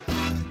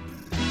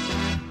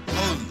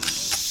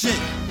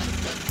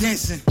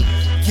dancing.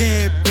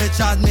 Yeah, bitch,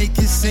 I make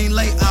it seem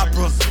like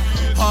opera.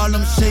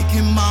 Harlem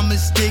shaking, my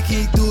mistake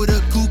ain't through the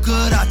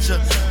cucaracha.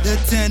 The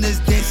tennis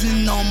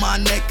dancing on my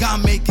neck, I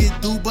make it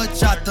do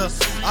bachata.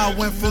 I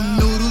went from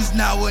noodles,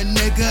 now a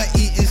nigga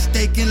eating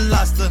steak and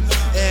lobster.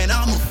 And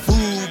I'm a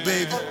fool,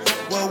 baby.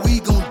 What we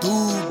gon'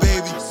 do,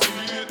 baby?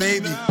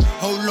 Baby,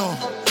 hold on.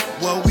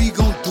 What we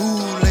gon' do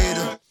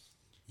later?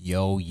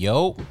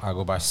 Yo, I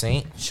go by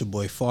Saint. It's your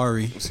boy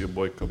Fari. It's your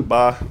boy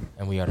Kabah.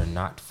 And we are the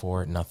Not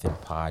For Nothing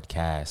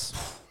podcast.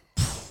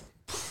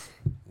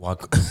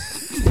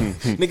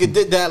 Nigga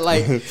did that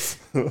like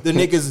the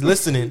niggas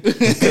listening can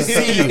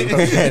see you.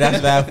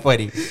 That's that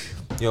funny.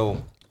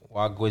 Yo,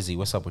 Wagwizzy,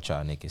 what's up with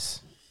y'all niggas?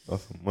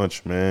 Nothing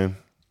much, man.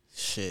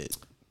 Shit.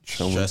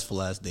 Chilling.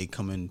 Stressful ass day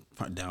coming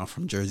down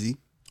from Jersey.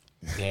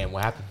 Damn,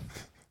 what happened?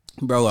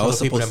 Bro, I Tell was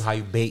the people supposed them how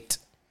you bait.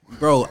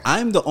 Bro,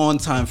 I'm the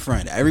on-time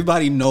friend.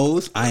 Everybody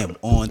knows I am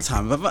on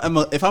time.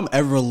 If I'm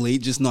ever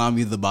late, just know I'm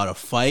either about to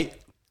fight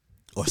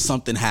or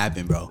something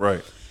happened, bro.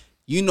 Right.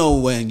 You know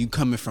when you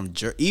coming from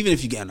even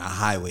if you get on a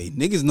highway,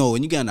 niggas know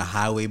when you get on a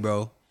highway,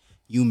 bro,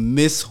 you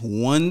miss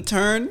one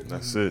turn,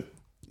 That's it.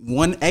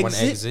 one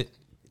exit.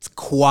 It's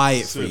quiet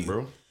That's for it, you.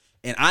 bro.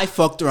 And I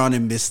fucked around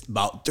and missed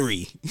about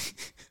 3.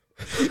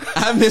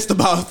 I missed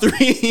about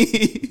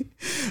 3.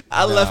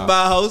 I left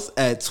my house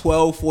at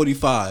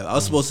 12:45. I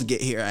was supposed to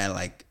get here at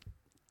like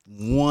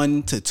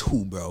 1 to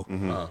 2,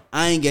 bro.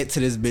 I ain't get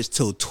to this bitch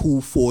till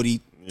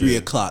 2:40, 3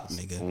 o'clock,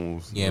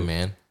 nigga. Yeah,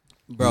 man.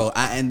 Bro,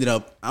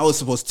 I was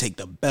supposed to take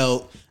the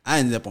belt. I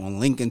ended up on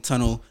Lincoln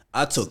Tunnel.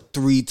 I took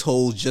 3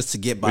 tolls just to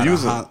get by the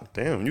house.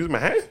 Damn, you was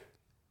Manhattan?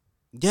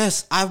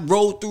 Yes, I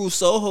rode through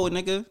Soho,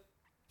 nigga.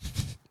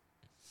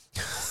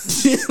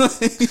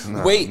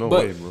 Nah, Wait, no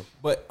but way, bro.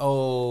 but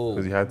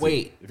 'Cause you had to.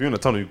 wait. If you're in the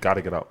tunnel, you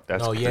gotta get out.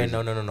 That's No, crazy. yeah,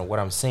 no. What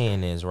I'm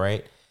saying is,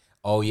 right?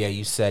 Oh yeah,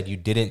 you said you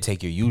didn't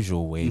take your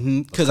usual way.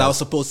 Because I was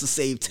supposed to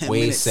save 10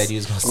 Wade minutes. said he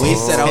was gonna Wade save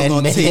said I was 10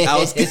 going to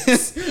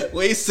take. minutes.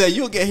 Wade said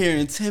you'll get here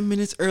in 10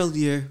 minutes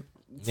earlier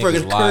for Niggas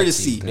the lied to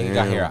courtesy. you. Nigga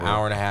got here an bro.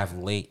 hour and a half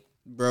late.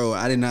 Bro,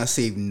 I did not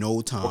save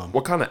no time.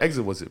 What kind of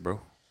exit was it, bro?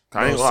 I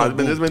Bro, ain't lie. so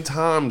There's been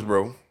times,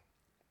 bro,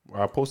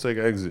 where I supposed to take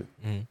an exit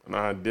and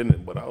I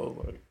didn't, but I was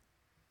like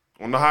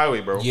on the highway,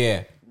 bro.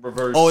 Yeah.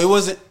 Reverse. Oh, it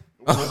wasn't.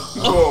 on the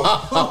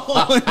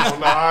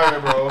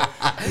highway, bro.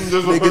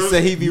 Just Nigga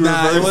said he be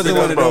Nah, it wasn't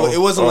one of those. It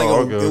wasn't like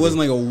okay. it wasn't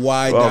like a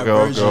wide Okay,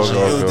 diversion. okay, shit.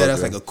 okay, It was okay,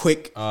 that's like a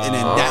quick, and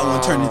then that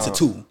one turned into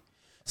 2.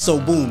 So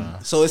boom.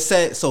 So it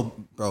said. So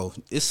bro,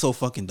 it's so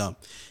fucking dumb.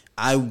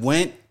 I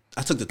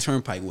took the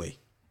turnpike way.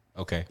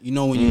 Okay. You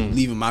know when you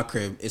leaving my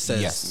crib, it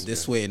says Yes.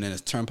 this way and then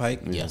it's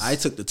turnpike. Yes. I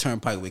took the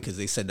turnpike way because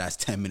they said that's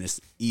 10 minutes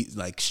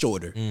like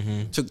shorter.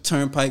 Took the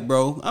turnpike,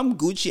 bro. I'm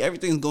Gucci.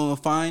 Everything's going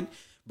fine,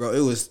 bro.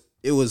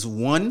 It was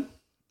 1.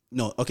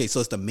 No, okay. So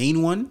it's the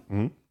main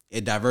one.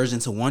 It diverged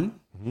into 1.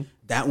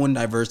 That one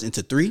diverged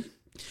into 3.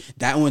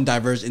 That one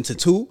diverged into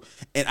 2,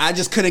 and I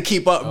just couldn't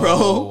keep up, bro.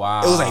 Oh,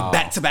 wow. It was like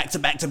back to back to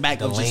back to back.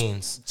 The of just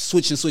lanes.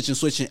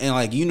 switching, and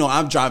like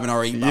I'm driving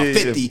already about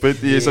 50.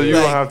 50, so you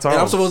Like, don't have time.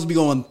 and I'm supposed to be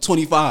going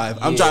 25.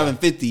 I'm Yeah. driving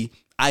 50.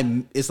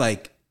 It's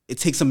like it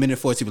takes a minute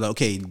for it to be like,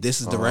 okay,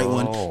 this is the right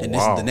one, and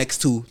this is the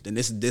next 2, then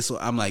this is this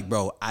one. I'm like,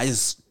 bro, I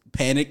just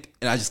panicked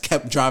and I just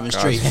kept driving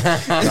straight.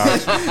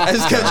 I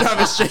just kept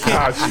driving straight,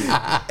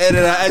 and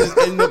then I just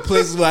ended up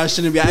places where I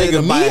shouldn't be. I ended Nigga,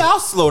 up me, buying. I'll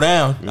slow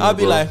down. I'll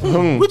be bro. like,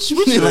 which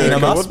lane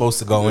am I supposed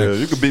to go Yeah, in?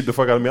 you could beat the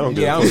fuck out of me. I don't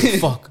Yeah, I give don't a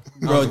give a fuck.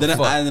 Bro, then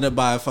I ended up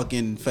buying a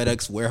fucking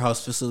FedEx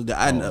warehouse facility.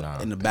 I ended up nah.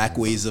 in the back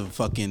ways of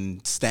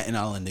fucking Staten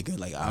Island, nigga.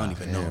 Like, I don't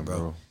even know,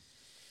 bro.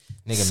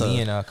 Nigga, So-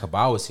 me and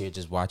Kabah was here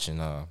just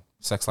watching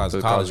Sex Lives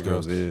of The College College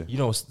Girls. Girls, yeah. You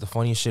know what's the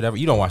funniest shit ever?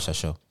 You don't watch that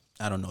show.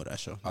 I don't know that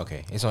show.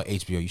 Okay, it's on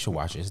HBO. You should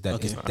watch it. It's that,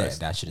 Okay.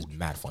 that shit is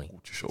mad funny.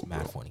 show, It's mad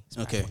bro. funny. It's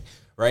mad Okay. funny.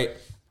 Right?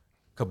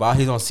 Kabah,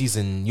 he's on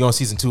season. You on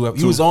season 2?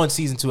 He was on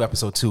season 2,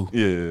 episode 2.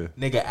 Yeah,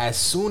 Nigga, as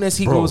soon as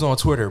he goes on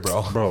Twitter,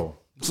 bro.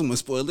 Someone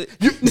spoiled it.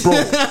 bro.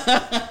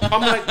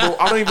 I'm like, bro.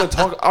 I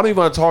don't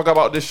even talk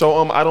about this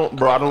show.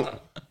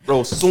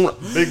 Bro. Soon,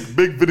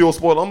 big video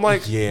spoil. I'm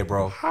like, Yeah,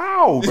 bro.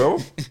 how, bro?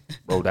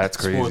 Bro, that's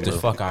crazy. Spoiled the bro.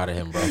 fuck out of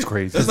him, bro. That's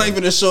crazy. That's not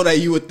even a show that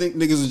you would think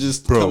niggas would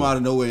just Bro. come out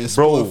of nowhere and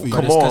spoil for you.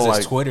 Come But it's because on, it's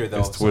like, Twitter, though.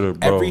 it's Twitter, So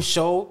bro. every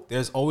show,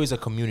 there's always a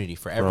community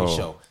for every Bro.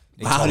 show.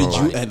 They How talk did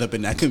about you it. end up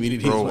in that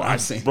community? Is Bro, what I'm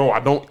saying.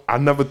 I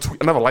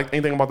never liked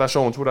anything about that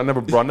show on Twitter.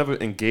 I never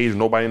engaged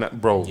nobody in that,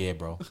 bro. Yeah,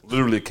 bro.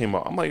 Literally it came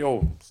out. I'm like,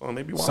 yo, son,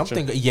 they be watching.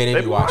 Something, yeah,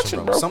 they be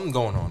watching, bro. Something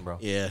going on, bro.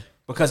 Yeah.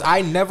 Because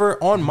I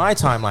never on my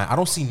timeline, I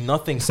don't see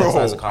nothing Sex Bro,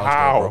 Lives of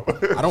College Girl,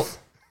 bro.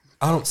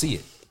 I don't see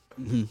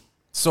it.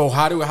 So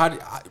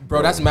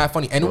bro? That's mad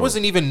funny, and it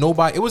wasn't even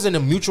nobody. It wasn't a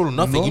mutual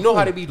nothing. You know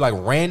how to be like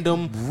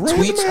random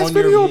tweets ass on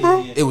your video,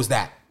 bro. It was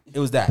that. It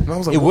was that. I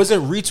was like, it what?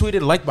 wasn't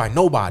retweeted liked by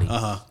nobody.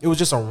 It was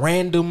just a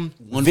random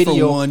One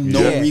video. for one,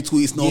 no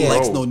retweets, no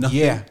likes, no nothing.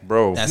 Yeah,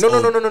 Bro. That's no.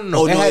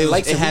 Oh, It had was-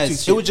 likes it and has retweets.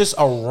 shit. It was just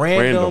a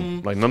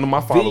random Like none of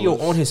my video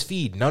followers. on his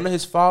feed. None of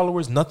his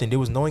followers. Nothing. There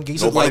was no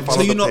engagement. Nobody Like,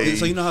 followed the so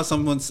page. you know how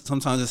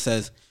sometimes it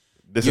says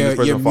this your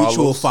person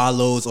mutual follows.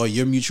 follows or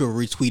your mutual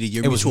retweeted,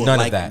 your was mutual none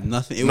of like that.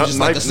 nothing. It was just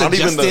like a not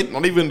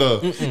suggested. even the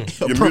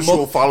a your promo.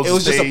 mutual follows. It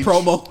was the just a page.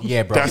 promo.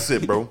 Yeah, bro. That's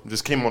it, bro.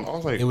 Just came on. I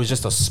was like, It was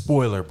just a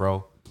spoiler,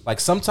 bro. Like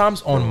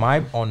sometimes on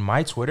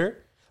my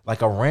Twitter,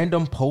 like a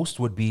random post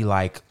would be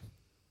like,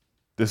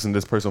 this and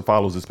this person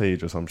follows this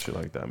page or some shit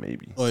like that,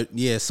 maybe. Or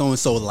so and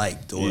so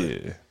liked. Or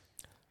Yeah.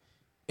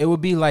 it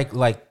would be like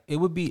it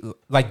would be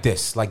like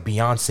this, like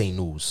Beyonce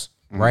news,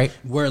 right?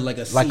 where like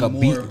a Like a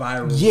more beat-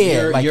 viral.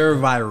 yeah, you're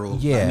like- viral.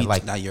 yeah, I mean,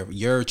 like- not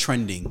you're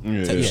trending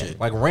type Yeah. shit.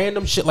 Like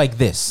random shit like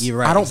this. You're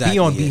right, I don't exactly, be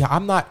on yeah. Beehive.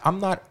 I'm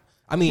not.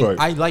 I mean, Right.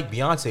 I like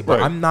Beyonce, but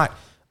Right. I'm not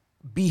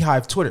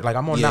Beehive Twitter. Like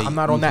I'm on. Yeah, I'm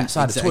not on that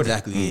side of Twitter.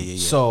 exactly, yeah.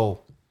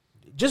 So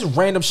just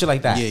random shit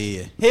like that.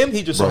 Yeah. Him,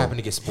 he just so Bro. happened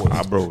to get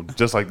spoiled. Bro,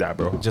 just like that,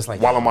 bro. Just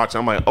like while that. I'm watching,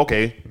 I'm like,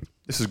 okay,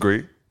 this is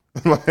great.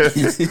 I'm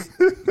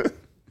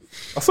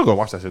still gonna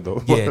watch that shit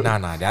though. Yeah,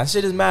 nah. That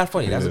shit is mad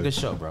funny. That's a good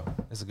show, bro.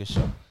 That's a good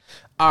show.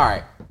 All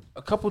right.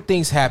 A couple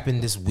things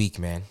happened this week,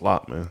 man.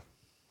 Lot, man.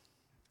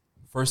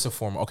 First and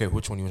foremost, okay,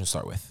 which one you want to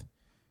start with?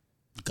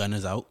 Gun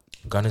is out.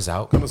 Gun is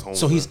out. Gun is home,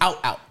 so he's man.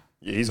 out.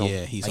 Yeah, he's home.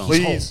 Yeah, he's home.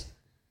 Please.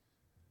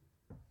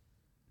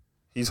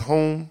 He's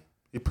home.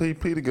 He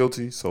pleaded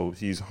guilty, so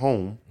he's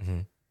home. Mm-hmm.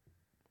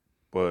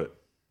 But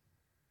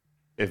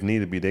if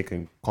needed be, they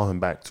can call him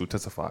back to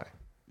testify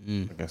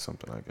against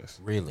something, I guess.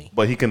 Really?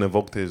 But he can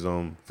invoke his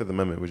Fifth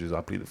Amendment, which is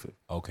I plead the fifth.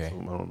 Okay. So,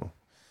 I don't know.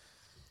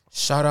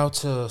 Shout out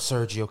to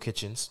Sergio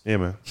Kitchens. Yeah,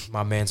 man.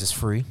 My man's is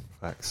free.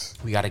 Facts.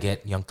 We got to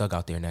get Young Thug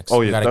out there next. Oh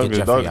we yeah, got to Thug get is,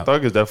 Jeffrey out.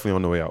 Thug is definitely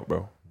on the way out,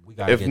 bro. We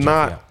got to If get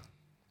not Jeffrey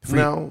out. Free.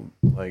 now,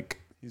 like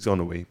he's on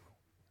the way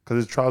because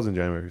his trial's in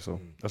January, so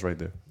that's right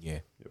there. Yeah.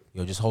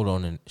 Yo, just hold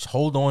on a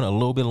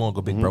little bit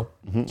longer, big bro.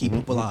 Keep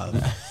people alive. My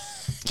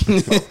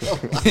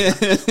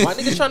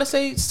niggas trying to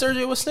say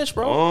Sergio was snitch,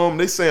 bro.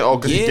 They saying, oh,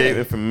 because he Yeah. gave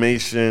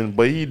information,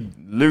 but he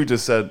literally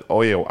just said,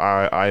 oh yeah,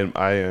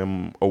 I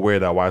am aware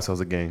that YSL's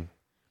a gang,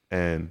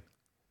 and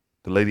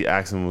the lady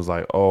asked him was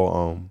like,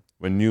 oh,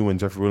 when you and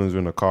Jeffrey Williams were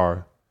in the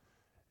car,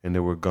 and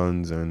there were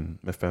guns and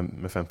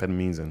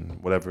methamphetamines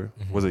and whatever,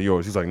 was it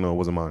yours? He's like, no, it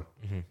wasn't mine.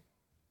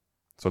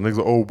 So niggas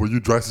like, oh, but you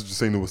drastically just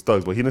saying it was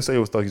Thug's, but he didn't say it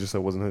was Thug. He just said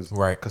it wasn't his.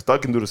 Right. Because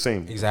Thug can do the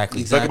same.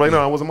 Exactly. Thug can be like,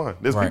 no, it wasn't mine.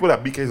 There's Right. people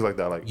that beat cases like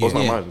that. Like, well, it's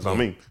not Yeah. mine. It's not Yeah.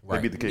 me.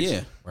 Right. They beat the case.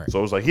 Yeah. Right. So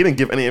it was like he didn't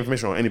give any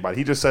information on anybody.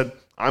 He just said,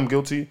 I'm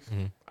guilty.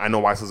 I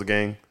know YSL's a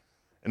gang.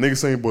 And niggas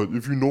saying, but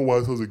if you know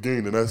YSL's a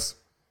gang, then that's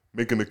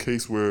making the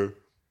case where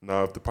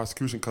now if the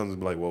prosecution comes and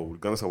be like, well, we're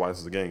gonna say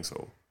YSL's a gang.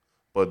 So,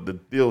 but the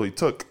deal he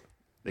took,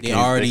 they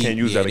can't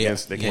use that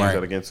against. They can't use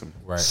that against him.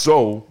 Right.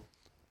 So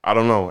I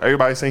don't know.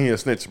 Everybody's saying he's a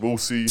snitch. We'll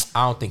see.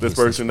 I don't think this he's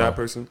a person, snitch, that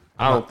bro. person.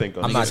 I don't think.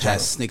 I'm not Niggas had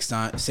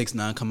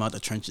 6ix9ine come out the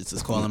trenches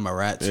is calling him a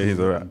rat. Yeah, he's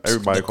a rat.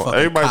 Everybody's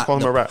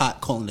calling him a rat. Pot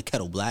calling the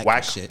kettle black.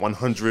 Whack And shit.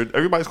 100.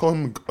 Everybody's calling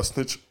him a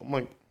snitch. I'm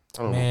like,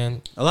 I don't know.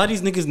 Man, A lot of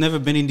these niggas never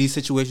been in these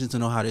situations to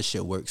know how this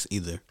shit works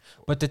either.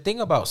 but the thing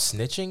about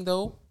snitching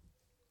though,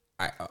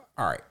 all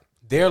right,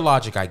 their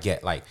logic I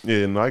get. Like,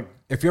 Yeah, no,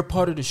 if you're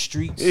part of the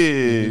streets I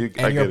and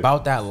get you're it.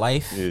 about that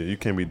life, Yeah, you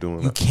can't be doing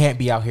you that. can't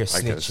be out here guess.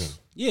 snitching.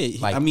 Yeah,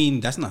 Like- I mean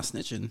that's not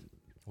snitching.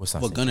 What's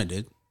that? What Gunna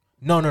did.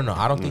 No.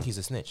 I don't think he's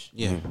a snitch.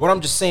 Yeah. What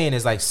I'm just saying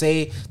is like,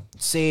 say,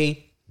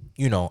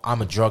 you know,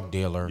 I'm a drug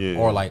dealer, Yeah.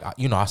 or like,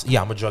 you know,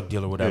 I'm a drug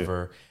dealer,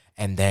 whatever,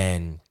 and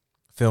then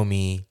feel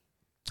me,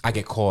 I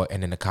get caught,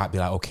 and then the cop be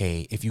like,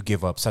 okay, if you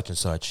give up such and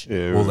such,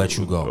 Yeah, we'll let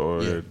you go.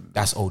 or-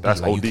 That's OD.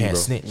 That's like OD, you can't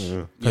bro. snitch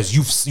Yeah. because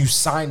you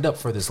signed up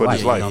for this For life.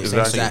 this You know life, what I'm saying?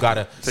 exactly. So you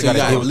gotta, So you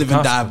gotta deal with live the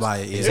and die consequences. by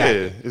it. Yeah.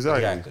 Exactly. Yeah,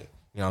 exactly. Exactly.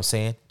 You know what I'm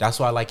saying? That's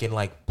why, like in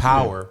like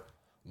Power,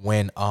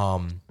 when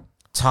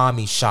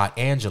Tommy shot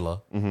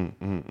Angela.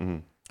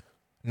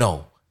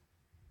 No,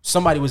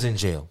 somebody was in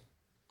jail.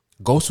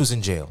 Ghost was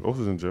in jail, Ghost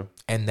was in jail.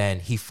 and then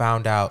he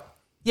found out.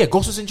 Yeah,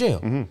 Ghost was in jail,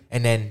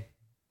 and then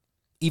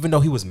even though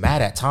he was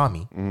mad at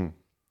Tommy,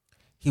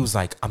 he was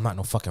like, "I'm not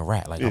no fucking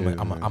rat. Like I'm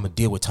gonna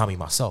deal with Tommy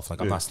myself.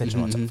 Like I'm not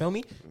snitching on Tommy. Feel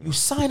me? You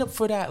sign up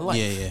for that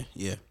life.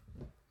 Yeah.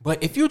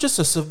 But if you're just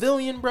a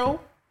civilian, bro,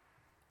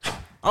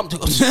 I'm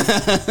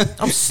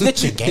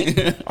snitching,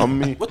 gang. I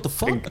mean, What the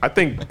fuck? I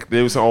think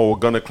they was saying, oh, we're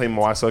gonna claim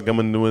YSL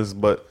Gunna Newest,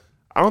 but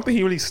I don't think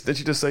he really snitched.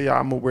 He just say, yeah,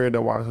 I'm aware that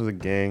YSL's a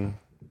gang.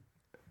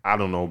 I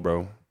don't know,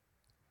 bro.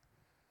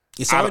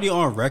 It's already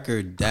on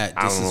record that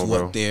I this don't is know, what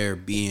bro. they're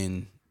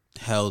being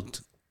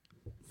held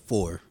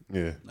for.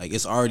 Yeah. Like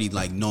it's already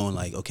like known.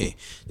 Like okay,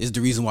 this is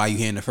the reason why you're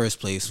here in the first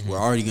place. We're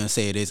already gonna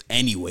say it is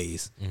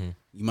anyways.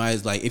 You might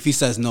as like if he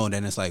says no,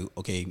 then it's like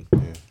okay,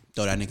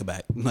 throw that nigga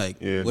back. Like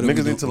Yeah, what are we niggas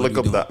do- need to what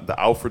look are we up doing? the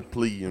Alfred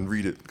plea and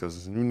read it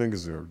because you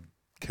niggas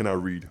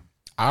cannot read.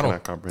 I don't-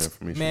 cannot comprehend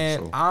information. Man,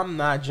 so. I'm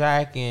not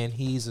jacking.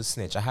 He's a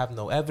snitch. I have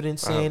no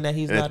evidence saying that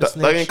he's And not a Thug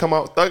snitch. ain't come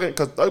out.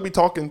 Because Thug be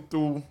talking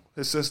through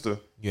his sister.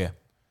 Yeah.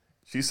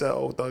 She said,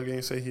 "Oh, Thug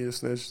ain't say he a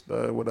snitch.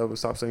 Whatever.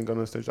 Stop saying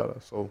Gunna snitch out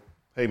of." So,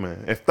 hey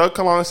man, if Thug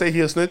come out and say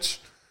he a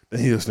snitch, then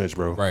he a snitch,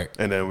 bro. Right.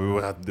 And then we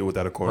will have to deal with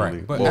that accordingly.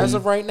 Right. But Well, as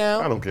of right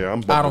now, I don't care.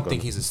 I don't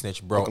think he's a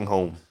snitch, bro. Welcome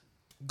home.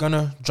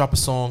 Gonna drop a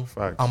song.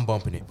 Facts. I'm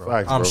bumping it, bro.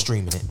 Facts, I'm bro.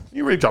 streaming it.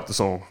 You already dropped the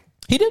song.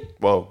 He did?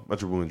 Well,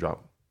 Metro Boomin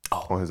dropped.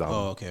 on his album.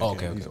 Oh, okay.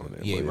 Okay. on there,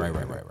 Yeah, but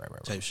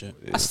right. Type shit.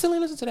 I still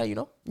ain't listen to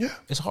that. Yeah,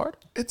 It's hard.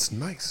 it's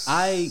nice.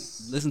 I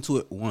listened to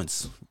it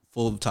once,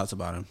 full of talks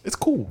about him. It's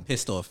cool.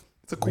 Pissed off.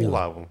 It's a cool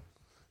album.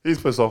 He's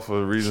pissed off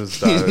for reasons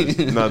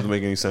that not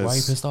make any sense. Why are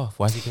you pissed off?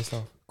 Why is he pissed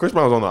off? Chris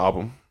Brown's on the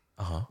album.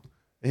 Uh-huh.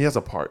 And he has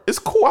a part. It's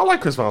cool. I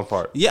like Chris Brown's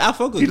part. Yeah, I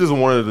fuck with He it. just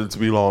wanted it to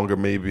be longer,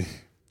 maybe.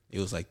 It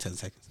was like 10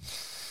 seconds.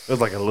 It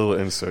was like a little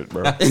insert,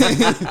 bro.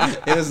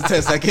 It was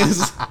 10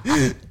 seconds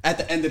at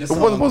the end of the It song.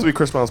 wasn't supposed to be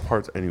Chris Brown's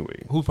parts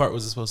anyway. Who part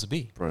was it supposed to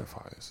be? Brent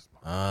Fires.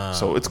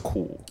 So it's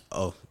cool.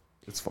 Oh,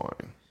 It's fine.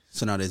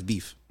 so now there's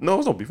beef. No,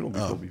 it's no beef. No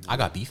beef. I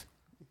got beef.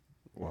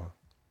 Wow.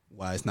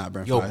 Why it's not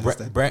Brent Yo, Fires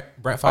instead? Brent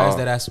Fires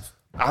that ass.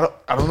 I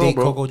don't know, think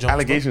bro. Coco Jones,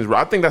 Allegations, bro.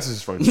 I think that's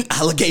his friend.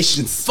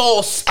 Allegations.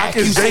 False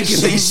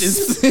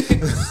Accusations.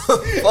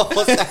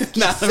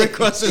 Nah, the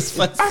question's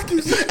funny.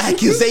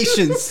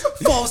 Accusations.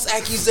 False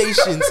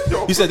accusations.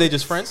 You said they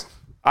just friends?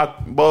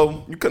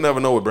 Well, you could never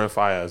know with Brent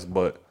Fires,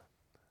 but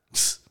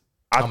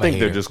I I'm a think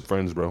they're hater. just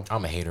friends, bro.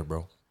 I'm a hater,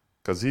 bro.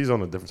 Because he's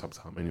on a different type of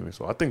time anyway.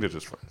 So I think they're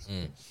just friends.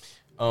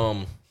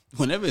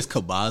 Whenever it's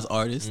Kabah's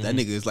artist, that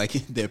nigga is like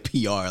their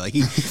PR. Like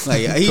he on a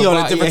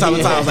Kabah, different type of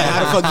yeah. time. I was like,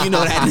 how the fuck you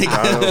know that nigga?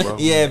 I know, bro.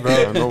 Yeah, bro.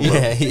 I know, bro.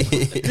 Yeah.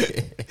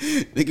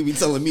 Nigga be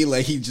telling me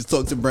like he just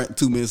talked to Brent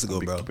 2 minutes ago,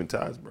 Be bro. keeping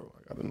ties, bro.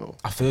 I gotta know.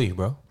 I feel you,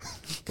 bro.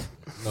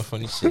 No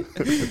funny shit.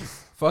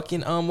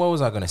 Fucking what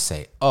was I gonna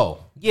say?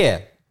 Oh,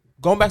 yeah.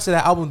 Going back to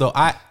that album though,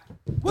 It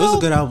was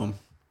a good album.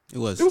 It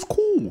was. It was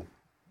cool.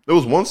 There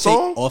was one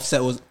song.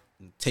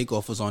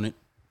 Takeoff was on it.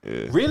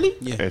 Yeah. really?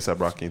 Yeah. A$AP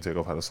Rocky and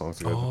Takeoff had a song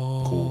together.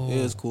 Cool.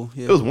 It was cool.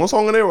 Yeah. There was one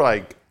song in there where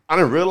like I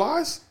didn't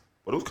realize,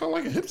 but it was kind of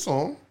like a hip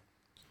song.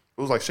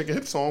 It was like shake a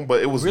hip song,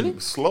 but it was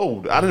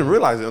slowed. I didn't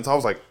realize it until I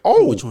was like,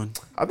 oh, Which one?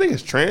 I think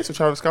it's Trance with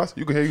Travis Scott.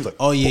 You can hear he was like,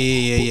 Oh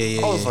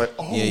yeah. I was like,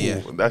 oh, yeah.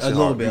 that shit A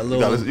little hard. bit, a You little-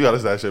 gotta listen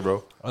to that shit,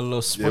 bro. A little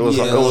Yeah, spooky. it was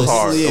Yeah, hard. It was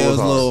hard. Yeah, It it was was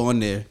a hard. little on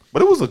there.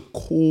 But it was a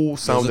cool It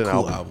was sounding a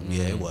cool album. album.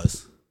 Yeah, it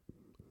was.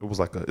 It was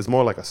like it's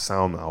more like a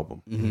sound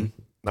album.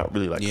 Not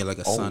really like Yeah, like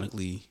a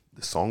sonically.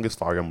 The song is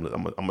fire. I'm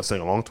gonna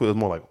sing along to it. It's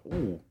more like,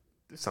 ooh,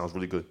 this sounds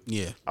really good.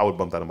 Yeah, I would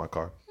bump that in my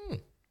car.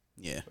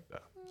 yeah.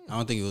 I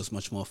don't think it was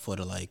much more for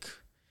the like.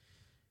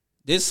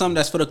 There's some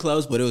that's for the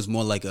clubs, but it was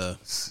more like a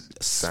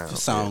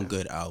sound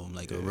good album,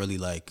 like a really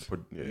like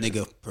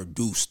nigga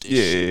produced. This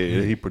shit.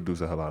 Yeah. He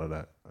produced a hell out of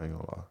that. I ain't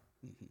gonna lie.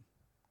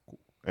 Cool.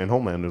 And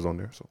Homelander's on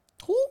there. So,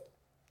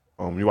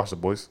 Who? you watch The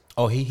Boys?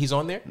 Oh, he's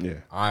on there? Yeah.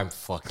 I'm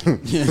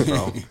fucking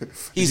bro.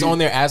 He's on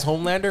there as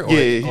Homelander? Or,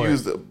 Yeah, he or-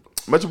 used the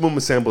Metro Boomin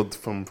sampled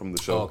from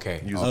the show. Okay.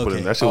 He used to put it in.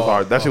 Okay. That shit was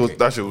hard. That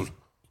shit was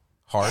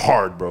hard.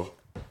 hard, bro.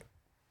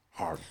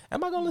 Hard.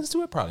 Am I gonna listen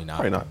to it? Probably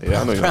not. Probably not.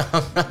 Yeah, I know you're not.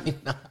 Probably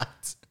not.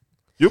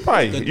 You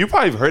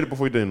probably heard it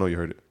before you didn't know you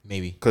heard it.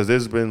 Maybe. Because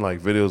there's been like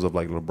videos of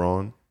like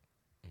LeBron,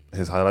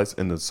 his highlights,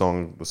 and the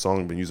song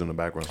been used in the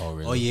background. Oh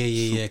really? Oh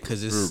yeah.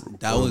 Because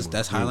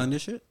that's Highlander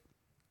shit.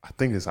 I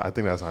think that's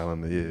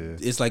Highlander. Yeah.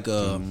 It's like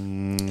a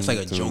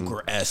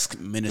Joker-esque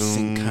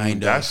menacing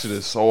kind That of. shit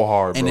is so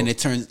hard, bro. And then it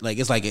turns like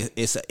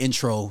it's an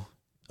intro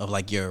of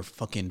like your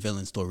fucking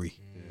villain story,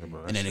 Yeah,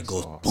 bro, that and then it shit's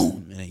goes so hard.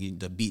 boom, and then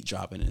the beat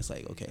dropping, and it's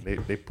like okay.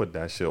 They put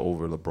that shit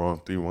over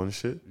LeBron 3-1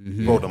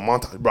 shit. Bro, the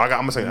montage. Bro, I'm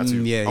gonna say that to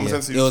you. Yeah, I'm gonna yeah.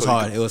 send it to you It was so you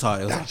hard. can- It was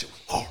hard. It was That hard. shit was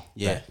hard.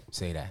 Yeah.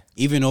 Say that.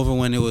 Even over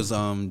when it was the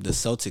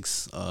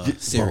Celtics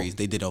series,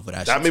 they did over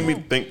that. That shit made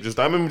me think.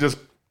 That made me just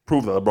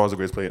prove that LeBron's the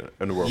greatest player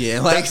in the world. Yeah,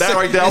 like- that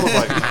right there. I was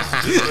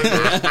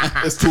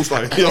like, it's too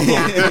slimy.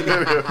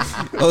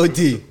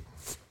 OD.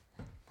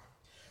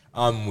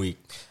 I'm weak.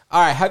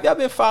 All right. Have y'all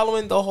been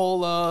following the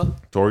whole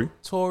Tory.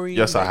 Tory?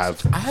 Yes, I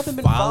have. I haven't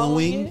been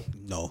following. Following?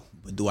 No.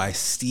 But do I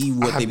see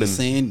what have they be been-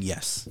 saying?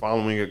 Yes.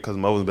 Following it because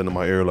Melvin's been in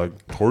my ear like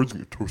Tory's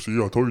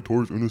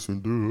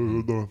innocent.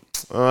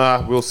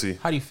 We'll see.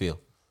 How do you feel?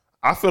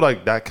 I feel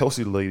like that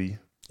Kelsey lady,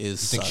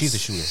 Is Think sus. she's a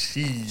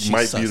shooter? she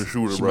might be the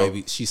shooter,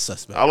 bro. She's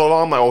suspect. I don't know.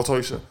 I'm like, oh,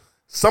 Tory,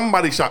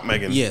 somebody shot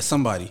Megan. Yeah,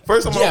 somebody.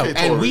 First, I'm Yeah, like, okay,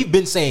 and Tory. we've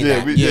been saying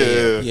that.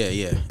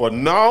 Yeah. But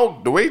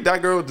now the way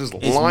that girl just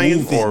It's lying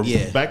moving. or Yeah,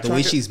 the way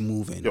backtracking, she's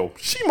moving. yo,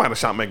 she might have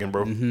shot Megan,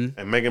 bro. And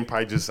Megan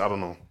probably just, I don't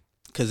know.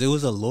 Because there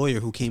was a lawyer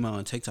who came out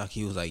on TikTok.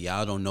 He was like,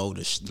 y'all don't know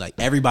like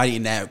everybody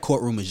in that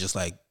courtroom is just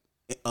like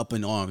up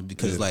in arms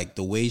because like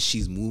the way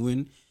she's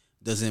moving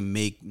doesn't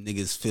make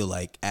niggas feel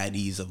like at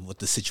ease of what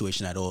the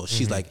situation at all.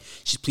 She's like,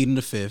 she's pleading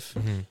the fifth.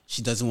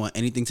 She doesn't want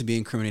anything to be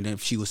incriminated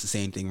if she was to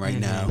say anything right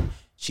now.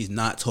 She's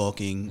not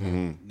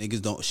talking.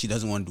 Niggas she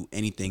doesn't want to do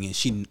anything. And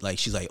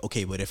she's like,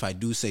 okay, but if I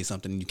do say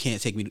something, you can't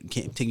take me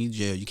to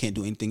jail. You can't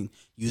do anything,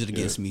 use it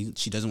against me.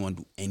 She doesn't want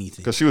to do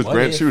anything. Because she was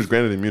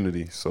granted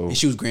immunity. So And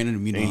she was granted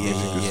immunity. Anything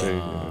she could Yeah. say,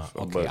 yeah, so,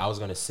 Okay, but- I was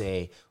gonna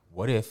say,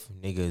 what if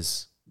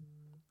niggas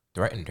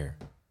threatened her,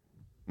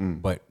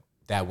 but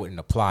that wouldn't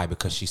apply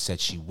because she said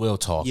she will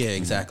talk. Yeah,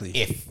 exactly.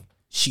 If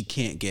She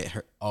can't get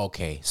her.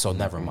 okay, so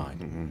never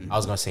mind. I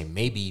was gonna say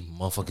maybe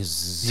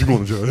motherfuckers. you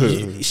going to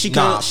jail? She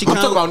Nah, can't. She I'm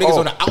can't. talking about niggas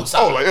on the outside.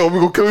 Oh, like, yo, we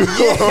gonna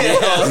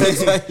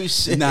kill you.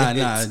 Shit. Nah.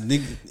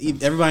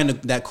 Everybody in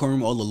that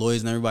courtroom, all the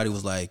lawyers and everybody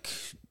was like,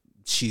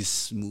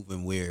 she's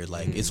moving weird.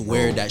 Like it's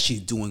weird that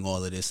she's doing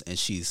all of this and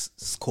she's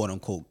quote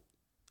unquote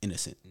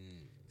innocent.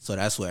 So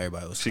that's what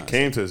everybody was. She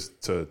came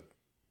to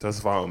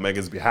testify on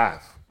Megan's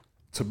behalf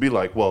to be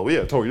like, well,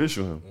 yeah, Tory did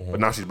shoot him, but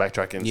now she's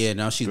backtracking. Yeah,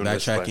 now she's doing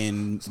this,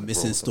 backtracking, like,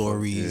 missing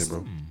stories. Yeah,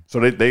 bro. So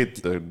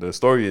the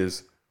story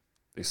is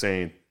they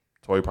saying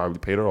Tory probably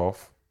paid her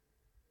off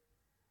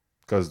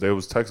because there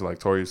was text like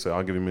Tory said,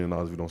 "I'll give you $1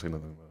 million if you don't say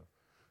nothing."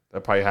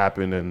 That probably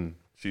happened, and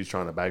she's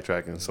trying to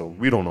backtrack, and so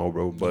we don't know,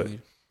 bro. But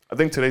I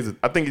think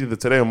either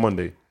today or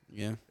Monday.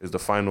 Yeah, is the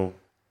final.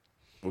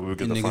 We'll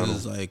get and the niggas final.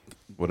 was like,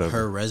 whatever.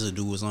 her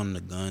residue was on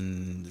the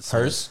gun.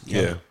 Hers?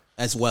 Yeah.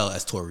 As well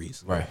as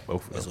Tory's. Right.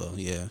 Both of As them. well,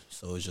 yeah.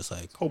 So it's just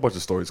like, Whole bunch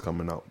of stories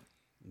coming out.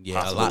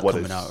 yeah, Possible a lot what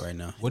coming ifs. out right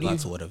now. What do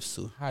Lots you- of what ifs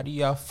too. How do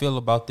y'all feel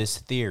about this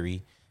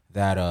theory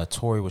that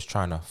Tory was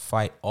trying to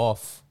fight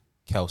off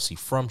Kelsey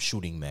from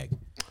shooting Meg?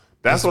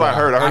 That's what I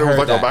heard. I heard it was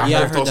like that. a back Yeah,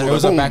 I and heard forth. that. It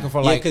was a Boom. back and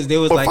forth Yeah, like because there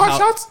was But like 5 how-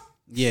 shots?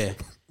 Yeah.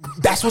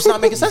 that's what's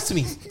not making sense to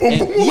me.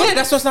 Yeah,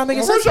 that's what's not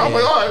making sense First to shot, me.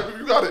 I'm like, all right,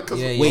 you got it. 'Cause-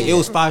 Yeah, Wait, it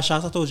was 5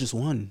 shots. I thought it was just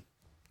one.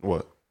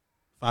 What?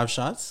 5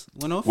 shots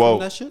went off Well, from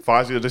that shit.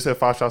 5. They said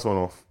 5 shots went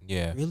off.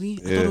 Yeah. Really?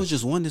 I Yeah. thought it was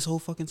just one this whole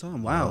fucking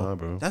time. Wow, Nah,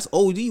 bro. that's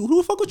OD. Who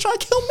the fuck would try to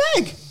kill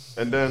Meg?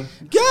 And then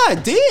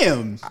God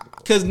damn.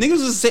 Because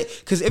niggas was say,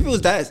 because if it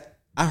was that,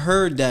 I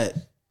heard that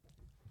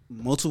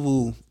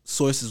multiple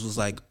sources was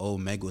like, oh,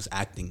 Meg was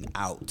acting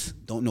out.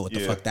 Don't know what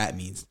the Yeah. fuck that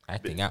means.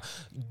 Acting out.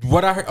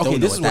 What I heard. Okay, Don't know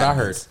this is what what that I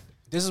heard. means.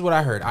 This is what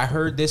I heard. I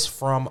heard this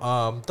from.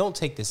 Don't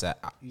take this at.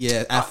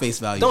 Yeah, at face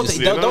value. Don't Just-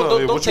 take. Yeah, Don't, no, don't, no,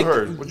 don't, what don't you take.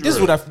 heard? What you This is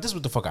heard? what I. This is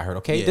what the fuck I heard.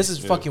 Okay, Yeah. this is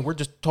fucking. We're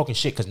just talking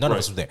shit because none of Right.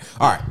 us was there.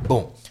 All right,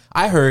 boom.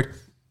 I heard.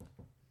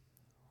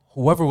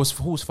 Who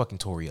was fucking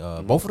Tory?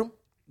 Both of them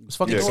was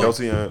fucking yeah, Tory.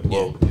 Kelsey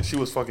and she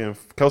was fucking.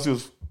 Kelsey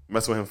was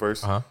messing with him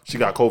first. She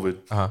got COVID.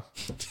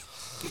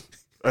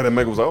 And then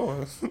Meg was like, "Oh,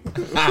 that's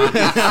OD."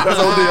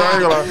 I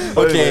ain't gonna lie.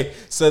 Okay,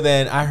 so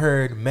then I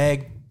heard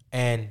Meg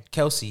and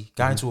Kelsey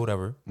got into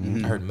whatever. I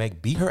heard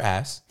Meg beat her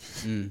ass,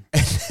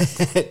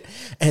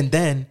 and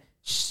then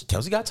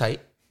Kelsey got tight,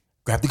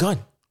 grabbed the gun,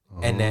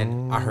 and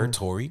then I heard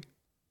Tory.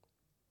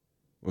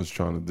 was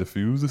trying to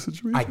diffuse the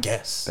situation. I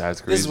guess That's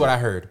This is crazy. what I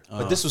heard,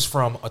 but this was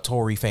from a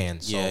Tory fan.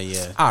 So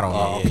yeah. I don't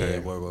know. Yeah,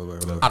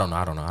 word. I don't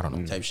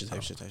know. Type shit.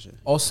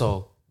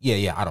 Also,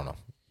 yeah, I don't know.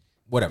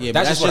 Whatever. Yeah,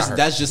 that's but just what I heard.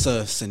 that's just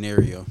a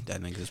scenario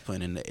that niggas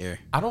putting in the air.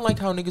 I don't like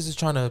how niggas is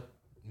trying to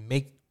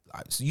make.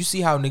 You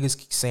see how niggas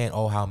keep saying,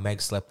 "Oh, how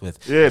Meg slept with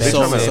Yeah, they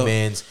Ben tryna-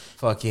 Simmons,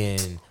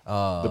 fucking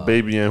the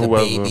baby and the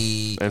whoever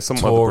baby, and some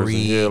Tory. other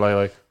person. Yeah,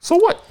 like so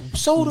what?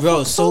 So the Bro,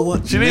 fuck, so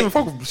what? She didn't even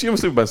fuck. She didn't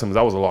sleep with Ben Simmons.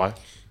 That was a lie.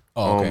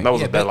 Oh, okay. That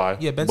was a Ben, bad lie.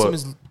 Yeah, Ben But-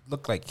 Simmons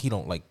looked like he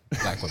don't like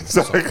black women.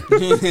 so.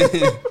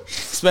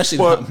 Especially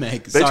But not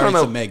Meg. they Sorry trying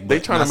to to Meg. they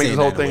but trying not to make saying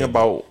this whole that in a thing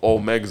way.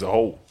 about Meg's a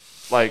hoe.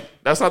 Like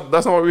that's not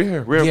what we're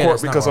here. We're in Yeah,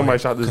 court that's not because somebody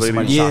right. shot this Because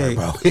lady. somebody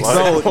shot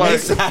her, bro.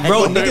 Bro,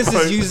 Like- niggas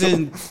like- is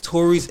using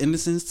Tory's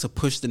innocence to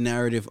push the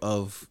narrative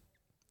of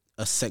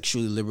a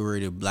sexually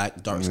liberated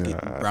black, dark skinned,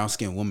 brown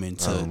skinned woman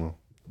to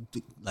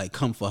like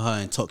come for her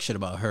and talk shit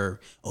about her.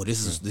 Oh,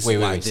 this is Wait,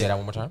 why I say did. that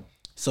one more time.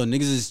 So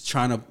niggas is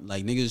trying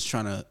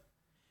to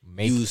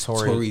Make use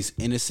Tory. Tory's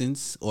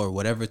innocence or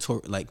whatever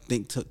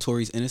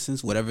Tory's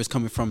innocence, whatever's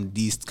coming from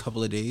these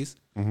couple of days,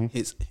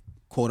 his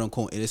quote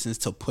unquote innocence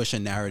to push a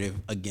narrative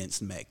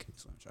against Meg.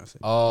 That's what I'm trying to say.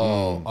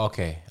 Oh,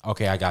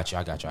 okay, I got you.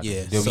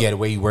 Yeah, the, so- the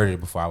way you worded it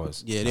before I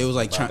was. Yeah, they was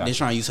like Right, I got they're you.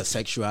 trying to use her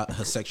sexual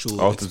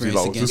Oh, to experience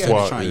like, against this her. why-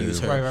 They're trying to yeah. use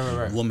her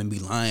Right. woman be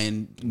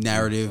lying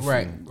narrative.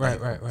 Right.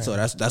 So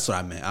that's what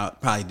I meant. I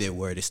probably did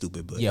word it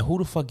stupid, but Yeah, who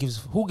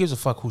gives a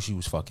fuck who she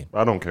was fucking?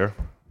 I don't care.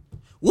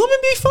 women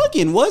be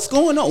fucking. What's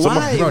going on?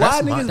 Why? Bro, why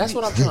that's, niggas? that's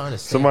what I'm trying to understand.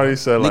 Somebody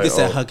said like Niggas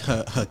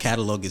said her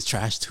catalog is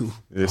trash too.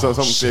 yeah, some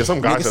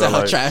guy Niggas said said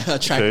like, her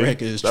track okay,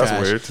 record is that's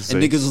trash. weird to say.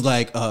 And niggas was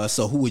like,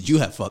 so who would you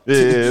have fucked?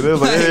 yeah, they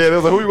was like,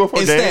 who you gonna fuck?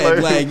 Instead,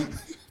 Gang? like,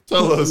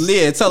 tell us.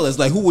 Yeah, tell us.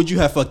 Like, who would you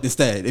have fucked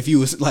instead if you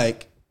was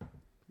like,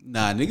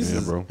 nah, niggas Yeah,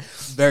 is bro.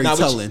 very Nah,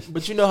 telling.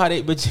 but you know how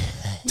they. But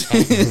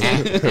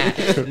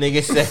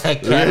nigga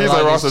said, Yeah, he's like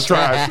catalog Ross is is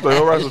trash.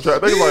 Like, Ross is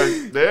trash. They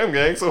like, damn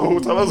gang. So who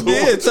tell us who?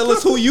 Yeah, tell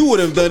us who you would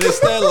have done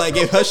instead. Like,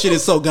 if her shit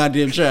is so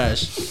goddamn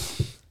trash.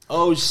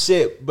 Oh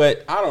shit!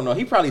 But I don't know.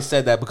 He probably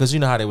said that because you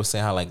know how they were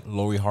saying how like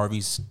Lori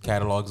Harvey's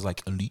catalog is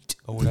like elite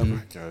or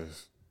whatever.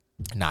 Guys,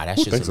 Nah, that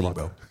who shit's thinks elite,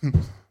 about bro.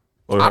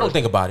 that? I don't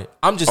think about it.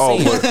 I'm just Oh,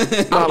 saying. but- I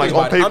don't Nah, think like, on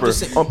about it. I'm paper. just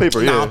saying- On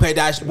paper, Nah, yeah. on paper.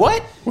 That's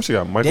what? Who she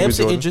got? Michael B.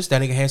 Damson Jordan. Idris.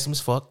 That nigga handsome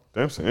as fuck.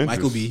 Damson Idris.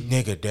 Michael B.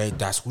 Nigga,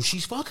 that's who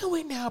she's fucking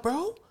with now,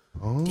 bro.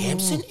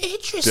 Damson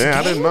Idris.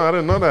 Damn, I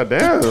didn't know that.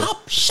 Damn.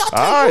 Top shot.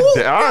 All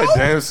right,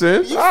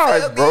 Damson. You All feel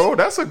right, me? bro.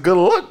 That's a good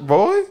look,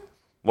 boy.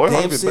 Lloyd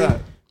Harvey Damson,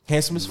 bad.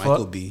 handsome as Michael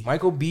fuck. B.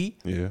 Michael B.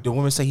 Yeah. The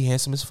women say he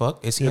handsome as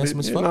fuck. Is he handsome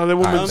as fuck? Nah, the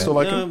women All right, still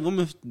bet. like him.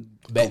 Women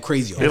go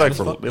crazy. They on like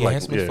him. fuck. they Yeah, like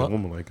handsome as fuck.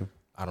 women like him.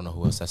 I don't know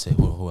who else. That's it.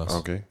 Who else?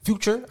 Okay.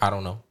 Future. I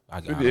don't know. I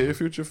don't Yeah, know.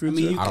 future. I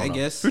mean, I I don't know.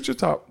 guess. Future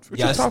top.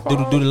 Future Yes. top. Do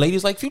the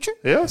ladies like Future?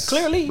 Yes.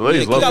 Clearly. The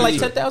ladies He love got like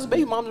Future. 10,000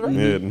 baby moms, right?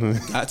 Yeah.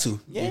 Got to.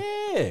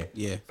 Yeah.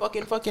 Yeah.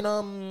 Fucking.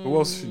 Who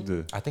else she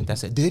did? I think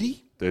that's it. Did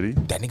he? Did he?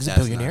 That nigga's a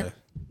That's billionaire. not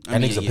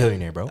That nigga's a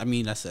billionaire, bro. I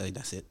mean, that's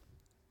it.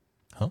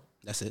 Huh?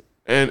 That's it.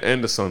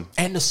 And the son.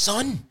 And the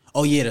son.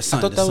 Oh yeah, the son.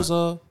 I thought the that son.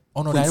 was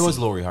Oh no, that was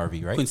Lori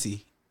Harvey, right?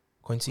 Quincy.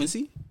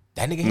 Quincy.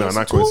 That nigga. No, handsome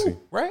not too, Quincy.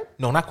 right?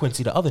 No, not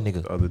Quincy. The other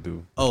nigga. The other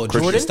dude. Oh,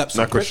 Christian. Jordan.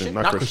 Stepson. Not Christian.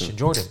 Not Christian.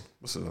 Jordan.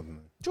 What's his other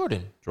name?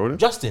 Jordan. Jordan.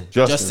 Justin.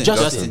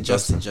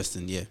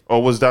 Justin. Yeah.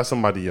 Or was that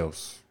somebody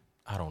else?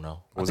 I don't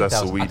know. Was I that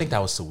think Saweetie? I think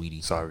that was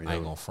Saweetie. Sorry, I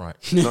ain't no. gonna front.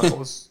 No, it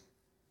was.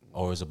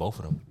 Or is it both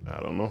of them?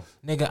 I don't know.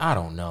 Nigga, I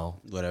don't know.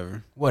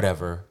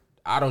 Whatever.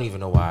 I don't even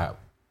know why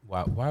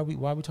are we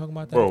talking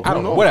about that? Bro, I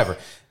don't know. knows? Whatever.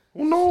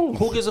 Who knows?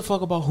 Who gives a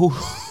fuck about who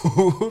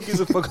gives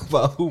a fuck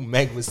about who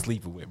Meg was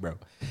sleeping with, bro?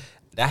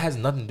 That has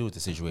nothing to do with the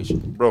situation.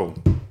 Bro,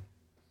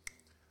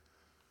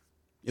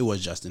 It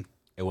was Justin.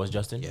 It was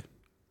Justin? it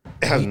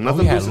has We nothing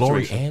to do had with the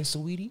Lori situation. and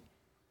Saweetie?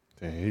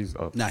 Damn, he's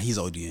up. Nah, he's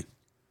ODing.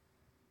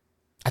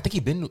 I think he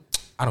been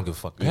I don't give a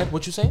fuck. Go ahead,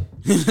 what you saying?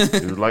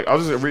 Dude, like, I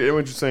was just reading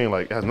what you're saying.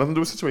 Like, it has nothing to do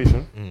with the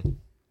situation.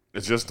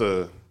 It's just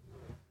a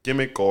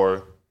gimmick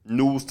or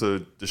news to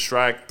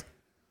distract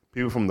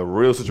people from the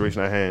real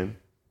situation at hand.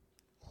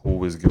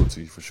 Who is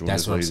guilty for shooting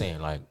That's this what I'm lady? saying.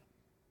 Like,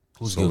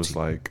 who's So guilty? it's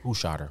like, Who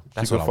shot her? She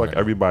That's could what I fuck want.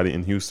 everybody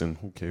in Houston.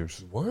 Who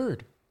cares?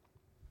 Word.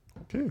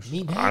 Who cares?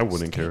 Me I next.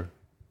 wouldn't care.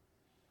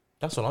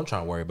 That's what I'm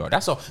trying to worry about.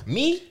 That's all.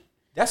 Me,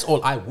 that's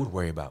all I would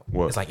worry about.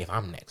 What? It's like if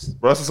I'm next.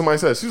 But that's what somebody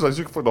said. She was like,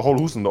 she could fuck the whole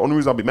Houston. The only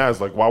reason I'll be mad is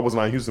like, why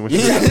wasn't I in Houston when she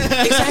did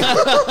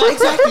that?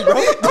 Exactly,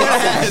 bro.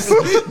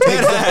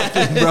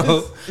 Exactly,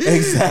 bro.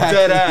 Exactly.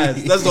 Dead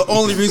ass. That's the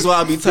only reason why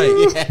I'll be tight.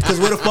 Because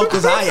where the fuck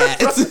was I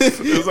at?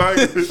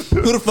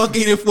 Exactly. Who the fuck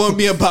ain't informed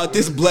me about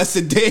this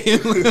blessed day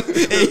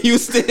in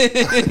Houston?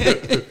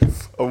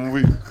 I'm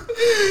weak.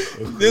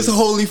 This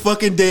holy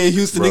fucking day in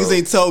Houston, Bro. niggas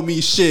ain't tell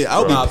me shit.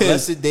 I'll Nah, be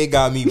pissed. blessed they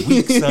got me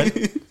weak, son.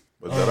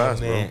 But that ass,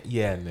 Man, bro.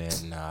 yeah, man.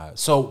 Nah.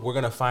 So we're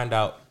gonna find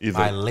out Either.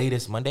 by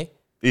latest Monday.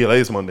 Yeah,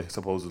 latest Monday,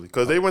 supposedly.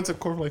 Because they went to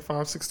court like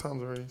 5-6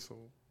 times already. So,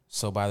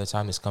 So by the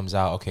time this comes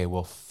out, okay,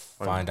 we'll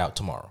find out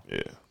tomorrow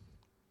yeah.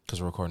 because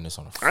we're recording this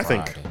on a I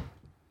Friday. think-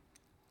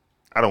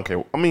 I don't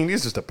care. I mean,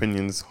 these are just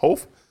opinions.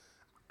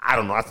 I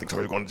don't know. I think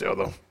somebody's going to jail,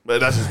 though. But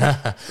that's just,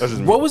 that's just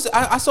me. What was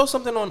I saw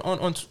something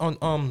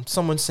on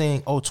someone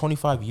saying,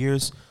 25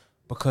 years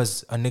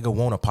because a nigga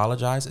won't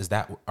apologize.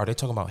 Are they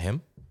talking about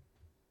him?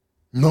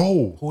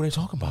 No. Who are they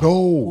talking about? No.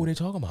 Who are they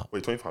talking about?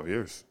 Wait, 25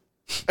 years.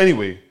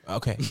 Anyway,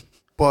 Okay.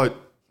 but,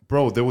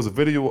 bro, there was a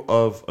video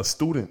of a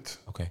student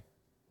Okay.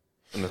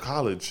 in the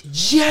college.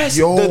 Yes,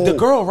 Yo. the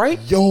girl, right?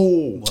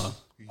 Yo.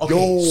 Okay,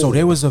 Yo. so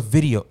there was a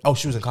video. Oh,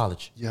 she was in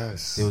college.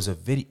 Yes. There was a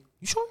video.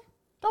 You sure?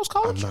 That was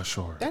college? I'm not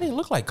sure. That didn't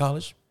look like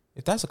college.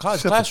 If that's a college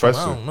She's a classroom,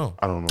 professor. I don't know.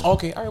 I don't know.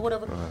 Okay, all right,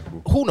 whatever.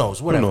 cool. Who knows?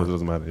 Whatever. Who knows? It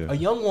doesn't matter. Yeah. A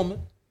young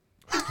woman,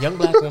 young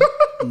black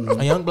woman,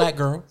 a young black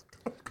girl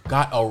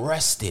got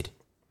arrested.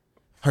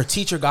 Her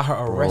teacher got her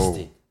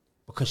arrested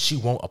because she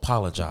won't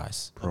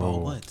apologize. About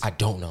what? I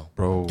don't know.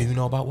 Bro. Do you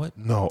know about what?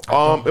 No.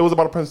 It was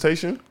about a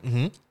presentation,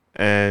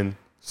 and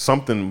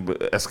something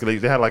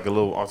escalated. They had like a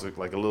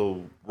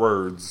little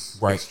words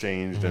Right.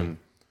 exchanged, and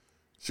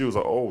she was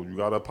like, "Oh, you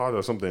gotta apologize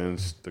or something." And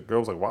the girl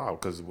was like, "Wow,"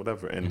 because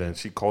whatever. And then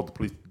she called the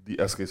police,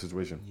 de-escalate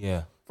situation.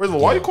 Yeah. First of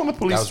all, why are you calling the That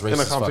police was in a racist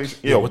as fuck. conversation?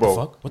 Yeah, Yo, what bro.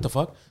 the fuck? What the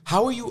fuck?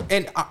 How are you?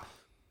 And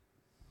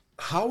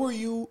how are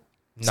you?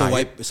 So Nah,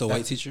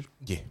 white teacher?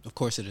 Yeah, Of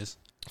course it is.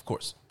 of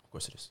course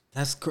it is.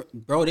 That's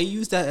bro. They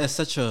use that as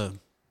such a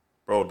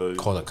Bro,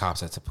 Call the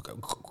cops.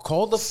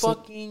 Call the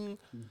fucking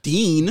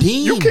dean.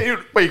 you can't.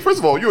 Wait, first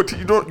of all, you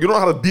don't know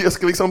how to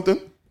de-escalate something.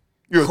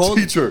 You're Call- a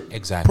teacher,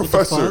 Exactly.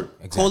 professor.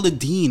 Exactly. Call the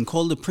dean.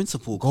 Call the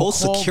principal. Go Call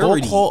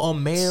security. Go call a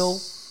male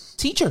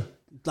teacher.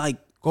 Like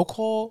Go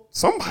call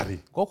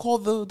Somebody.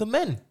 the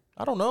men.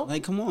 I don't know.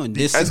 come on.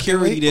 There's De-escalate,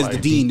 security. There's the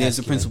like, dean. There's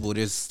the de-escalate. principal.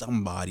 There's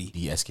somebody.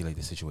 De-escalate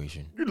the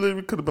situation. You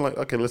literally could have been like,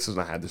 "Okay, let's just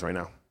not have this right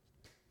now."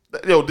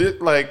 Yo,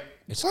 like,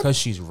 It's what? because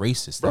she's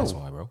racist. That's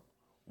Bro. why, bro.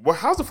 Well,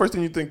 how's the first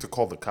thing you think to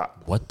call the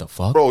cop? What the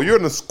fuck? Bro, you're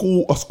in a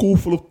school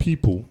full of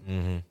people,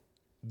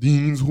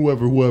 deans,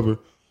 whoever.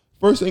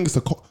 First thing is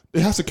to call.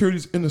 They have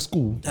securities in the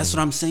school. That's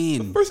what I'm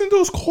saying. First thing to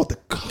do is call the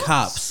cops.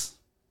 Cops.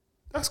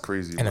 That's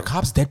crazy. And the bro.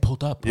 cops dead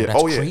pulled up. Bro. Yeah.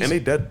 That's Oh yeah. crazy. And they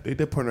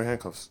did put her in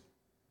handcuffs.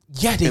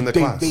 yeah, in the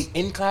class. they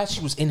in class.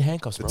 She was in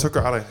handcuffs, They bro. took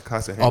her out of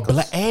class in A handcuffs.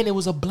 black, and it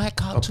was a black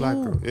cop A too. black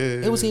girl.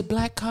 Yeah, it was yeah. a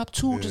black cop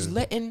too, just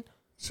letting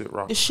Shit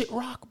rock. this shit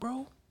rock,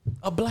 bro.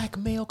 A black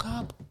male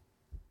cop.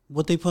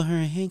 What they put her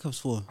in handcuffs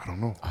for? I don't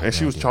know. have And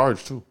she no was idea.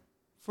 charged too,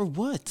 For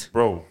what?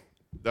 bro.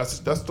 That's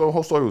the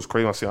whole story was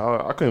crazy.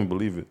 I couldn't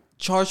believe it.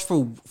 Charged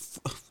for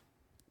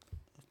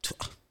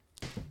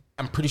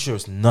I'm pretty sure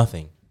it's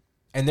nothing.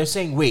 And they're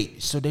saying,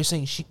 wait, so they're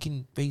saying she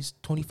can face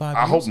 25 years?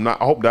 I hope not.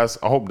 I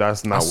hope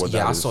that's not what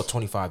that I is. saw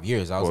 25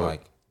 years. I was Well,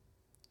 like,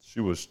 She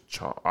was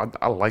charged.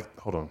 I like.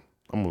 Hold on.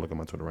 I'm gonna look at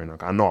my Twitter right now.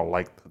 I know I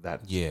liked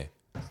that yeah.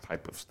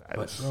 type of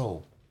But status.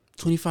 bro,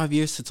 25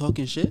 years to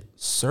talking shit?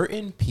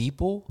 certain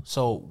people,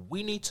 so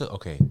we need to,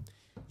 okay.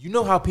 You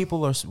know how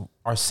people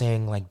are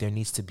saying like there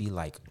needs to be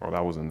like, Oh,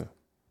 that was in there.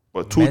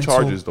 But two Mental-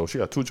 charges though. She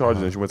got two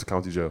charges and she went to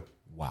county jail.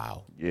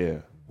 wow, Yeah.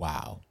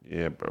 wow,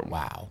 Yeah, bro.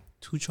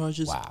 Two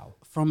charges wow.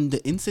 from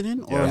the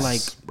incident or Yes,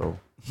 like bro.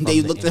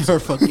 They looked at her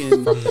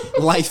fucking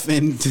life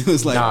and it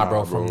was like, Nah,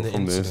 bro, Bro, from the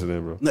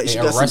incident, bro. like she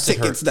They got some arrested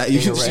her. tickets that They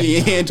she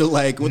ain't handle.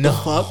 Like, what the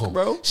fuck,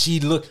 bro? She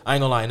looked. I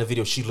ain't gonna lie. In the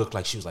video, she looked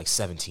like she was like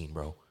 17,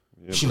 bro.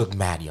 She looked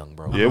mad young,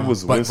 bro. Yeah, it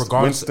was But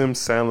regardless,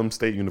 Winston-Salem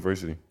State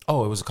University.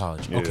 oh, it was a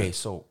college. Okay,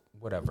 so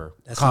whatever.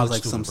 That college sounds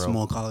like student, some bro.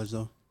 small college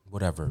though.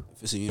 Whatever.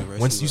 If it's a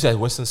university, Winston, you said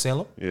Winston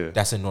Salem? Yeah.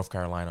 That's in North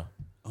Carolina.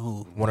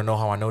 oh, Want to know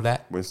how I know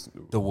that?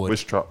 The Wood.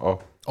 Oh,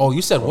 Oh,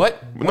 you said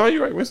what? no,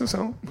 you're right.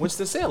 Winston-Salem.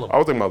 Winston Salem. I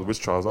was thinking about the Witch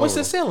Trials.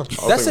 Winston Salem.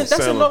 I was That's in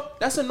thinking Salem.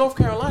 that's in North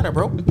Carolina,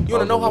 bro. You want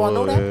to know how I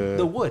know that? yeah.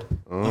 The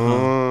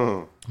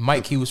Wood.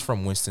 Mike, he was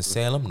from Winston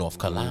Salem, North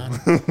Carolina.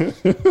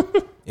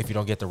 If you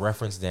don't get the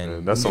reference,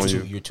 then that's you're on too,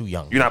 you. you're too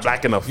young. You're not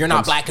black enough. You're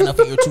not black enough,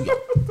 and you're too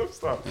young.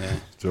 Stop.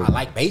 I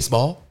like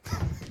baseball.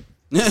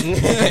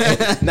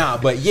 Nah,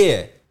 but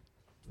yeah,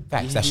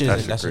 facts. That shit. That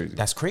shit That's crazy.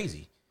 that's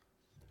crazy.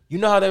 You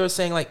know how they were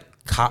saying like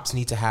cops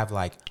need to have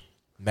like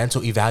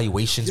mental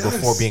evaluations Yes.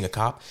 before being a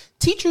cop.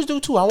 Teachers do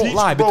too. I won't Teach-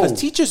 lie because bro.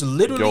 teachers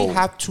literally Yo.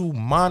 have to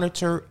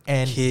monitor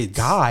and Kids.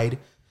 guide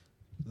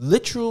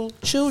literal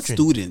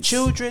children,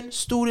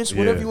 students,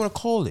 whatever Yeah. you want to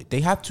call it.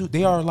 They have to.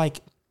 They are like.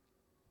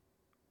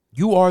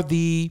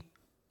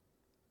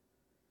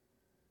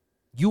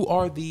 You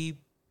are the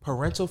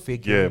parental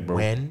figure Yeah, bro.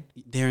 when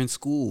they're in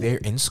school. they're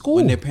in school.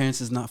 when their parents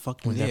is not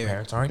fucking when their there.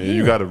 parents aren't Yeah, here.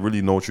 you got to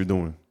really know what you're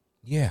doing.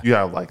 Yeah. You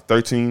have like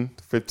 13,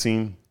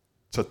 15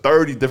 to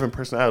 30 different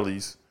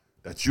personalities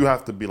that you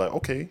have to be like,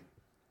 okay.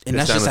 And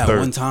it's that's just down at to 30.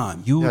 one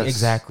time. You Yes.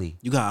 exactly.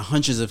 You got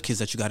hundreds of kids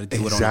that you got to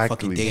deal with on a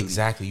fucking Exactly. day.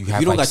 Exactly. You If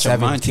have you don't like got your 7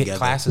 mind kid together.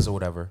 classes or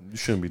whatever. You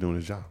shouldn't be doing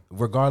this job.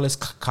 Regardless,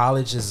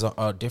 colleges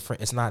are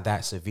different. It's not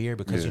that severe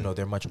because you know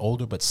they're much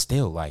older, but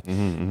still, like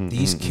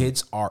these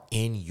kids are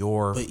in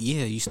your. But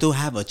yeah, you still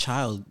have a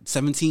child.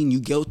 17, you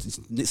go to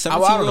 17 I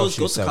don't year know olds if she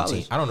go was to 17.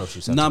 college. I don't know if she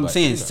was 17. No, I'm but,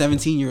 saying you know.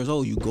 17 years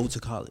old, you go to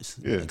college.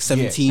 Yeah. Like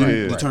 17, Yeah,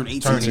 you right, turn right.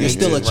 18, Turn you're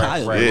still a 18,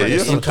 child. right, Yeah, right.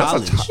 yeah, in that's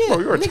college. a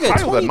child. You're a Nigga,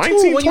 child at 22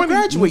 19, when you 20.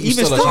 graduate, you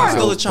Even still a still, child.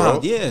 still a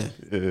child. bro. Yeah.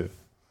 Yeah.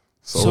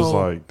 So it's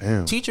like,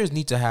 damn. Teachers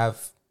need to have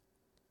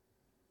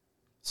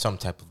some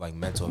type of like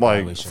mental Like,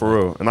 evaluation. for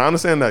real. And I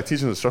understand that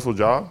teaching is a stressful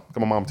job.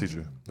 Cause my mom a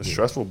teacher. It's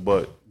stressful,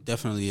 but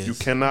Definitely is. you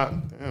cannot,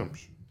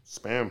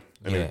 spam.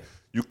 And Yeah.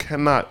 you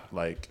cannot,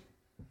 like,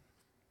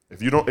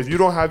 if you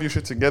don't have your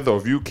shit together, or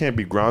if you can't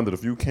be grounded,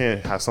 if you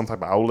can't have some type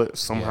of outlet,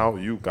 somehow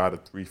you gotta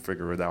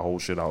refigure that whole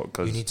shit out.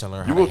 Cause You need to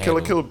learn you how will to kill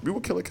a handle- kid, you will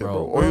kill a kid, Bro.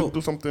 bro. Or you'll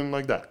do something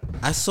like that.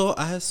 I saw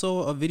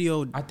a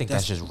video. I think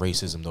that's just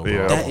racism, though. Bro.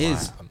 Yeah. That I won't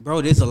is, lie.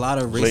 bro. There's a lot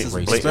of racism,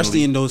 Blatantly.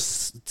 especially in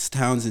those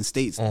towns and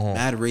states.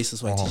 Mad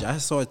racist white teacher. I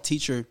saw a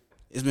teacher.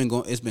 It's been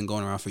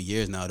going around for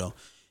years now, though.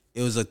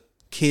 It was a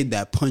kid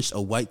that punched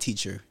a white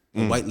teacher,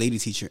 a white lady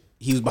teacher.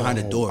 He was behind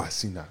the door. I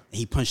seen that. And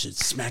he punched it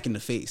smack in the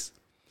face.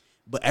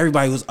 But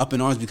everybody was up in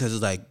arms because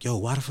it's like, yo,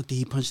 why the fuck did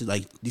he punch it?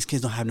 Like, these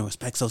kids don't have no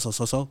respect.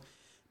 So.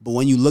 But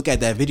when you look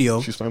at that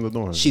video, She slammed the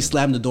door. she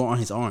slammed the door on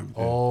his arm.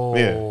 Oh,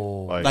 Yeah.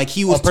 Like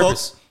he was On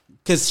purpose.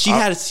 because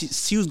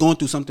she was going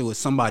through something with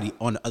somebody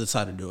on the other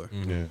side of the door.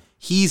 Yeah.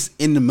 He's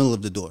in the middle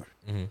of the door.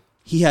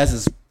 He has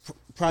his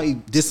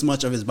probably this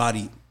much of his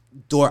body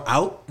door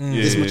out,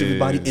 this much of his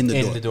body in the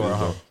in door. the door.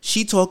 Uh-huh.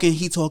 She talking,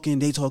 he talking,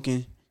 they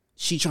talking.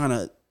 She trying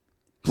to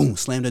boom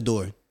slam the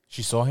door.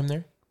 She saw him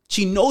there.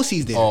 She knows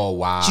he's there. Oh,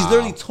 wow. She's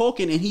literally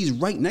talking and he's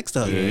right next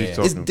to her. Yeah, he's It's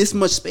talking. this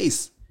much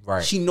space.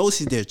 Right. She knows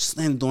he's there.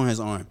 Slam the door on his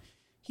arm.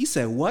 He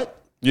said,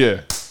 "What?"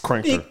 Yeah.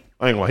 Cranked her.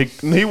 I ain't gonna lie.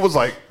 He was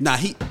like, Nah,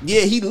 he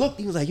looked.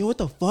 He was like, "Yo, what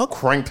the fuck?"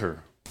 cranked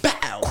her.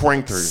 Bow.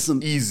 Cranked her.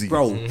 Easy.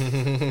 bro.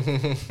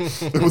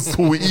 It was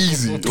too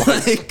easy.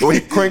 Like- When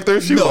he cranked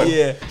her, she No. was like,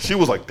 Yeah. she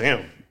was like,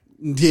 damn.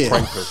 Yeah,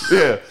 Cranked her.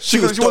 Yeah. She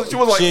was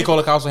like, She ain't call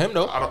the cops on him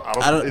though. I don't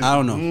know. I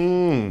don't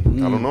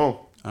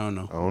know. I don't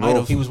know. I don't Might know.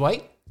 have- He was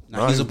white.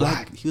 Nah, he's a he's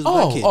black. black. He was a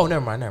black kid. Oh,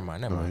 never mind.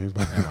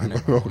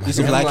 He's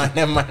a black.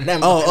 Never mind.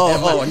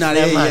 Oh, nah,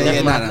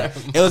 nah.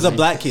 It was a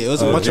black kid. It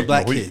was a bunch of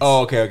black no, kids.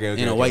 Oh,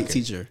 okay. And a white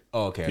teacher.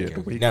 Oh, okay. The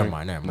way he Never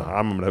cranked- mind. Nah, I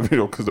remember that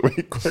video because the way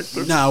he cranked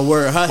her. Nah,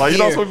 word. Her Like, you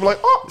know, hair, so people like,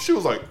 oh, she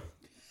was like,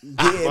 yeah,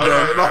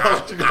 bro.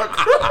 no, she got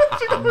cranked.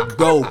 She got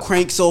Bro,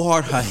 cranked so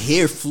hard, her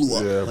hair flew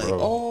up. Yeah, like,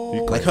 bro. He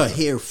like cranked her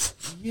hair.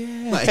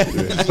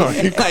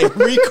 Yeah. Like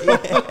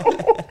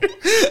recoil.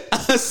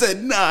 I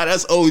said, nah,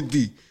 that's OD.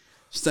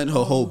 She said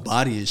her whole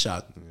body in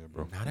shock.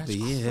 Nah, that's But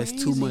yeah, that's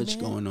too crazy, much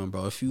man. going on,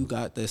 bro. If you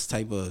got this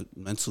type of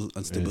mental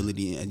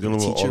instability and you're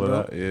dealing a with teacher, all bro,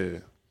 of that. Yeah.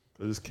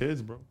 Because it's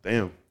kids, bro.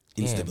 Damn.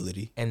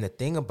 instability. And the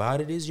thing about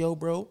it is, yo,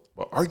 bro,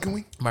 But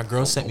arguing? my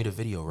girl sent me the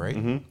video,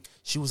 right?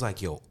 She was like,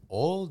 yo,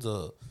 all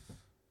the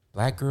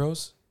black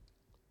girls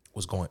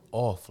was going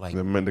off. Like,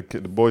 The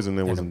boys in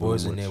there and the wasn't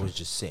boys doing in there much. was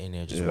just sitting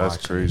there, just Yeah, that's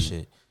watching crazy.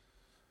 and shit.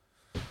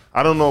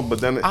 I don't know, but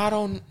then I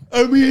don't.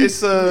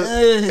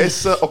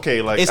 it's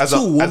okay. Like It's as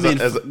two women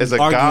as a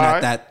arguing guy,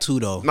 at that too,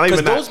 though. not Because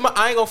even that. those,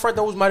 I ain't gonna front.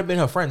 Those might have been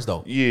her friends,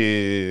 though.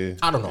 Yeah,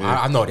 I don't know.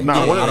 I know that.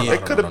 Nah, Yeah, one of I them- don't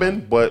know, it could have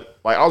been, but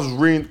like I was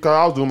reading, cause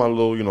I was doing my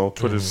little,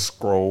 Twitter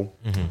scroll.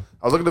 I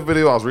was looking at the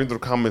video, I was reading through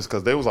the comments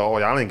because they was like, "Oh,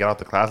 y'all didn't get out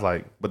the class,"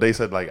 like, but they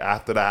said like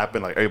after that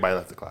happened, like everybody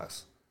left the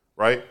class,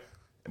 right?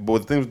 But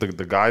the thing with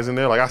the guys in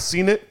there, like I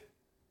seen it,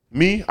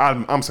 Me,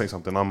 I'm saying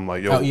something. I'm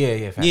like, yo, Oh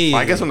yeah. Fact. Yeah.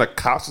 I guess when the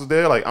cops was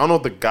there, like I don't know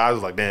if the guys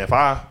was like, damn, if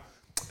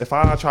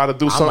I try to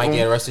do might something,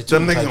 get arrested too,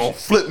 them niggas type gonna shit.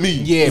 flip me.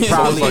 Yeah, So it's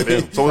probably. like,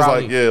 damn. So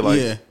Probably. it's like,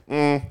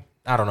 yeah, like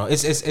I don't know.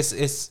 It's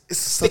it's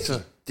such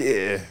a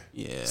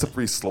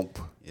slippery slope.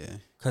 Yeah.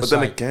 But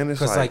then again, it's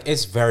because like-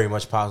 it's very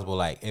much possible.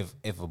 Like if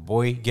a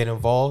boy get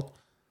involved,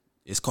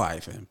 It's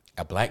quiet for him.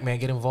 a black man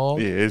get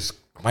involved, Yeah, it's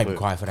might be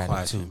quiet for that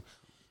Quiet nigga too. for him.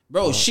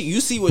 Bro,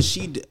 you see what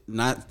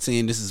not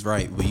saying this is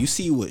right, but you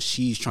see what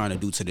she's trying to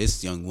do to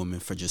this young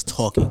woman for just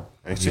talking.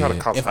 And see how the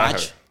cops If I had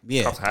her. tr-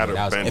 yeah. Cops had her Yeah,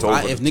 that was- bent If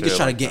over. if the niggas chair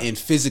try to like get that. in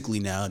physically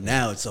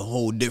now it's a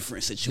whole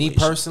different situation. Me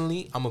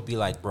personally, I'm gonna be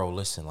like, bro,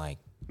 listen, like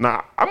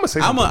Nah, I'm gonna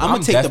say I'm something. gonna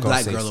take the def gonna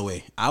black say girl so.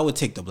 away. I would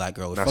take the black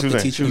girl away. Nah, Fuck she the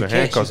was in- teacher. she was in yeah,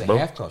 handcuffs, she's a bro.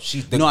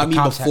 half-cuff. No, I mean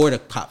cops before had-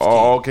 the cops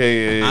Oh, came.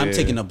 okay. Yeah, I'm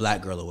taking the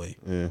black girl away.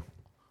 Yeah,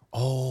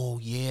 Oh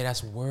yeah,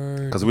 that's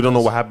word. because we don't know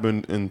what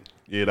happened in.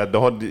 Yeah, that the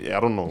whole. I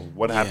don't know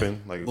what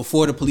happened. Like,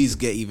 Before the police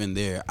get even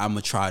there, I'm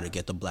gonna try to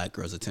get the black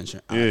girl's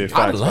attention. yeah,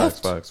 facts.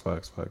 left.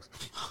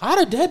 I'd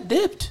have dead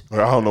dipped. I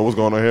don't know what's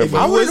going on here, I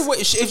but would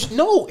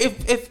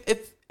have.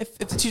 If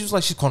the teacher was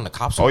like, she's calling the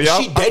cops. Oh, yeah,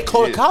 she dead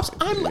calling yeah. cops.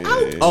 I'm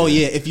out. Oh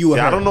yeah, if you were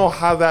yeah, her. I don't know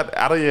how that.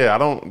 I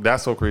don't.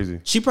 That's so crazy.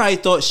 She probably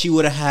thought she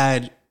would have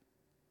had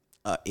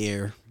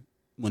air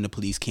when the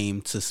police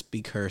came to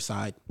speak her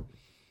side.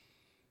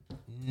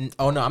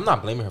 Oh no, I'm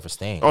not blaming her for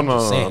staying. Oh I'm no,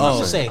 just saying. no, I'm no.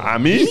 just saying. I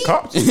mean,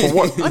 cops for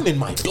what? I'm in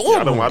my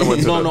dorm. I don't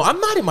went to no, the- no, I'm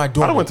not in my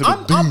dorm. I went to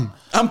the D.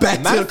 I'm back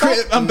to the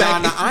crib. I'm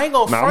back. Nah, I ain't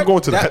gonna. Nah, I'm front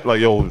going to that. the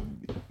like, yo,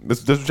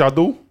 this what y'all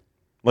do?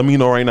 Let me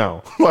know right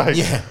now. Like,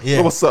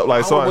 Yeah. what's up?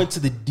 Like, I so went to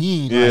the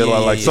dean. yeah,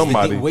 like is the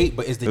somebody. dean- wait,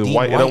 but is the It's dean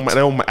white.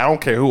 white? I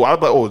don't care who. I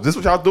was like, oh, is this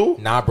what y'all do?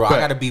 Nah, bro, Bet.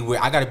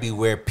 I gotta be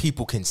where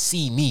people can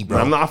see me, bro.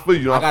 I'm not. I feel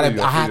you. I gotta. feel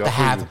you, I feel have you, to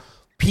feel have you.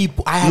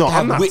 people. I have No, to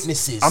have I'm not.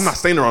 witnesses. I'm not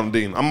staying around the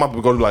dean. I'm about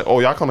to go to like,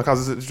 oh, y'all come to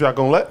cause this y'all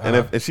gonna let. And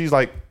if she's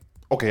like,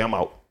 okay, I'm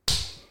out.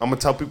 I'm gonna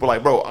tell people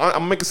like, bro, I'm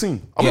gonna make a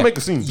scene. I'm Yeah. gonna make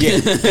a scene. Yeah.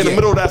 In the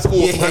middle of that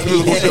school, some high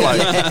school shit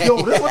like,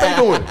 yo, this what they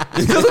doing.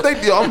 This what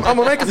they do. I'm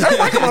gonna make it.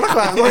 Everybody come out of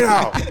class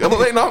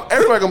right now.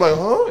 Everybody gonna be like,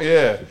 huh?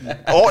 Yeah.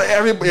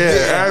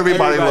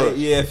 Everybody look.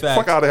 yeah, facts.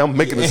 Fuck out of here. I'm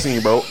making a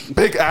scene, bro.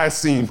 Big ass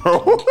scene, bro.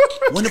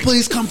 When the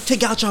police come,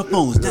 take out your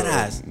phones. That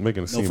ass.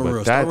 Making a scene, No, for but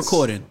real. Start that's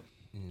recording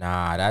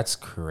Nah, that's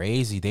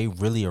crazy. They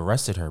really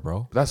arrested her,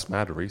 bro, That's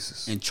mad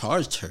racist. and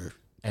charged her.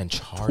 and Two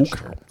charged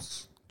her.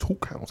 counts. 2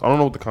 counts. I don't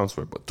know what the counts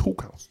were, but 2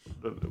 counts.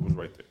 It was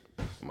right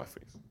there in my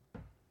face.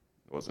 It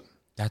wasn't.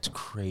 That's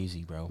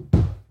crazy, bro.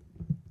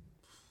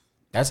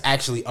 That's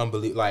actually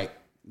unbelievable. Like,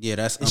 Yeah,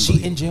 that's is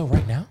she in jail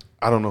right now?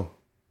 I don't know.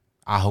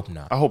 I hope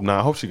not. I hope not.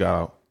 I hope she got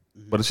out.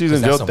 But if she's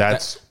in jail,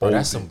 that's bro, old.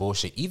 that's some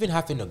bullshit. Even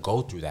having to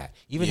go through that,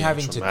 even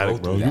having to traumatic,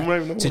 go bro. through You might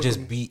even that, know to what-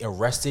 just be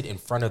arrested in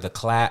front of the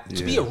class,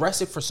 to be Yeah.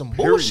 arrested for some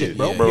Period, bullshit,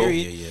 bro. yeah, bro.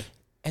 Period. Yeah.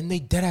 And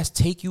they deadass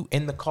take you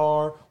in the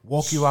car,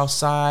 walk you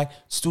outside.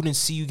 Students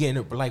see you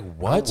getting like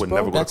what? would bro?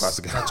 never go to That's,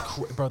 class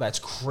again. Bro, that's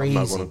crazy.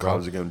 I'm not going to bro.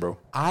 college again, bro.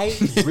 I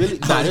really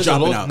was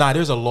dropping out.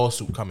 there's a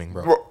lawsuit coming,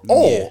 bro.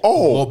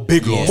 Oh,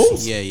 Big Yeah,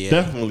 lawsuit. yeah.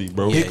 Definitely,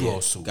 bro. Big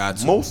lawsuit. Got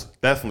to. Most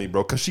definitely,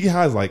 bro. Because she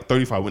has like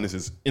 35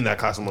 witnesses in that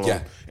classroom alone.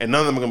 Yeah. And none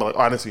of them are going to be like,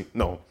 oh, I didn't see.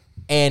 No.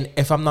 And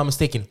if I'm not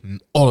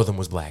mistaken, all of them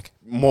was black.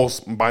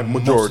 By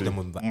majority. them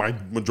were black. My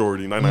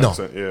majority,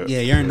 99%. Yeah.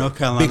 Yeah, you're in North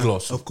Carolina. Big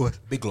lawsuit. Of course.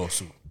 Big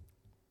lawsuit.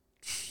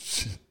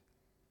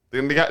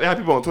 Then they have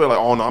people on Twitter like,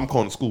 oh, no, I'm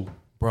calling school.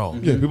 Bro.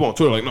 Yeah, people on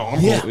Twitter like, no, I'm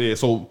Yeah. calling. Yeah,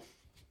 so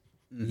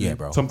Yeah,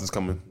 bro. something's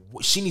coming.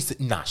 She needs to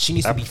she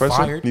needs That to be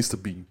professor fired. needs to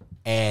be.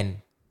 And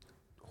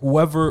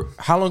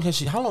how long has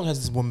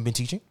this woman been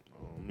teaching?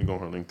 Let me go on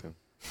her LinkedIn.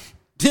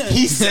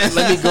 He said,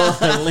 "Let me go on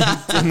her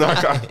LinkedIn." Nah,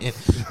 I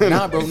got-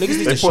 Nah, bro, niggas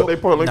need They to show. put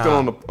LinkedIn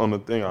Nah, on the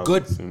thing. I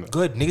good, seen that.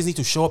 good. Niggas need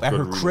to show up at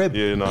her Good read. crib.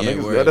 Yeah, no, Yeah,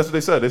 niggas, word. that's what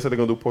they said. They said they're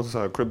gonna do posters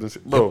at her crib and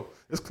shit. Bro,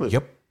 it's clear.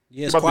 Yep.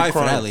 Yeah, it's You about to be quiet for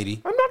that crying.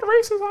 lady. I'm not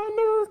racist. I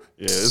never.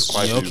 Yeah, it's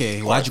quiet. Yeah, for you. okay,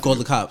 It's why'd quiet you for call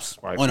the cops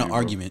Quiet on for an you, bro.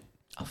 argument?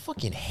 I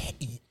fucking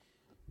hate.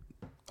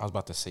 I was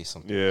about to say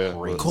something. Yeah,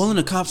 crazy. Calling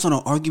the cops on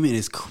an argument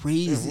is Where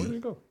crazy. did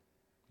it go?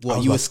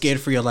 What, you were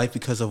scared for your life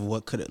because of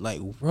what could it like?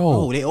 Bro.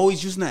 Bro, they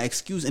always using that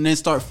excuse and then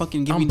start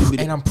fucking giving you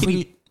the I'm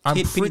pity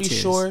pretty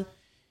tears. sure,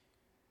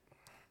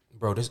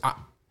 bro.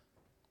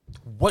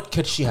 What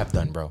could she have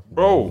done, bro?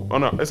 Bro, oh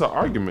no, it's an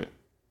argument.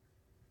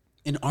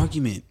 An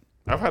argument.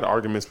 I've had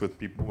arguments with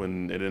people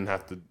and it didn't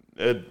have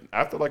to.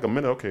 After like a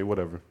minute, okay,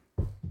 whatever.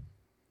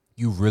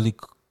 You really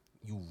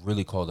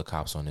called the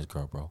cops on this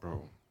girl, bro.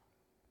 Bro.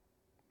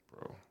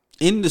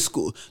 In the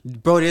school,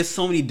 bro, there's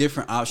so many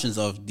different options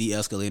of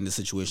de-escalating the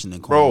situation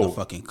than calling Bro. the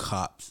fucking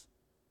cops.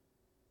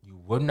 You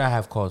would not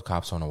have called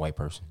cops on a white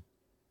person.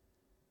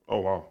 Oh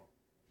wow.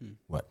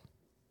 What?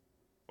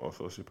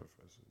 Associate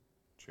professor,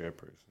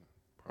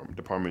 chairperson,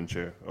 department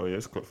chair. Oh yeah,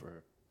 it's good for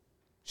her.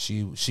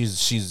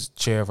 She's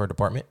chair of her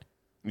department.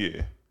 Yeah,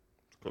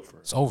 it's good for her.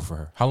 It's over for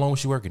her. How long was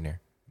she working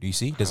there? Do you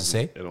see? Does it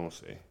say? It don't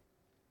say.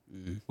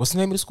 What's the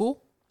name of the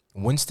school?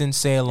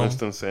 Winston-Salem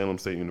Winston-Salem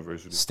State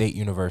University, State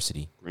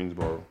University.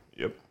 Greensboro.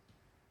 Yep.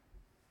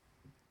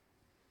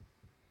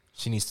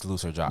 She needs to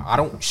lose her job. I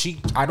don't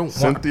want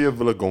Cynthia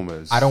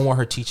Villa-Gomez. I don't want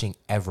her teaching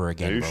ever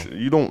again, bro.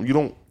 You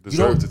don't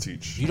deserve to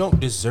teach. You don't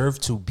deserve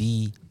to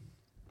be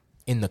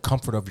in the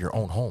comfort of your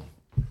own home.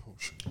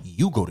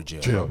 You go to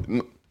jail.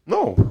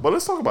 No, but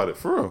let's talk about it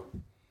for real.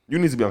 You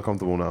need to be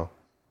uncomfortable now.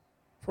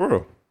 For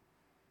real.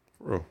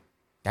 For real.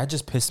 That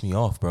just pissed me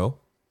off, bro.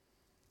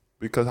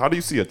 Because how do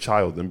you see a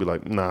child and be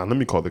like, nah, let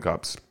me call the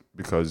cops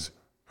because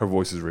her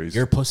voice is raised?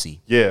 You're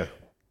pussy. Yeah.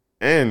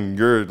 And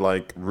you're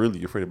like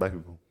really afraid of black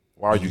people.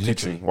 Why are you Literally.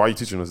 teaching? Why are you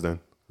teaching us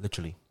then?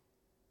 Literally.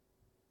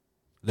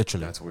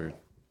 That's weird.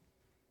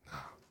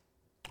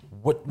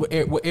 What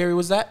area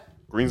was that?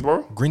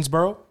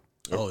 Greensboro?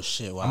 Oh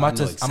shit! Wow, I'm about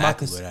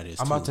where that is.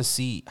 I'm about to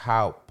see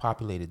how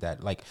populated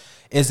that. Like,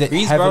 is it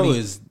Greensboro heavily,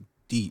 is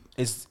deep.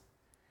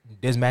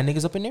 There's mad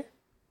niggas up in there?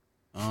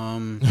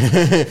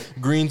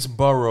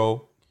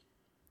 Greensboro,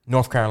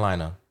 North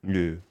Carolina.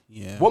 Yeah.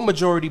 Yeah. What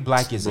majority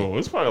black is Bro, it?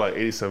 it's probably like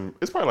 87.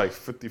 It's probably like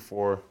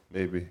 54,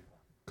 maybe. Because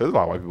there's a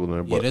lot of white people in there.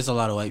 Yeah, But, there's a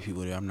lot of white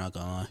people there. I'm not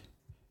gonna lie.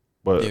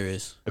 but There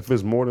is. if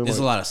it's more than There's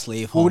a like, lot of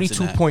slave homes.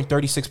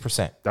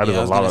 42.36%. that is Yeah, I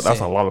a was lot gonna of that's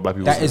say. a lot of black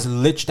people. That there.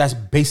 is that's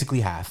basically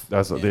half.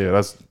 That's I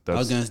that's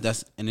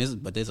was gonna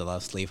but there's a lot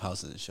of slave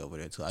houses and shit over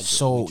there too.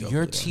 So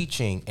you're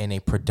teaching in a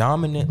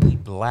predominantly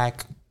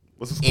black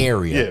what's the school?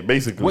 area. Yeah,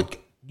 basically. What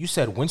you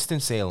said,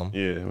 Winston-Salem.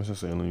 Yeah,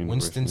 Winston-Salem University.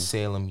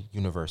 Winston-Salem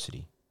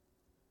University.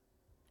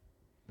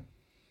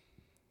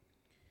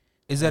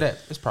 Is that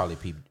it's probably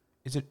P.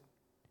 Is it?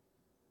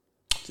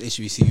 It's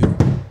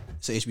HBCU.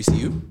 It's a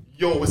HBCU.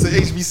 Yo, it's an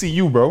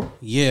HBCU, bro.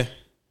 Yeah.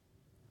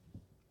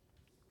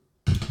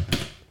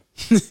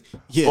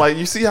 Yeah. Like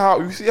you see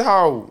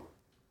how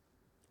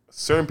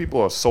certain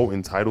people are so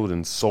entitled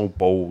and so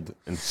bold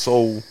and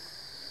so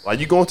like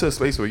you go into a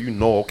space where you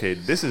know, okay,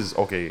 this is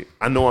okay.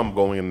 I know I'm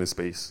going in this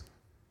space.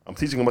 I'm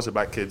teaching a bunch of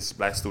black kids,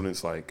 black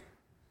students. Like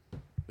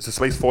it's a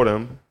space for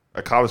them,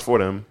 a college for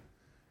them,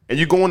 and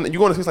you go in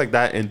a space like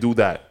that and do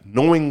that,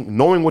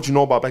 knowing what you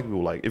know about black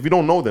people. Like if you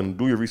don't know, then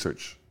do your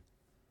research.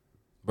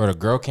 But a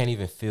girl can't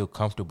even feel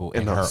comfortable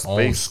in her space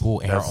own school,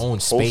 in her that's own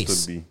supposed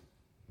space. to be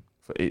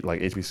for like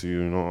HBCU,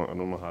 you know, I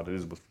don't know how it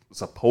is, but it's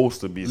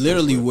supposed to be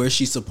Literally where where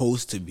she's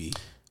supposed to be.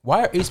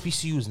 Why are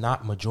HBCUs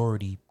not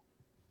majority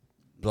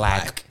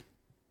black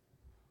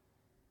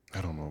I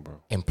don't know, bro.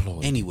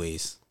 employees?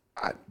 Anyways.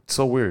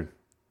 So weird.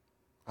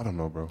 I don't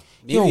know, bro.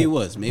 Maybe it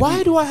was. Maybe.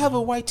 Why do I have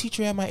a white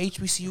teacher at my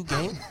HBCU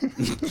game?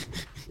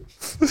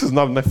 This is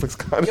not Netflix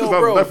comedy. Yo, This is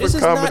bro, not this Netflix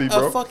is comedy, not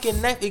bro. a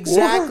fucking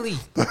exactly.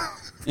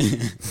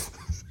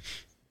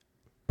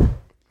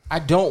 I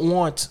don't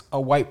want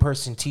a white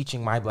person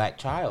teaching my black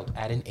child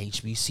at an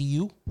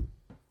HBCU.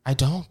 I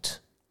don't.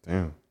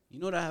 Damn. You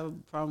know what I have a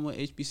problem with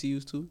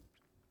HBCUs too?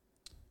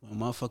 When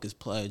motherfuckers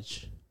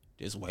pledge,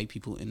 there's white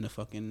people in the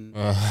fucking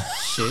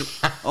shit.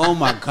 Oh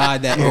my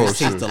god, that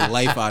irritates the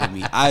life out of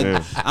me.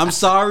 I'm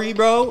sorry,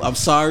 bro. I'm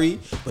sorry,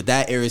 but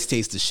that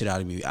irritates the shit out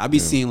of me. I be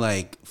seeing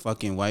like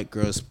fucking white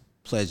girls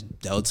pledge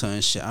Delta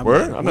and shit. I'm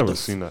Word? like, I've what never the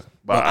seen that.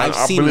 Bro, But I've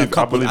seen it a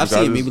couple. I've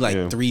seen it maybe like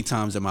yeah. 3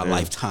 times in my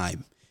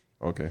lifetime.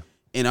 Okay.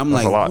 And I'm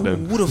That's like, a lot,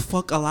 then. who the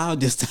fuck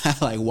allowed this to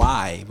like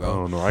why, I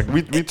bro? don't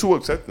know. We too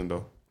accepting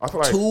though. I feel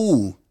like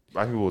Two.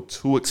 black people are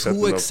too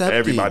accepting of accepting.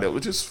 everybody,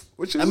 which is.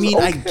 I mean,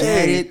 okay, I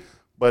get it.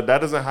 but that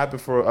doesn't happen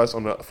for us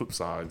on the flip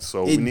side.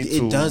 So we need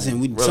to. It doesn't.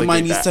 relegate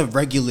Somebody needs that. to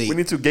regulate. We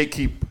need to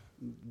gatekeep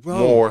Bro.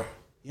 more.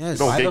 Yes.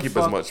 Don't Why the gatekeep as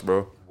fuck- much,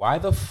 bro. Why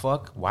the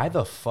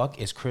fuck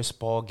is Chris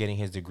Paul getting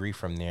his degree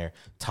from their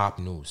top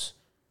news,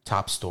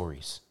 top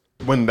stories?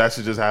 When that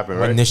should just happen,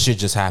 When right? this shit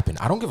just happened.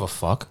 I don't give a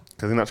fuck.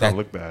 Because they're not trying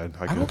That- to look bad.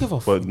 I don't give a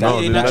But fuck.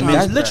 no, They're not that trying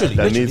needs, to- literally,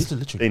 that literally, needs,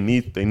 literally.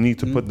 They need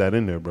to put that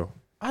in there, bro.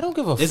 I don't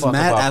give a It's fuck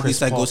mad about athletes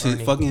Chris that Paul go to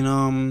earning-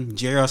 fucking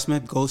J.R.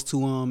 Smith goes to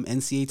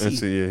NCAT. And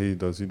see, yeah, he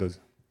does.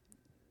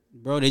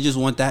 Bro, they just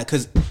want that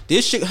because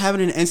this shit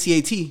happening in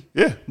NCAT.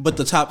 Yeah. But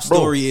the top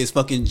story is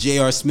fucking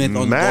J.R. Smith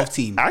on the golf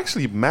team.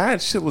 Actually,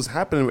 mad shit was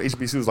happening with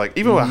HBCUs. Like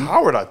even with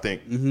Howard, I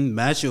think.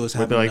 Mad shit was But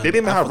happening. like they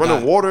didn't I have forgot.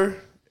 running water,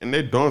 and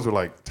their dorms were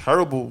like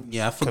terrible.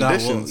 Yeah, I forgot.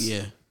 conditions.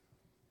 Yeah.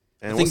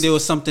 And I think there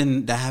was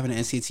something that happened in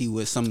NCAT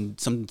with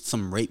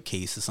some rape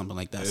case or something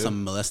like that,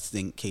 some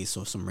molesting case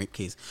or some rape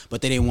case.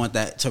 But they didn't want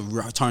that to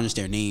tarnish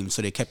their name,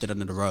 so they kept it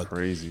under the rug.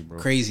 crazy, bro.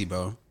 Crazy,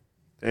 bro.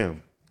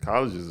 Damn,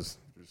 college is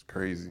just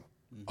crazy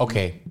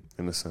Okay,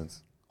 in a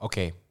sense.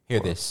 okay. Hear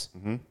this.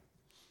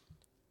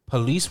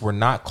 Police were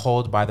not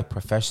called by the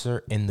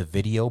professor in the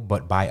video,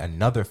 but by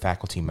another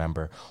faculty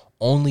member,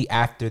 only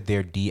after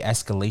their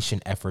de-escalation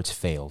efforts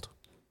failed.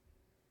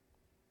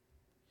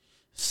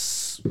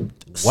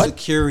 What?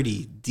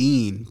 Security,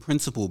 dean,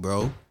 principal,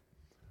 bro.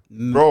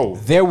 Bro,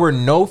 There were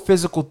no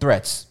physical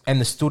threats, and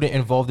the student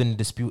involved in the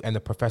dispute and the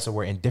professor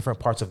were in different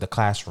parts of the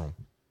classroom.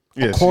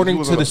 yeah, according she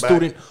was to on the back.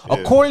 student, Yeah.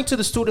 according to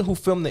the student who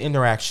filmed the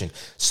interaction.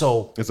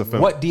 So, It's a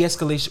film. what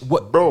de-escalation?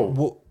 What, Bro.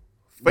 what-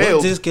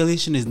 failed. What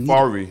de-escalation is needed?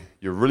 Fari,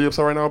 you're really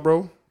upset right now,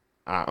 bro.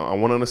 I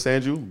want to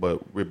understand you, but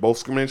we're both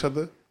screaming at each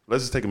other.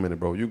 Let's just take a minute,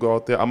 bro. You go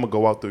out there. I'm gonna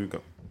go out there. You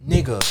go.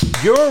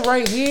 nigga? You're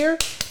right here.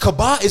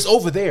 Kaba is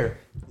over there,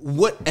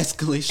 What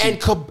escalation?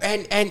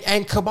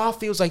 and Kaba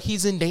feels like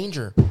he's in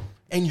danger.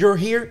 and you're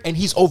here, and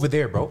he's over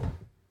there, bro.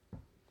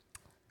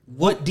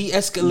 What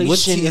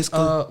de-escalation?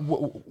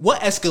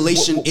 What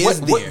escalation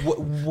is there?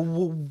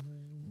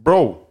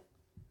 Bro,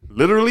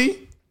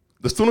 literally,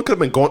 the student could have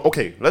been going.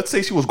 Okay, let's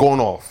say she was going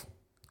off.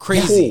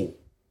 Crazy. Cool.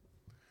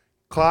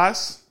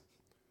 Class,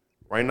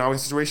 right now in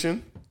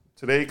situation,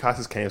 today class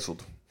is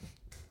canceled.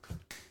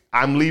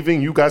 I'm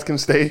leaving. You guys can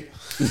stay.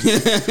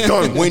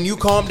 Done. When you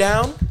calm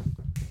down,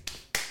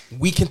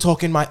 we can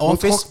talk in my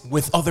office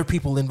with other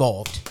people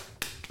involved.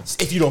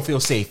 If you don't feel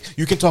safe,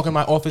 you can talk in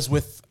my office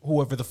with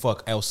whoever the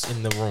fuck else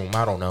in the room.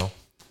 I don't know.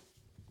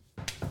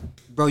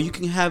 Bro, you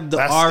can have the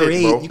That's RA.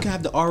 it, bro. You can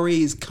have the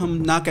RAs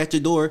come knock at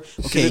your door.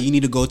 Okay, you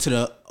need to go to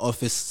the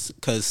office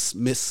because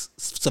Miss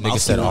Nigga Samowski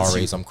said wants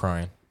you. RAs, I'm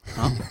crying.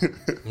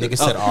 Nigga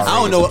said RAs. I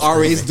don't know what I'm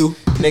RAs do.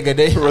 screaming. Nigga,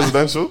 they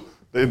Residential.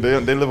 They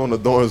live on the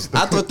dorms.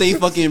 I thought they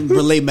fucking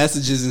relay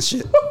messages and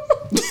shit.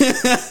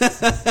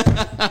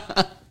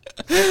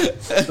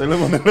 They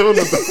live on the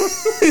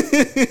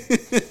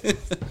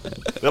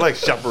They're like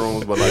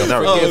chaperones, but like not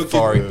forget really.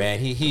 Fari, man.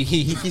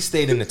 He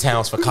stayed in the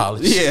towns for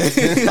college. Yeah.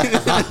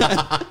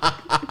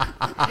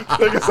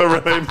 They get some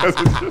relay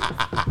messages.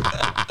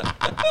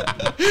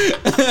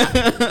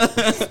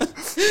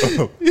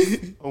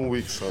 I'm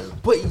weak, son.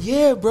 But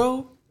yeah,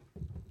 bro.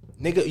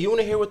 Nigga, you want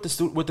to hear what the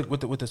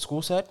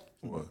school said?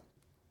 What?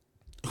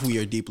 We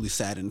are deeply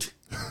saddened.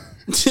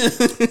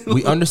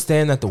 We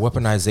understand that the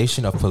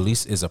weaponization of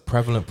police is a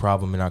prevalent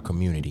problem in our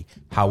community.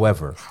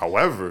 However,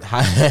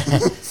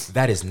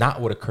 that is not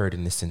what occurred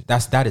in this.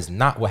 That is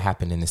not what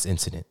happened in this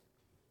incident.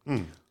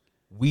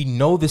 We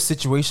know this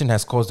situation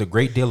has caused a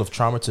great deal of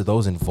trauma to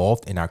those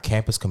involved in our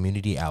campus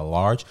community at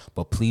large.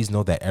 But please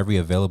know that every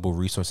available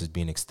resource is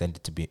being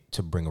extended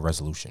to bring a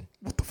resolution.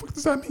 What the fuck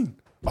does that mean?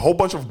 A whole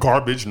bunch of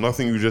garbage,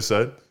 nothing you just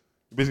said.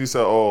 You basically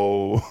said,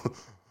 oh,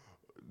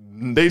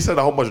 they said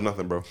a whole bunch of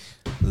nothing, bro.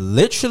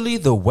 Literally,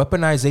 the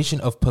weaponization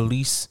of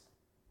police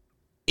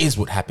is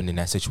what happened in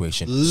that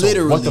situation.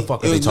 Literally, so what the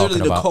fuck are they talking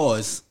literally about? the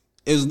cause.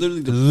 It was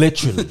literally the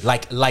Literally,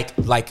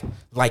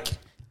 like,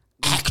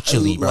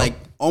 actually, bro. like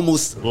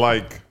almost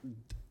Like,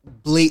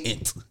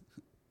 blatant.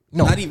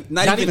 No,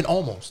 not even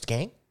almost,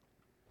 gang.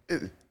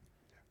 100%.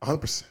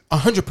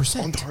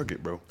 100% On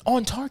target, bro.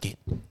 On target,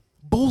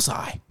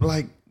 bullseye.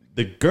 Like,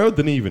 the girl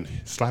didn't even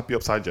slap you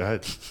upside your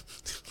head.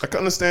 I can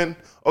understand.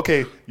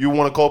 Okay, you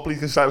want to call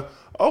police and slap.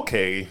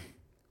 Okay,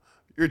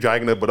 you're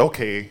dragging it, but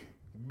okay,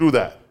 do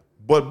that.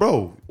 But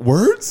bro,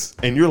 words,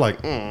 and you're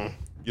like,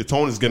 your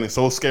tone is getting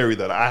so scary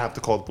that I have to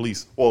call the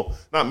police. Well,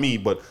 not me,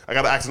 but I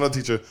gotta ask another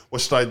teacher,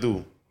 what should I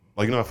do?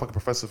 Like, you're not a fucking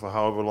professor for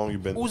however long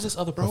you've been. Who's this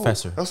other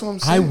professor? That's what I'm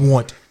I saying.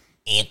 want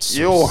answers.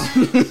 Yo,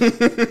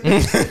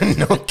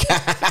 No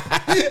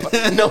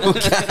cap. No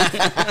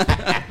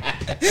cap.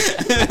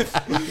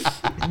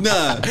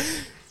 nah.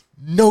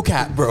 No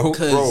cap, bro.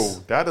 bro,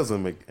 that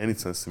doesn't make any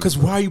sense to me. Because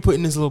why are you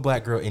putting this little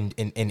black girl in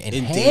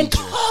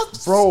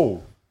handcuffs?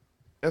 Bro,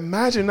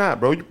 imagine that,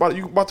 bro.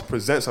 You about to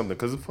present something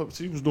because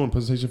she was doing a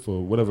presentation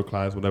for whatever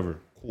class, whatever.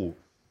 Cool.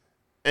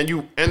 And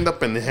you end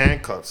up in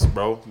handcuffs,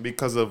 bro,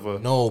 because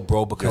of No,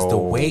 bro, because the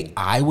way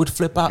I would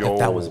flip out if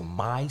that was Yo.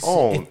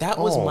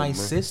 my Man.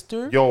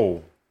 sister,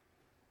 Yo.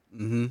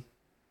 Mm-hmm.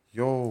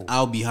 Yo.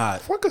 I'll be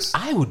hot. Fuck us.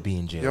 I would be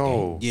in jail.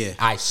 Yo. gang.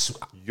 Yeah.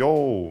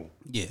 Yo.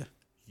 Yeah.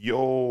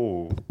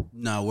 Yo.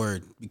 Nah,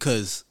 word.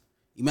 Because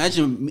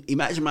imagine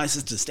my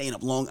sister staying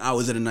up long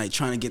hours of the night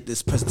trying to get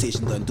this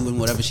presentation done, doing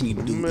whatever she need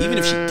to do, even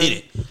if she Man. did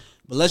it.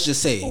 But let's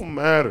just say Don't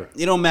matter.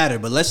 it don't matter.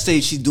 But let's say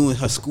she's doing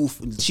her school.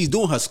 She's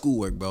doing her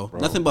schoolwork, bro.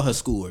 Nothing but her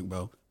schoolwork,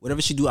 bro.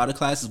 Whatever she do out of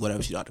class is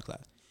whatever she do out of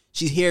class.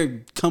 She's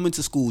here coming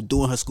to school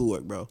doing her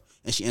schoolwork, bro,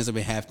 and she ends up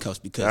in handcuffs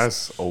because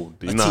That's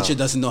OD. a teacher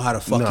doesn't know how to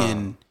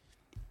fucking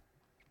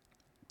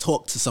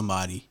talk to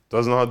somebody.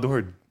 Doesn't know how to do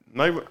her.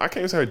 Not even, I can't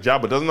even say her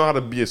job, but doesn't know how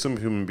to be a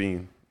human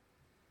being.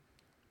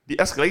 The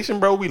escalation,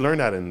 bro, we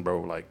learned that in,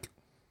 bro. Like,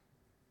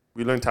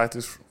 we learn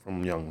tactics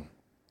from young.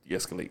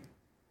 De-escalate.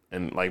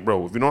 And, like,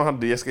 bro, if you don't know how to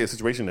de-escalate a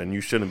situation, then you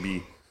shouldn't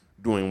be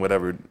doing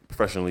whatever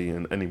professionally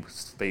in any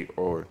state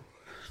or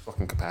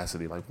fucking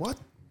capacity. Like, what?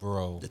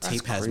 Bro. The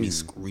tape has me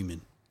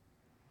screaming.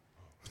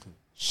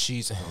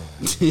 She's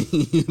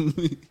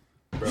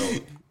bro.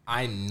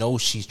 I know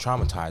she's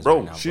traumatized. Bro,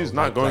 right now, she's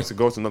bro. not going to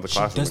go to another She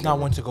classroom. does not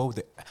anymore. want to go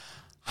there.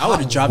 I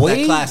would have dropped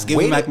that class,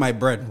 give back my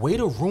bread. Way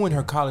to ruin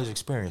her college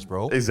experience,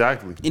 bro.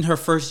 Exactly. In her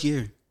first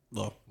year.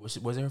 Well, Was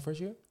it her first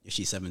year? if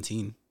she's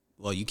 17.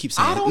 Well, you keep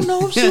saying I don't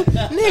know if she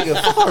nigga,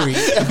 sorry.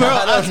 Bro,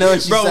 I don't know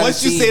if she's Bro,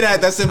 once you 17. say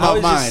that, that's in I my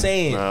was mind. just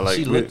saying Nah, like,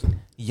 she looked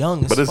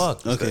young as but it's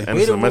fuck. just the Okay. end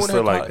Way of to ruin semester,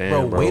 her like,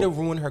 damn, bro. Way to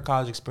ruin her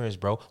college experience,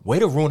 bro. Way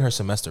to ruin her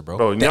semester, bro.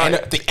 Bro, The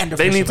end of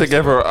they her need to semester,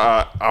 give her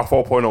a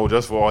 4.0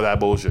 just for all that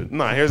bullshit.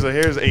 Nah, here's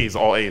A's,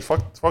 all A's.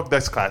 Fuck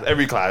this class,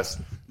 every class.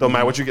 Don't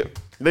matter what you get.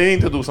 They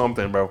need to do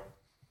something, bro.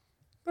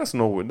 There's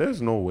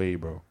no way,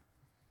 bro.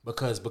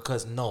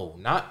 Because no,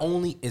 not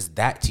only is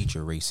that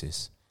teacher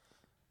racist,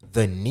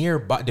 the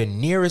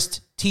nearest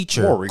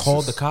teacher More racist.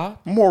 called the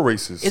cop More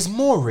racist. is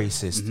more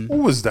racist. Who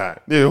was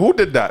that? Yeah, who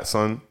did that,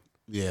 son?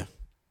 Yeah.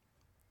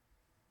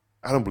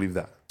 I don't believe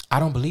that. I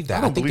don't believe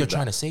that. I, think they're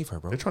trying to save her,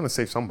 bro. They're trying to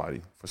save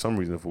somebody for some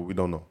reason. For we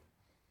don't know.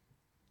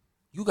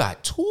 You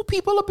got 2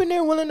 people up in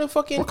there willing to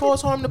fucking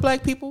cause harm to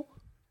black people.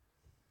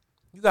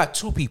 You got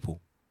 2 people.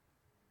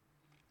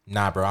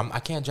 Nah, bro, I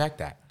can't jack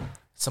that.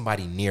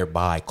 Somebody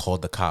nearby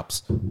called the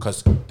cops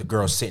because the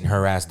girl's sitting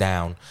her ass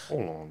down,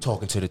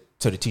 talking to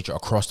the teacher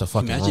across the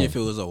fucking Imagine room. if it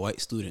was a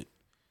white student.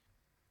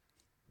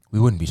 We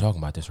wouldn't be talking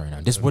about this right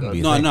now. This wouldn't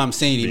be. No, I'm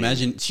saying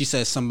imagine she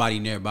says somebody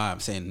nearby. I'm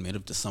saying made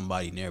up to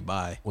somebody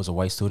nearby. Was a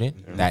white student.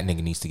 Yeah. That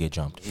nigga needs to get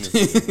jumped.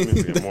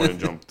 More than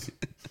jumped.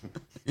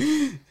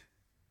 I'm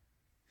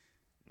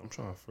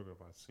trying to figure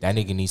out. That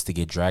nigga needs to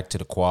get dragged to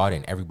the quad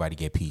and everybody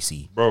get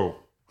PC. Bro.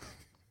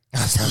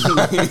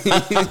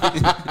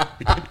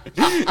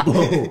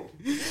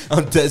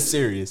 I'm dead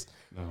serious.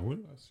 Nah, where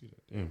did I see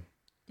that? Damn. I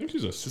think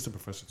she's an assistant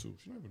professor too.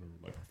 She's not even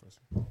a like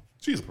professor.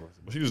 She's a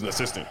professor, but she's an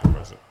assistant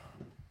professor.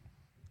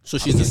 So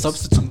she's a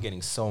substitute. I'm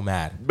getting so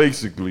mad.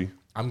 Basically.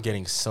 I'm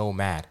getting so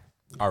mad.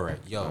 All right,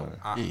 yo.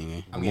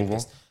 I'm getting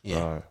pissed.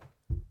 Yeah.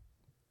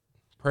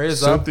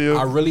 Prayers Cynthia. up.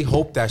 I really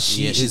hope that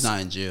she's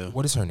not in jail.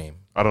 What is her name?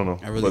 I don't know.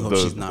 I really hope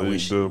she's not.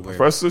 The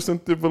Professor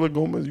Cynthia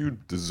Villa-Gomez, you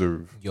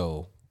deserve.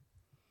 Yo.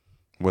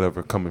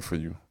 Whatever coming for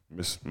you,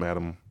 Miss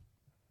Madam.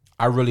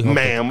 I really hope.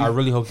 Ma'am. I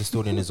really hope the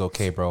student is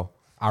okay, bro.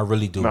 I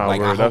really do. Nah, like,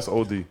 bro, that's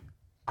OD.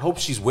 I hope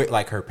she's with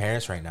like her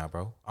parents right now,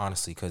 bro.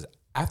 Honestly, because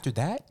after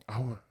that,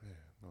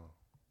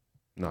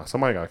 Nah,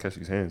 somebody gotta catch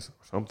these hands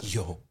or something.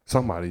 Yo.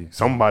 Somebody,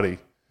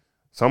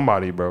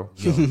 bro.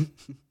 Yo.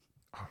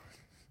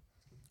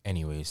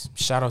 Anyways,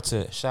 shout out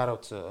to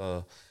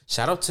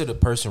the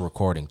person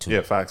recording too.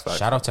 Yeah, facts.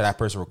 Shout out to that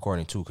person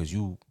recording too, because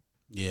you.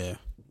 Yeah.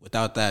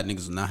 Without that,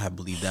 niggas would not have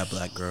believed that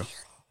black girl.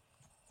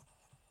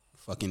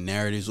 Fucking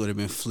narratives would have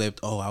been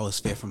flipped. Oh, I was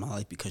scared for my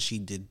life because she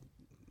did.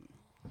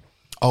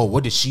 Oh,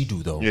 what did she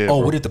do though? Yeah, bro.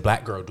 What did the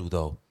black girl do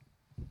though?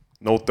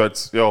 No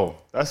threats. Yo,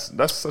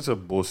 that's such a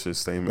bullshit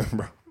statement,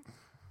 bro.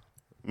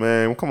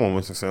 Man, come on,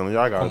 Mr. Sandler.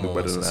 Y'all gotta do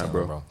better than that,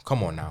 bro.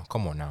 Come on now.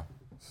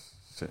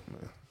 Shit,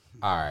 man.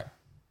 All right.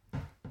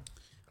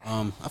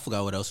 I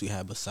forgot what else we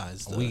had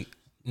besides the. We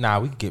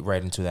can get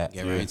right into that.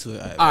 Get right into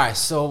it. All right.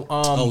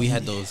 So we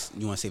had those.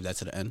 You want to save that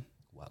to the end?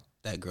 Well,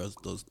 that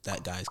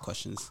guy's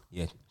questions.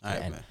 Yeah. All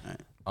right, man.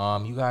 All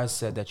right. You guys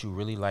said that you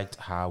really liked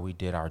how we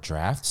did our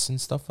drafts and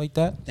stuff like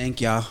that.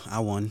 Thank y'all. I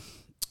won.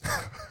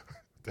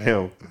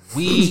 Damn.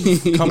 We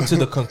come to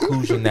the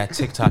conclusion that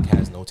TikTok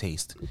has no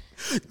taste.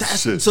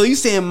 So you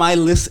saying my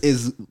list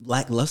is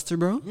lackluster,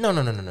 bro? No.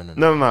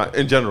 No.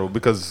 In general,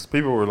 because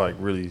people were like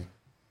really,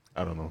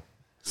 I don't know.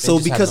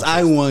 So because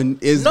I won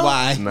is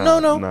why.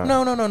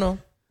 No.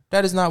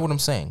 That is not what I'm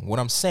saying. What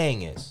I'm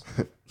saying is,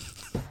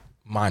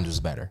 mine was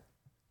better.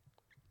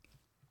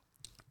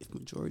 If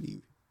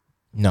majority.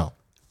 No,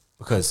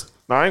 because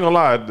I ain't gonna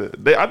lie.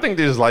 I think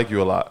they just like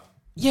you a lot.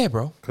 Yeah,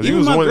 bro.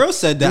 Even my girl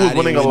said that. He was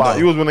winning a lot.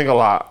 He was winning a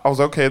lot. I was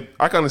like, okay.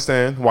 I can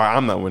understand why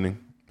I'm not winning.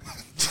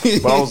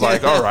 But I was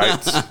like, all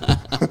right.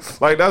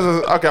 Like that's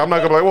okay. I'm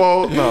not gonna be like,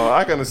 well, no,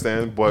 I can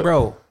understand. But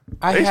bro,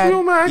 I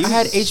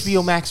had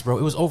HBO Max, bro.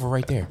 It was over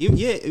right there.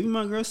 Yeah, even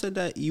my girl said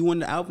that you won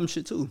the album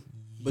shit too.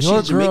 But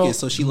your she's Jamaican,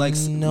 so she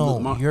likes.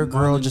 No, your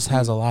girl just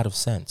has a lot of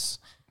sense.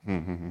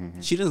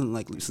 She doesn't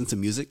like listen to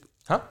music.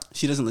 Huh?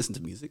 She doesn't listen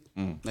to music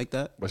like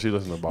that. But she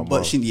listens to Bob.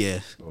 But she, yeah.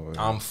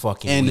 I'm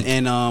fucking and weak.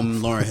 and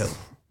Lauryn Hill.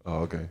 Oh,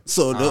 okay.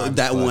 So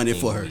that won it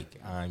for her.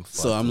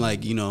 So I'm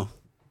like,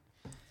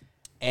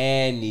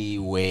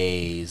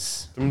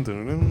 Anyways,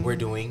 we're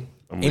doing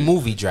a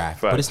movie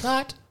draft, but it's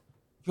not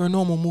your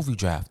normal movie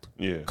draft.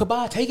 Yeah.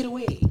 Kabah, take it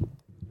away.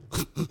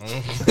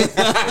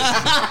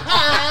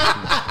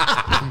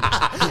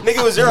 Nigga,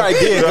 it was your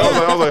idea.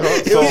 I was like,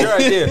 huh? It was your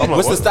idea. Like,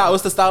 what's the style?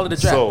 What's the style of the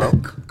draft, bro?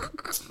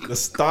 The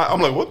style.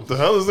 I'm like, what the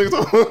hell is this?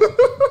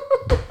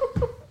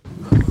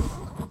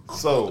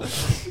 So,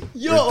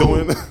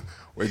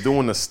 we're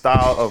doing the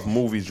style of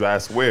movie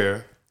drafts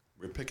where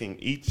we're picking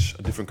each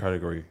a different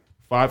category.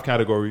 5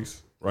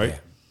 categories, right? Yeah.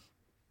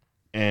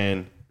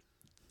 And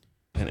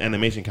an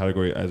animation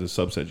category as a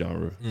subset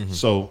genre. Mm-hmm.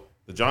 So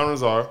the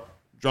genres are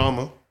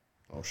drama.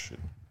 Oh shit.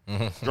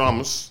 Mm-hmm.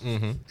 Dramas.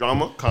 Mm-hmm.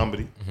 Drama,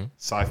 comedy,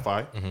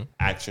 sci-fi,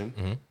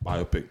 action,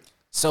 biopic.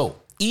 So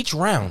each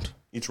round.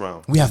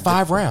 We have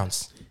 5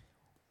 rounds.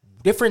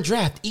 Different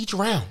draft each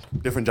round.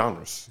 Different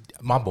genres.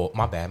 My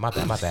bad.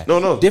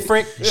 No.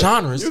 Different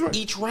genres right.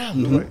 each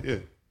round. Right, yeah.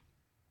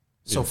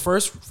 So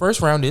first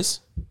round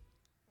is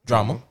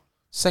drama.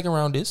 Second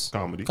round is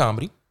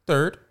comedy.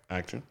 Third,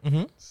 action.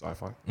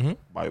 Sci-fi.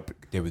 Biopic.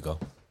 There we go.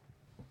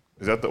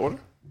 Is that the order?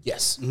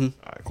 Yes. All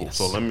right, cool. Yes.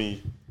 So let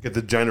me get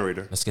the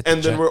generator. Let's get.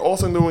 And then we're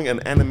also doing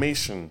an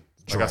animation.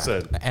 Like draft. I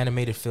said, an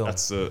animated film.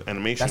 That's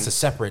animation. That's a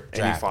separate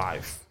draft.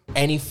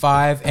 Any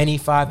five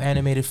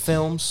animated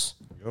films.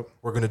 Yep.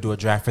 We're gonna do a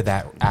draft for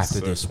that after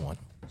this one.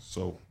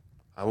 So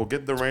I will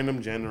get the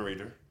random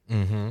generator.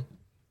 Mm-hmm. Do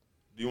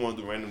you want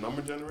the random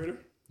number generator?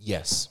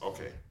 Yes.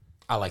 Okay.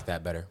 I like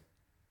that better.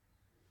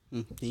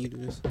 Can you do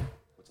this?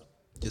 What's up?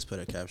 Just put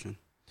a caption.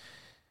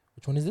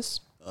 Which one is this?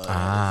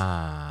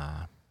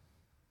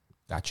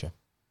 Gotcha.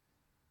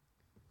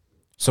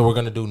 So we're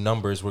gonna do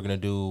numbers. We're gonna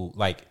do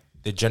like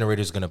the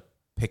generator's gonna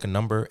pick a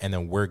number, and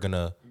then we're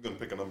gonna You're gonna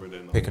pick a number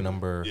then. pick a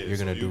number. Yeah, You're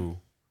so gonna you do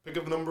pick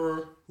up a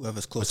number.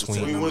 Whoever's closest Between-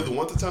 to So the you want to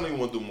number. do 1 to 10 or you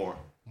want to do more?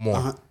 more.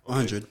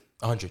 100.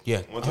 100. Yeah,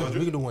 1 to 100?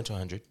 we can do 1 to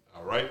 100.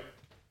 All right.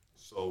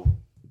 So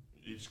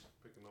you each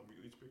pick a number.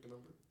 You each pick a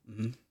number.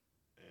 And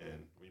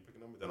when you pick a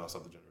number, then I'll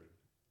stop the generator.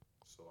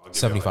 So I'll give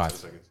you like 75. 10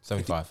 seconds.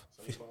 75.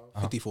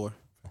 75, 54.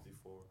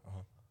 54,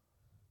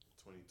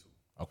 22.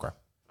 Okay, All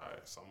right.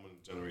 So I'm gonna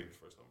generate the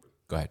first number.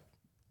 go ahead.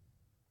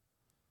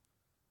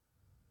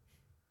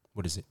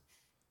 What is it?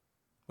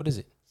 What is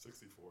it?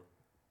 64.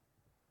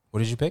 What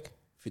did you pick?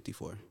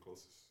 54.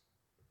 Closest.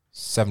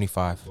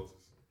 75. Closest.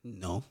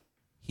 No,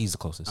 He's the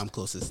closest. I'm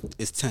closest.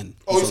 It's 10.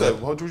 Oh, you It's said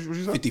 11. what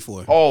you said?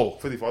 54. Oh,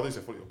 54. I think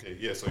you said 40. Okay,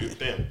 yeah. So you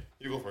damn.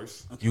 You go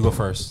first. You go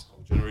first.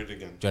 I'll generate it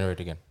again. Generate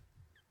again.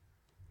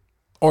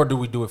 Or do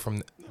we do it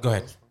from? Go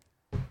ahead.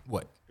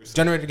 What?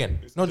 Generate again.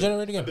 No,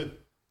 generate I again. did.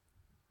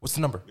 What's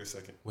the number? You're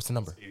second. What's the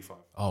number? It's 85.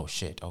 Oh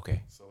shit.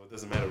 Okay. So it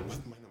doesn't matter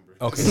what my number.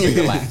 is. Okay. So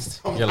you're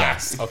last. You're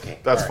last. Okay.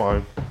 That's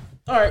fine.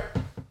 All right.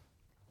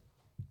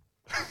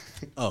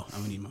 Oh, I'm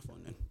gonna need my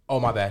phone then. Oh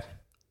my bad.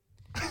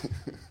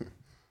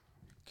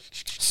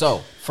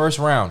 So first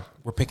round,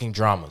 we're picking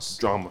dramas.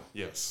 Drama.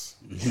 Yes.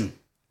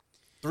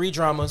 3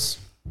 dramas.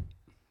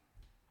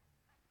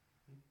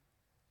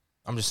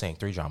 I'm just saying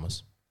 3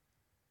 dramas.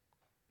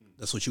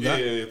 That's what you Yeah, got?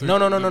 yeah, yeah.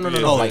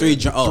 No. Oh, Like, three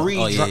dra- oh, 3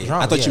 oh, yeah, yeah.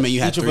 dramas. I thought you meant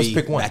you had Each of us 3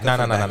 pick one. back No. up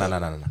for back up. No.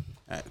 All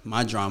right,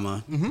 my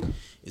drama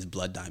is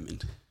Blood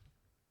Diamond.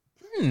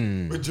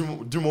 With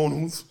Jamon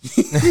Who's?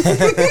 Okay.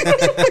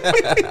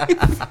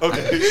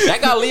 That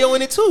got Leo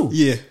in it too.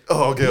 Yeah,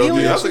 Oh, okay. Leo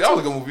Okay. is That was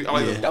a good movie. I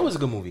like Yeah. that. That was a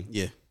good movie.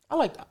 yeah, I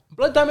like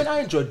Blood Diamond.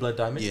 I enjoyed Blood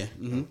Diamond. yeah.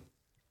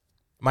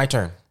 My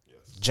turn.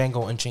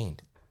 Django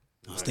Unchained.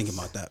 I was thinking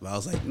about that, but I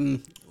was like,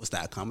 what's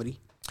that, a comedy?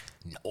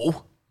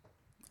 No.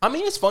 I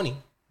mean, it's funny.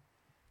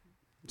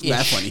 It's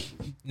mad funny.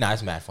 Nah,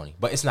 it's mad funny,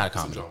 but it's not a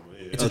comedy. drama,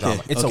 yeah. It's a Okay,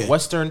 drama. It's okay. a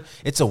western.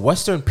 It's a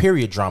western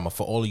period drama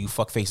for all of you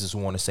fuck faces who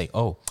want to say,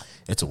 "Oh,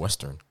 it's a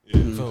western."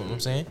 You feel what I'm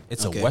saying?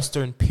 It's Okay. a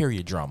western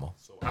period drama.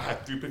 So I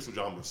had 3 picks of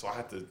drama, so I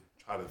had to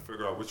try to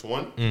figure out which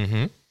one.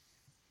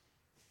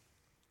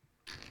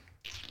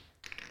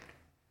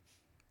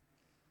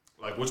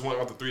 Like which one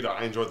out the 3 that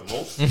I enjoyed the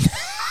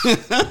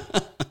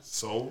most.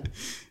 So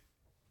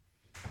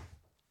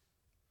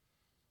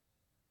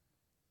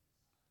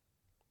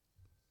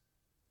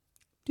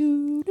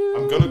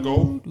I'm gonna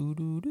go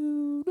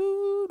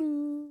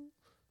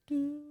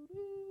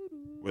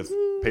with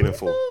Paid in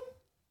Full.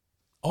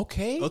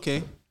 Okay.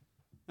 Okay,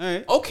 all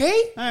right,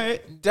 Okay. all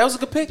right. That was a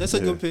good pick. That's a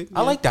good pick.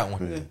 I like that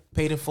one.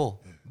 Paid in full.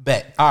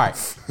 Bet. All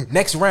right.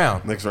 Next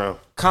round. Next round.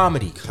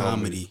 Comedy.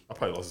 comedy. I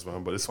probably lost this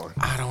round, but it's fine.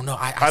 I don't know.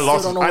 I I still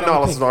lost. don't know I what know I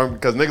I'm lost this gonna round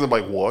because niggas are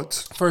like,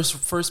 what? pick.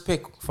 First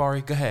pick,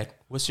 Fari. Go ahead.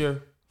 What's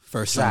your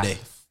First draft? Sunday.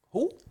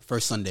 Who?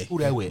 First Sunday. Who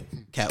that with?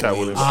 Cat Cat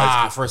Williams.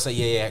 Williams. First.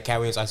 Yeah. Cat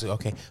Williams. I said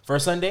okay.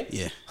 First Sunday.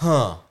 Yeah,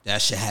 Huh.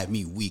 that shit had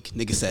me weak.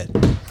 Nigga said,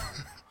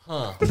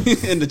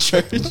 in the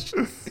church.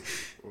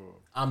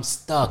 I'm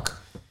stuck.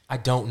 I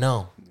don't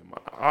know.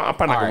 I'm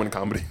probably not All gonna right. win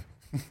comedy.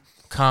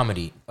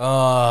 Comedy.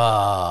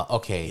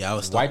 Okay. Yeah, I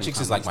was stuck White with Chicks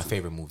is like my comedies,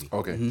 favorite movie.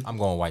 Okay. I'm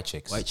going White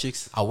Chicks. White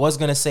Chicks. I was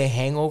gonna say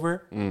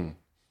Hangover.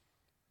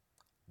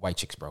 White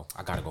Chicks, bro.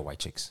 I gotta go White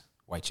Chicks.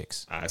 White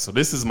Chicks. All right, so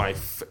this is my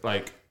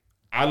like.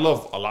 I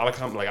love a lot of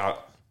comedy,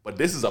 but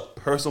this is a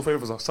personal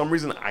favorite for some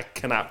reason. I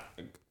cannot.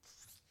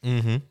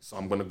 So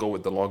I'm gonna go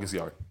with The Longest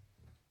Yard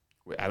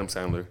with Adam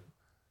Sandler.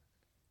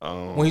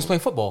 When he's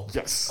playing football.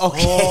 Yes. Okay.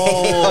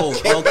 Oh,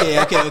 okay.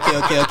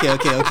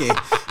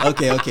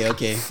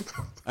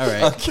 All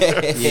right.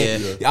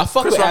 Okay. Yeah. I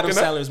fuck Chris with Rock Adam in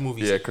that? Sandler's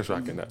movies. Yeah, Chris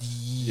Rock in that.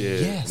 Yeah,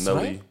 Yes,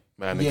 Nelly, right?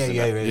 Maddox Yeah, in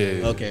yeah, that. yeah,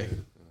 yeah. Okay.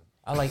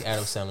 I like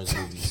Adam Sandler's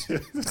movies.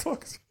 The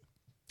Longest-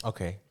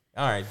 Okay.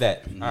 All right.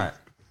 That. All right.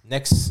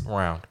 Next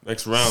round.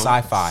 Next round.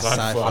 Sci-fi.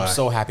 Sci-fi. I'm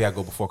so happy I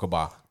go before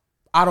Kabah.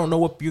 I don't know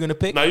what you're gonna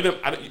pick. No, you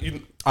didn't.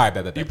 You All right,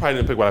 bet. probably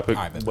didn't pick what I picked,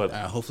 All right, bet. but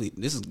Hopefully,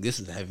 this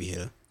is a heavy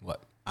hitter.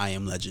 What? I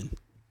Am Legend.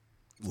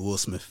 With Will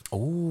Smith.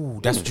 Ooh,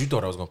 that's what you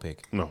thought I was gonna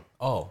pick. no,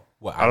 Oh,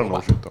 what? I don't know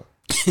what you thought.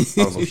 I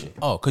don't know what you-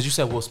 Oh, because you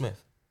said Will Smith.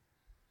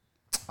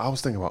 I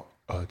was thinking about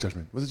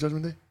Judgment. Was it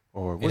Judgment Day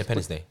or what's-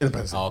 Independence Day.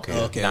 Independence Day. Oh, okay.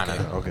 Okay, Nah, okay.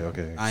 nah, nah.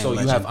 Okay. I Am So you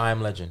Legend. have I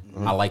Am Legend.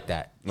 I like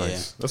that. Nice.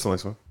 Yeah. That's a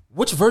nice one.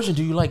 Which version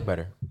do you like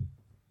better?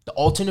 The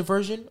alternate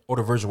version or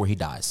the version where he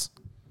dies?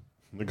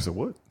 Nigga said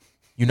what?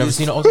 You never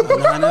seen the alternate?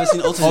 No, I never seen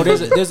the alternate. Oh,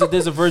 version.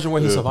 there's a version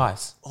where he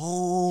survives.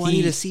 Oh, I He-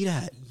 need to see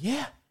that.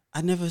 Yeah.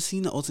 I never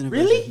seen the alternate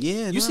Really? version.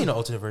 Yeah, You no. seen the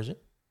alternate version?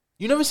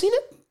 You never seen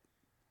it?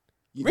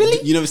 You-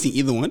 Really? You never seen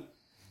either one?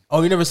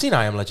 Oh, you never seen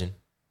I Am Legend?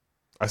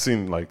 I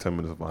seen like 10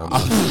 minutes of mine.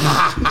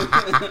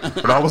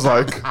 But I was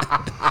like,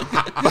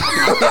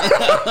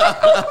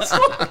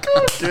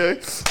 okay.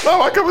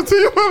 No, I coming to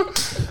you.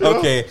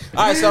 Okay.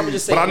 All right, so I'm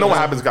just saying. But I know what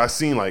happens. Guys,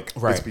 seen like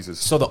Right. bits pieces.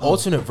 So the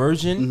alternate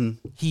version,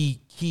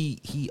 he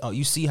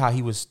you see how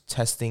he was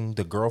testing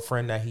the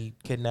girlfriend that he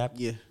kidnapped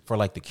Yeah. for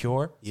like the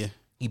cure? Yeah.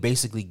 He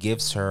basically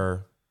gives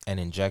her an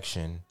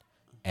injection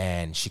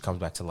and she comes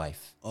back to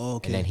life. Oh,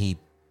 okay. And then he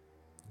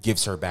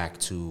gives her back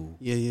to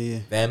Yeah.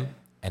 them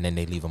and then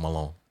they leave him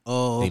alone.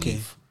 Oh, They okay.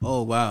 leave.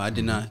 Oh wow, I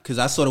did not, because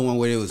I saw the one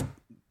where it was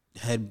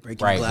head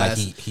breaking Right, glass.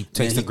 like he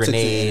takes and the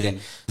grenade. And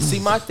see,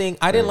 my thing,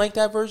 I didn't like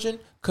that version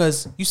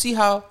because you see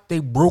how they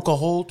broke a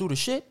hole through the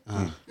shit.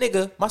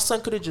 Nigga, my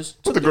son could have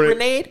just took the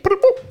grenade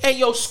and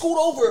yo scoot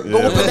over, go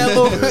up in that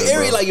little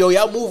area. Like yo,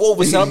 y'all move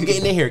over, so I'm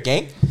getting in here,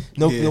 gang.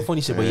 No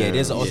funny shit, but yeah,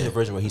 there's an alternate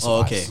version where he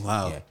survives. okay,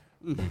 wow. Yeah,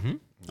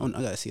 Oh,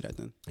 I gotta see that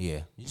then.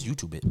 yeah, just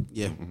YouTube it.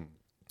 Yeah.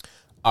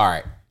 All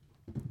right.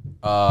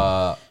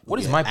 What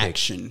is my pick?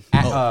 Action.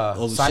 Shit,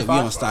 Shit, we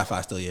on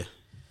sci-fi still, yeah.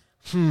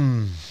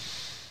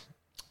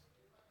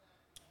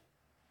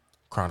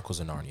 Chronicles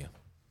of Narnia.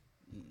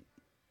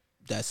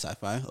 That's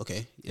sci-fi.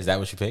 Okay. Is that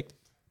what you picked?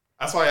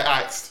 That's why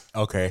I asked.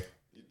 Okay.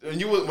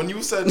 When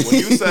you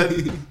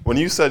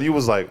said you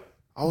was like,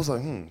 I was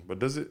like, but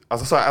does it? I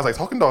was like,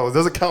 talking dogs,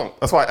 does it count?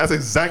 That's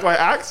exactly why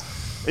I asked.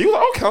 And you was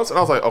like, oh, it counts. And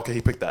I was like, okay,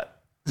 he picked that.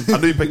 I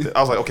knew he picked it. I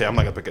was like, okay, I'm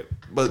not gonna pick it.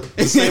 But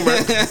the same way,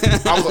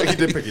 I was like, he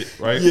did pick it,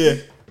 right? Yeah.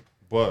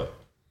 But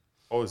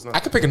it's not. I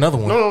could pick another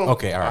one. No.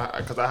 Okay, all right.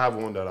 Because I have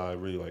one that I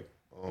really like.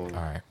 All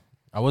right.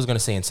 I was gonna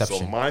say Inception.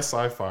 So my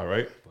sci-fi,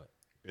 right,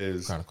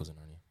 is Chronicles of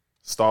Narnia.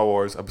 Star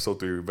Wars Episode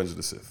 3: Revenge of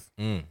the Sith.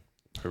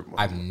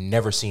 I've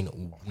never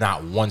seen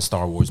not one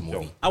Star Wars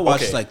movie. I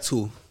watched Okay. like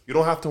 2. You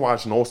don't have to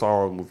watch no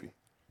Star Wars movie,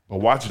 but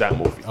watch that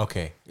movie.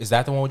 Okay. Is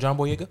that the one with John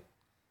Boyega?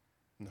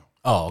 No.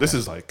 Oh. Okay. This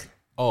is like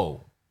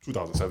Oh.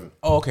 2007.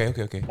 Oh, okay.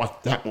 Watch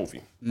that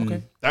movie.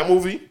 Okay. That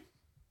movie.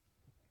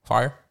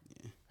 Fire.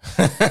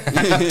 I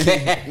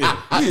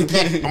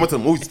went to the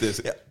movies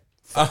this. Yeah.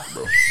 Bro.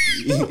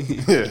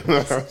 Yeah.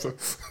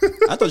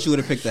 I thought you would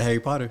have picked the Harry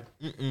Potter.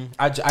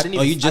 I didn't even.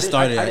 Oh, you just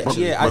started I, it. I,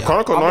 yeah. But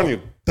Chronicle of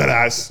Narnia, that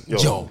ass.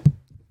 Yo.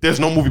 There's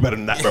no movie better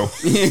than that, bro.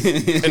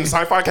 In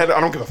sci-fi category,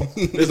 I don't give a fuck.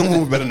 There's no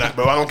movie better than that,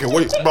 bro. I don't care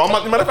what. Bro,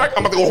 matter of fact,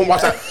 I'm about to go home and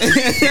watch that.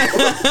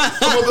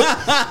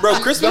 Bro,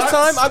 Christmas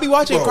time, I'll be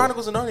watching bro,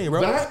 Chronicles of Narnia,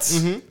 bro. That's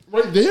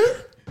right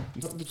there.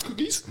 The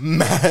cookies.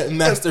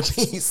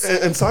 Masterpiece.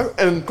 And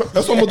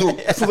that's what I'm gonna do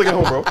as soon as I get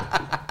home, bro.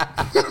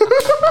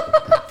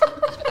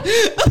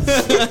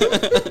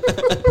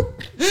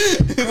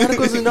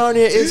 Chronicles of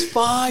Narnia is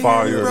fire,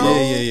 Fire, bro.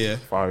 bro. Yeah.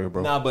 Fire,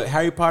 bro. Nah, but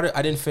Harry Potter,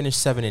 I didn't finish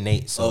 7 and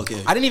 8, so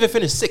Okay. I didn't even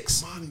finish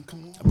 6.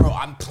 Come on. Bro,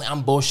 I'm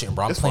bullshitting,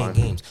 bro. I'm It's playing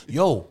fine. games.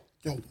 Yo,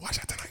 Watch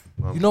that tonight.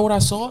 you know what I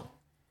saw?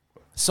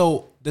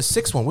 So the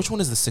 6th one. Which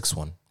one is the 6th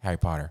one? Harry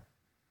Potter.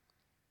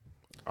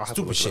 I'll have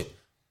to Stupid look it shit. up.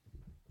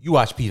 You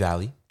watch P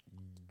Valley.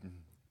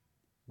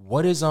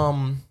 What is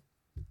the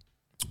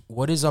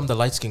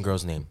light skinned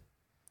girl's name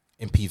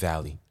in P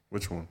Valley?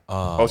 Which one?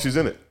 She's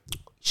in it.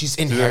 She's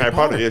in She's Harry, in Harry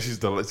Potter. Potter. Yeah, she's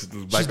the black She's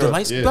girl. the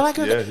light skinned black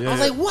girl. I was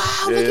like,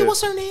 wow, nigga,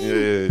 what's her name?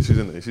 Yeah, she's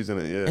in it. She's in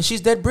it. Yeah, And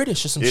she's dead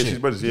British or some yeah, shit. she's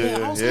British. Yeah,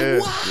 I was yeah,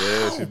 like, wow.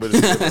 yeah, she's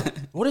British. Yeah,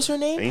 What is her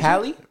name? Angel?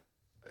 Hallie?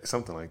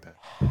 something like that.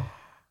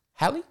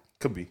 Hallie?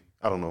 Could be.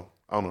 I don't know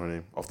her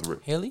name off the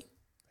rip. Haley?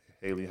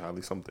 Haley,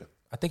 something.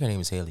 I think her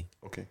name is Haley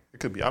Okay, it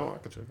could be. I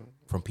could check.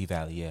 from P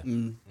Valley. Yeah.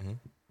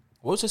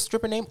 What was her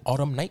stripper name?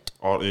 Autumn Night.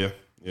 Oh yeah.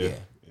 Yeah,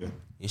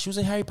 she was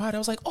in Harry Potter. I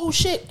was like, oh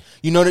shit.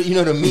 You know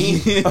the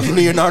meme of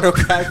Leonardo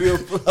DiCaprio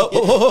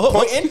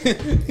pointing?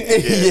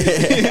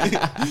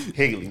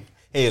 Haley.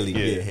 Haley.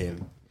 Yeah. Yeah,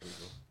 Haley.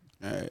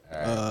 All right.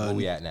 Where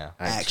we at now?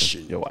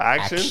 Action. Yo,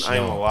 action. I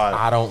ain't gonna lie.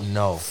 I don't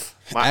know.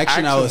 My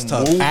Action, I was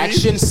tough. movie-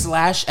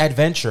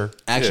 Action/adventure.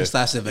 Action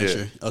Yeah. /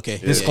 adventure. Okay.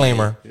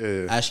 Disclaimer.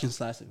 Yeah. Action /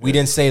 adventure. We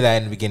didn't say that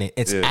in the beginning.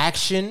 It's Yeah.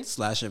 action /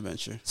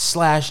 adventure.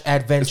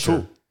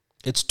 /adventure.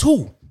 It's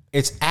two.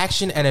 It's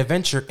action and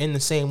adventure in the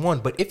same one.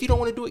 But if you don't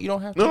want to do it, you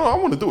don't have to. No, I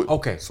want to do it.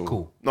 Okay,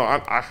 cool. No,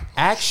 I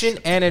Action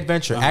and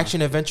adventure.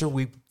 Action adventure.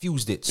 We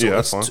fused it. So Yeah,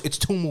 that's it's, fine. it's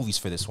 2 movies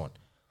for this one.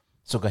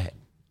 So go ahead.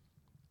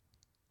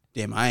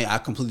 Damn, I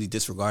completely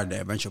disregarded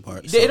the adventure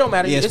part. It don't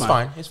matter. Yeah, it's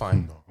fine. It's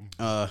fine.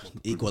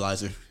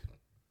 Equalizer.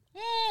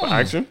 for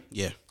action.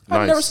 Yeah.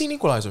 I've Nice. never seen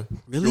Equalizer.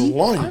 Really? You're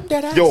lying. I'm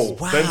dead ass. Yo,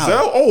 Wow.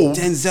 Denzel. Oh,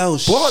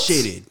 Denzel but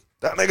shitted.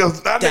 That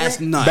nigga. That's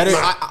nuts. Better.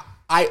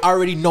 I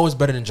already know it's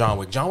better than John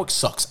Wick. John Wick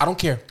sucks. I don't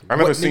care. I've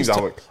never what seen niggas John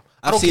tell- Wick.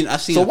 I've seen.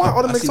 So why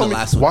all the I've niggas seen tell the me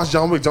last one. watch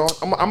John Wick?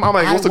 I'm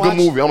like, what's a good watched-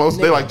 movie? They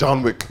nigga, like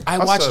John Wick. I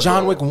watched said,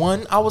 John bro, Wick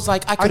 1. I was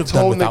like, I I could have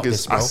done told without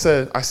this, niggas. bro.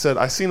 I said,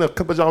 I seen a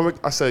clip of John Wick.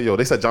 I said, yo,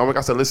 they said John Wick.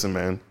 I said, listen,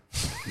 man.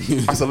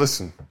 I said,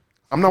 listen,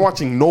 I'm not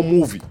watching no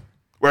movie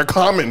where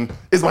Common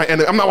is my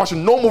enemy. I'm not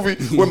watching no movie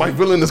where my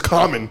villain is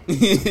Common,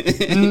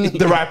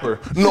 the rapper.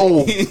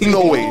 No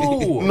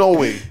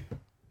way.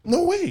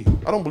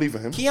 I don't believe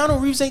in him.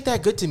 Keanu Reeves ain't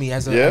that good to me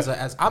as a.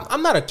 Yeah?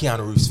 I'm not a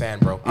Keanu Reeves fan,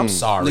 bro. I'm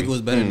sorry. Nigga was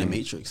better than the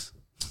Matrix.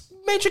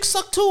 Matrix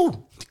sucked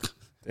too.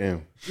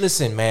 Damn.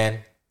 Listen, man.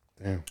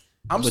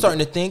 I'm starting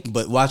to think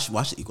But watch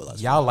the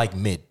Equalizer. y'all like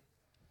mid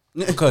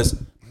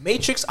because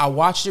Matrix. I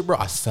watched it, bro.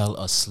 I fell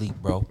asleep,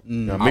 bro.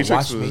 Yeah, I Matrix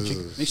watched was- Matrix.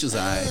 Matrix was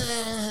alright.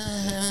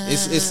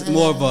 It's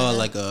more of a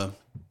like a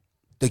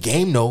The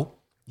game, though.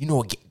 You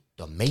know,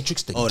 the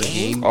Matrix. The the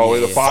game. game. Oh,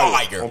 the Yeah.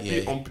 fire. Fire.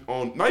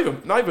 On not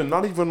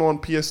even on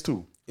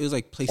PS2. It was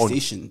like On,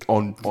 PlayStation.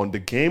 on the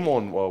game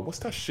on what's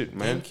that shit,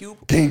 man?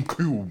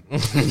 GameCube?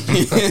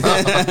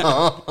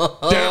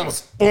 Damn,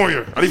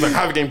 spoiler. I didn't even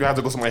have a GameCube. I had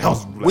to go to my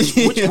house.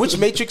 Like, Which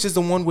Matrix is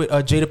the one with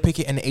Jada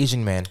Pinkett and the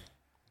Asian man?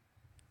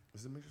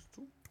 is it Matrix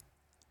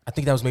I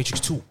think that was Matrix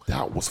 2.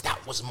 That was my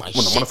When I'm on a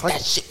shit. cycle.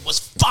 That shit was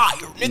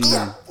fire,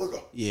 nigga.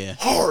 Yeah.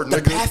 hard, The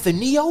nigga. Path of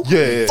Neo,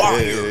 Yeah.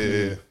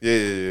 fire.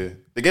 The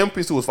game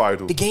piece 2 was fire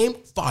too. The game,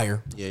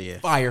 fire. Yeah.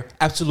 Fire.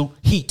 Absolute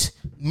heat.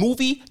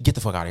 Movie, get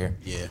the fuck out of here.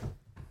 Yeah.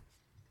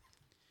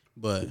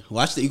 But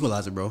watch the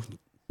Equalizer, bro.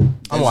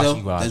 I'm watching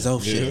Equalizer.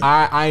 Denzel shit.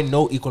 I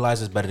know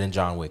Equalizer is better than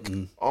John Wick.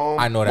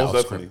 I know that most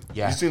was definitely. script.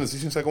 Yeah, You seen the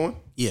second one?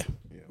 Yeah.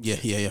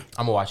 I'm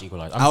gonna watch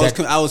Equalizer.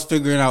 I was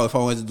figuring out if I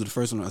wanted to do the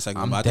first one or the second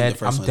one. I'm But I dead. think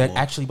the 1st I'm one dead. is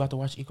more. Actually, about to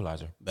watch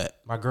Equalizer. Bet.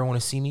 My girl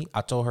want to see me.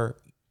 I told her,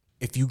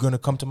 if you're gonna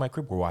come to my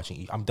crib, we're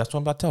watching. That's what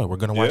I'm about to tell her. We're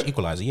gonna watch Yeah?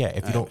 Equalizer. Yeah.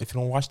 If you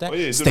don't watch that, Oh,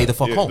 yeah, do stay that. the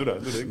fuck Yeah, home. Do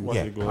that. You can watch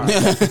Yeah. it, go on.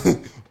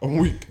 I'm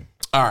weak.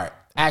 All right.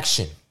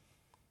 Action.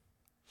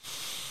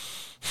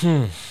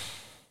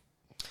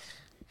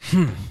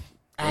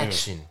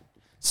 Action.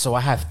 So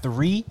I have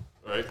 3.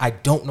 Right. I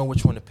don't know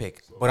which one to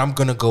pick, but I'm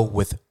gonna go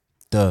with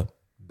the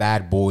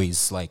Bad Boys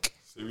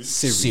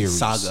series.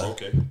 Saga.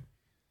 Okay.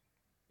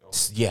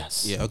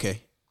 Yes. Yeah.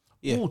 Okay.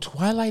 Yeah. Ooh,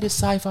 Twilight is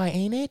sci-fi,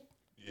 ain't it?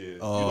 Yeah.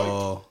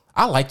 Oh.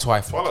 I like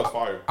Twilight. Twilight's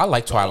fire. I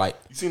like Twilight.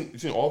 You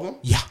seen all of them?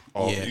 Yeah.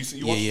 Oh, Yeah.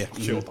 You Yeah, watched,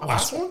 yeah. The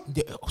last one?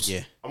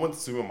 Yeah. I went to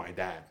see with my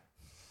dad.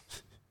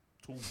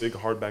 2 big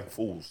hardback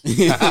fools. when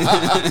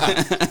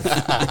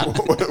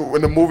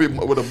the movie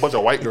with a bunch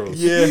of white girls.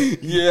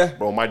 Yeah.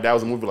 Bro, my dad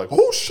was in the movie like,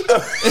 oh shit.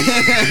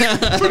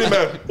 Pretty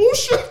man. Oh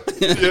shit.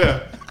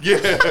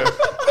 Yeah.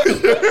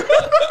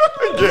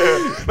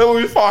 That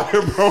movie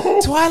fire, bro.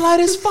 Twilight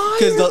is fire,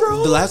 Because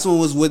bro. the last one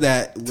was with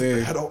that where.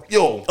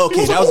 Yo.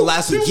 Okay, that was the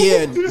last one.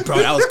 Yeah, bro,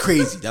 that was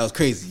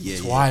crazy. Yeah.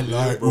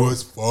 Twilight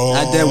was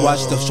fire. I then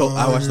watched the show.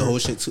 I watched the whole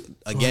shit too,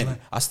 again.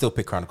 I still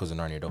pick Chronicles of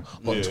Narnia though.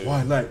 But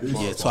Twilight.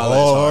 Yeah, Twilight's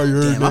hard.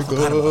 Damn, I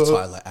forgot about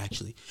Twilight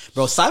actually.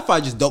 Bro, sci-fi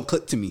just don't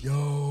click to me.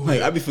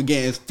 Like I be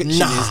forgetting it's fiction.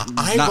 nah, It's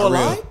I ain't not gonna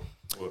real. lie.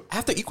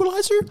 After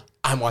Equalizer,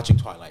 I'm watching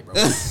Twilight, bro.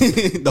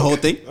 The whole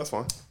thing. That's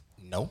fine.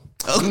 No.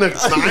 Nah, I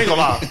ain't gonna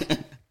lie.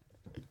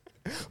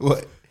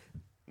 What?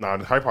 Nah,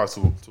 the Harry Potter's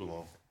too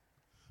long.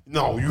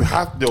 No, you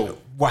have to.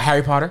 What,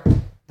 Harry Potter?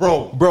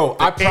 Bro,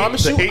 I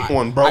promise you. The 8th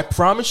one, bro. I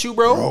promise you,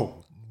 bro.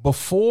 Bro.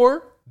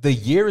 Before the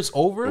year is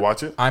over, You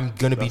watch it? I'm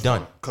gonna be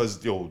done.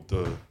 Because, yo,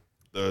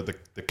 the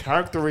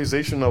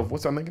characterization of,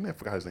 what's that nigga name? I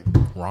forgot his name.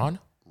 Ron?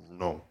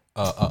 No.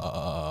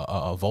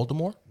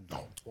 Voldemort?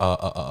 No.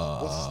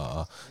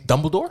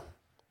 Dumbledore?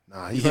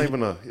 Nah, he's not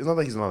even it's not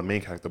that he's not a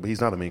main character, but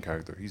he's not a main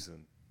character. He's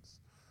in,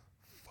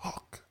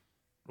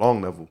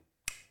 Long Neville.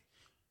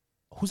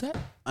 Who's that?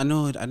 I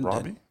know it. I know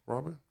Robert?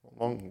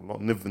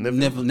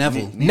 Neville.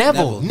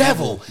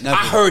 Neville.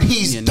 I heard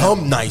he's Yeah, dumb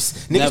Neville.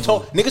 nice.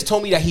 Neville. Niggas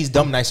told me that he's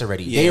dumb nice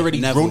already. They Yeah, already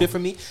Neville. ruined it for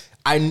me.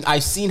 I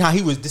seen how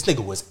this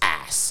nigga was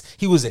ass.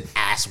 He was an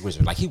ass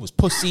wizard. Like he was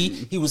pussy.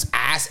 He was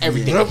ass.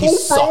 Everything. Like, he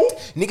Neville, bro?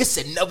 sucked. Nigga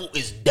said Neville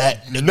is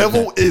that nigga.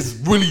 Neville is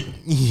really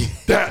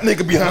that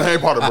nigga behind Harry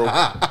Potter, bro.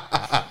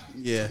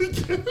 Yeah.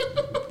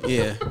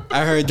 Yeah.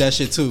 I heard that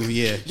shit too.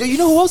 Yeah. Yo, you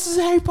know who else is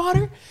in Harry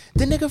Potter?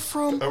 The nigga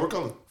Edward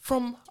Cullen.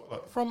 from.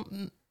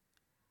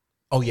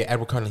 Oh yeah,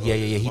 Edward Cullen. Yeah.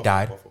 He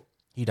died.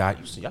 He died.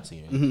 Y'all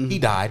seen him? He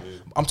died.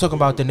 I'm talking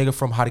about the nigga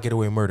from How to Get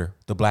Away with Murder,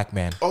 the black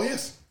man. Oh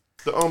yes,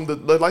 the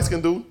light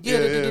skinned dude.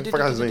 Yeah.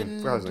 Forgot his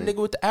name. The nigga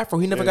with the afro.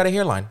 He never got a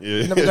hairline.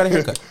 Yeah. He never got a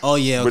haircut. Oh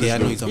yeah. Okay. British I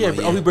know dude. you're talking Yeah,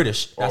 about. oh, he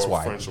British. That's Or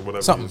why. French or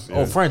whatever Something. it is, yeah.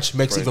 Oh, French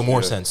makes French, even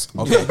more yeah. sense.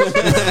 Okay.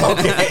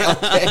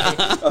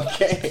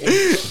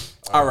 Okay.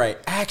 All right.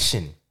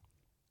 Action.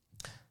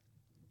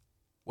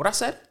 What I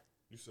said?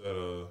 You said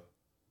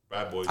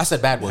Bad Boys. I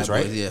said Bad Boys, Bad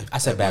right? Boys, yeah. I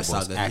said Bad Bad Boys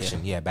Boys. saga,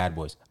 Action. Yeah, Bad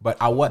Boys. But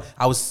I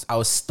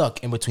was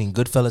stuck in between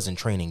Goodfellas and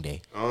Training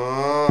Day.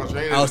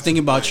 Training I was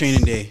thinking about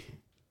Training Day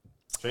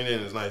Training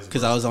is nice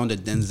because I was on the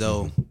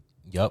Denzel.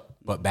 Yup.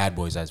 But Bad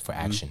Boys as for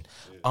action.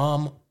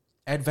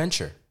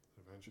 Adventure.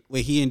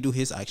 Wait, he didn't do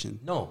his action.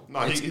 No. No,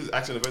 he's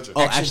action adventure.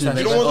 Oh, Action action you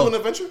adventure. don't want to Oh. do an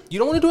adventure? You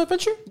don't want to do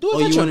adventure? Do Oh,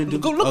 you adventure. wanna do-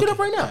 Go look it okay. up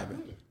right now.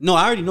 No,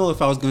 I already know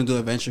if I was gonna do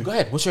adventure. Go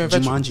ahead. What's your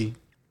adventure? Jumanji.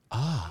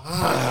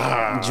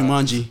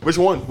 Jumanji. Which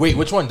one? Wait,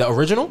 which one? The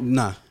original?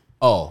 Nah.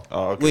 Oh.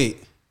 Okay.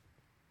 Wait.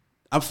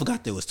 I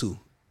forgot there was 2.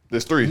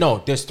 There's 3.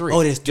 No, there's 3.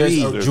 Oh, there's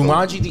 3. There's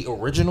Jumanji, the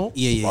original.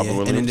 Yeah. Robin And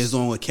then Williams. there's the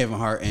one with Kevin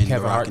Hart and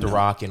Kevin Hart, and The them.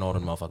 Rock, and all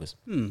them motherfuckers.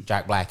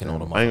 Jack Black and all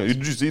them I motherfuckers. ain't,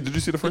 did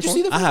you see the first Did one?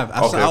 you see the I have. I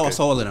Okay, saw, I okay.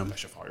 saw all of them. That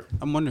shit fire.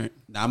 I'm wondering.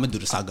 Nah, I'm gonna do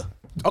the saga.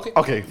 Okay.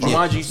 Okay, fine.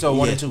 Jumanji, so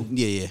 1 Yeah. and 2.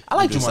 Yeah. I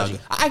like Do the Jumanji. saga.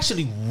 I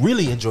actually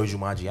really enjoy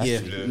Jumanji. Yeah.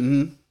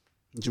 Actually.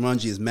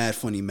 Jumanji is mad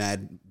funny,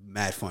 mad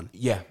fun.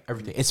 Yeah,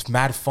 everything. It's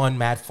mad fun,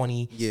 mad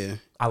funny. Yeah.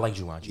 I like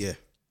Jumanji. Yeah.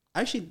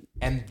 Actually,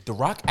 And The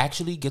Rock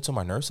actually gets on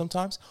my nerves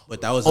sometimes.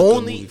 but that was a good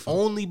Only movie for me.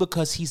 only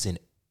because he's in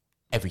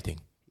everything.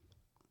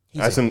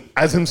 He's As in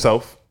as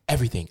himself.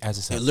 everything as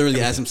a self.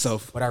 Literally as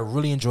himself. But I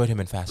really enjoyed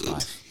him in Fast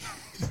 5.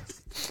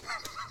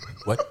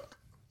 What?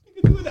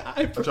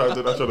 I tried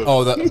to.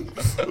 Oh,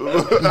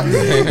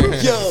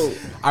 the Yo.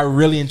 I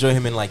really enjoy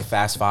him in like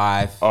Fast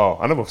 5. Oh,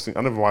 I never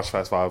watched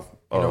Fast 5.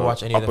 You never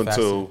watched any of up the Fast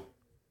until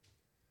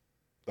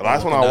the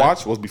last one I died?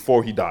 watched was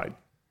before he died.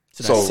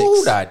 So that's So- Who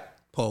 6. died?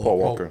 Paul Paul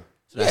Walker.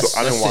 So that's- So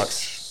I didn't that's watch.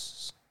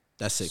 6.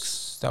 That's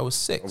 6. That was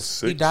 6. was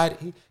 6? He died.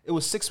 It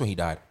was 6 when he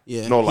died.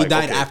 Yeah, No, he like,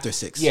 died okay. after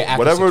 6. Yeah, after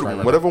Whatever 6,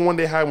 right. whatever one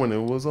they had when it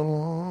was a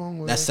long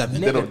way. That's 7.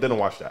 They don't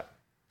watch that.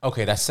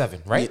 Okay, that's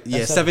 7, right? Yeah,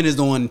 That's 7 is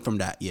the one from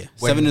that. Yeah,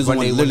 When- 7 is the when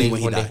one they- literally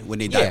when when they- he died. When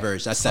they yeah.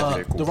 diverged. That's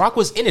 7. The Rock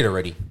was in it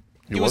already.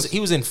 He was?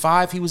 was in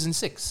 5. He was in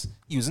 6.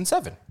 He was in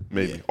 7.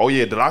 Maybe. Yeah. Oh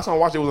yeah, the last time I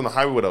watched it was on the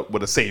highway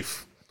with a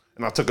safe,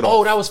 and I took it off.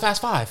 Oh, that was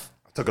Fast 5.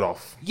 I took it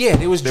off. Yeah,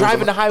 they was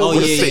driving on- the highway Oh,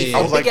 with a yeah, safe. yeah, yeah.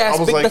 I was like, Big-ass, I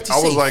was big like, nutty I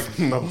was safe. like,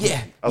 no.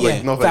 Yeah, I was yeah.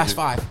 like, no, thank Fast you.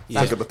 5.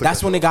 Yeah. Took it-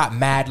 That's when they got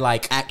mad,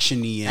 like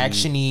Actiony and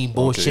actiony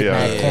bullshit, yeah,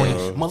 mad yeah, corny.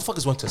 yeah.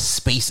 Motherfuckers went to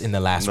space in the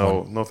last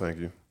one. No, thank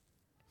you.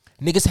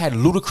 Niggas had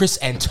Ludacris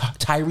and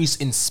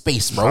Tyrese in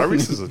space, bro.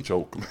 Tyrese is a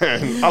joke,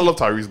 man. I love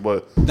Tyrese,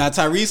 but Now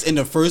Tyrese in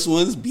the first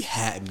ones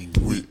had me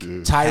weak.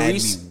 Tyrese Had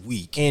me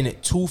weak. in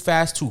Too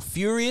Fast, Too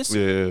Furious.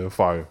 yeah,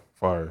 fire.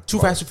 Too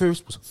Fast, Too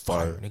Furious was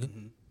fire, nigga.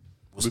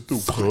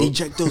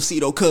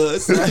 Ejectocito,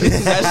 cuz. that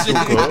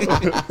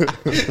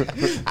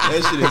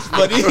shit is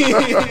funny.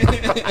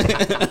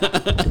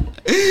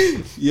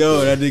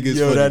 Yo, that nigga's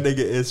funny. nigga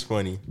is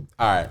funny.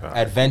 All right,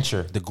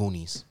 Adventure, The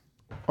Goonies.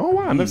 Oh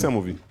wow, I never seen that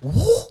movie.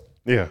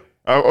 Yeah,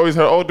 I always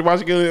heard. Oh, to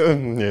watch it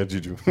again? Yeah,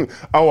 Juju.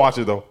 I'll watch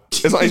it though.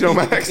 It's on HBO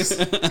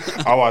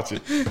Max. I'll watch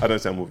it. I didn't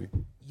see that movie.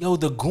 Yo,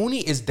 The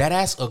Goonie is that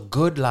ass a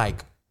good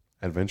like.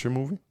 Adventure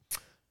movie.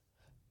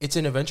 It's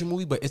an adventure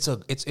movie, but it's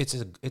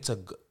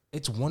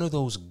one of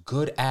those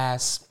good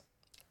ass.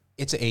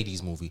 It's an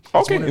 80s movie. It's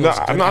Okay, one of those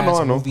I good know, ass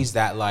I know. movies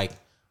that like,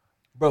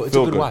 bro, it's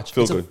Feel a good good, watch.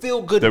 feel It's a good.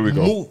 feel good There we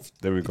go. move.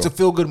 There we go. It's a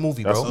feel good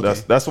movie, bro.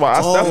 That's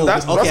why.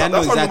 That's okay, I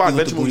know why exactly my what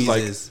adventure the movies like.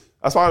 Goonies is.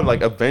 That's why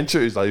like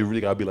adventure is like you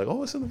really gotta be like,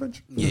 oh, it's an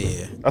adventure.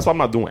 Yeah. That's why I'm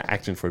not doing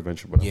action for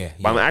adventure, but Yeah,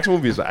 But yeah. an action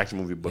movie is an action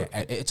movie, but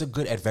Yeah, it's a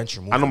good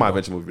adventure movie. I know my bro.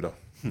 adventure movie though.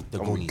 The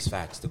Goonies,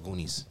 facts. The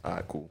Goonies. All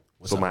right, cool.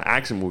 So my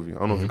action movie. I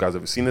don't know if you guys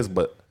ever seen this,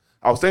 but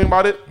I was thinking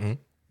about it, and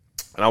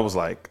I was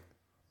like,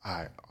 all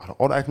right,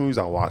 all the action movies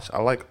I watch,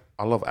 I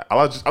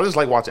just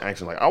like watching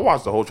action. Like I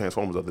watched the whole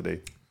Transformers the other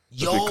day,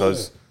 just Yo.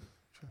 because.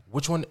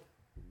 Which one?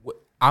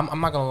 I'm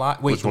not gonna lie.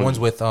 Wait, Which the one? ones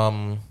with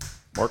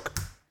Mark,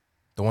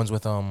 the ones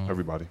with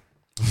everybody.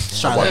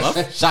 Shia LaBeouf.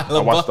 Shia I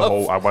watched the LaBeouf.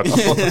 whole. I'm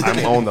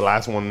on the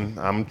last one.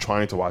 I'm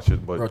trying to watch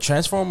it, but Bro,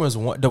 Transformers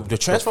one. The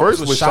Transformers first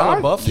with with Shia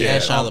Shia? LaBeouf Yeah,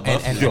 and, Shia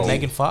LaBeouf. and Yo.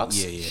 Megan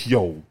Fox. Yeah, yeah.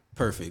 yo,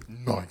 Perfect.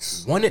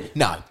 nice.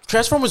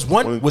 Transformers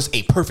one was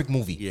a perfect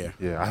movie. Yeah.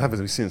 Yeah, I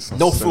haven't seen it since,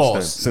 No since flaws.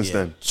 Then, since Yeah.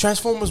 then.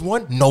 Transformers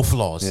one, no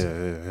flaws.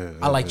 Yeah.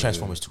 I like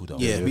Transformers 2 though.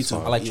 Yeah, me too.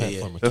 I like Yeah, yeah.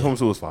 Transformers. Transformers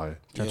 2 was fire.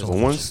 But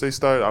Transformers. once they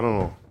started, I don't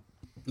know.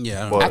 Yeah.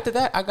 I don't But- know. After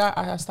that,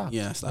 I stopped.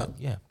 Yeah, stop.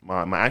 Yeah.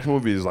 My action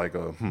movie is like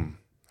a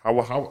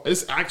how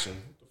it's action.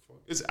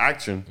 It's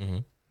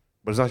action,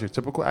 but it's not your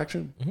typical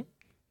action.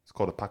 It's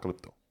called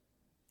Apocalypto.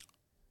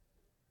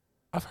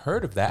 I've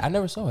heard of that. I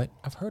never saw it.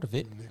 I've heard of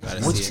it.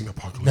 Gotta see it.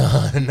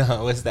 Apocalypto?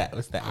 No. What's that?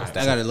 What's that?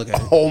 I gotta look at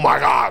it. Oh my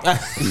god! All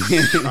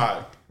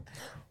right.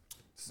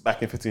 This is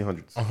back in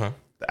 1500s.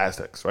 The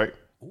Aztecs, right?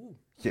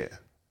 Yeah.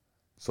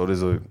 So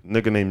there's a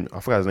nigga named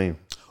I forgot his name.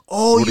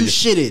 Oh, What do you you-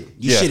 shitted.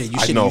 You Yeah, shitted. You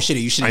I shitted. know. You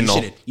shitted. You shitted. I You know.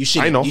 shitted. You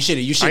shitted. I know. You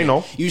shitted. You shitted. I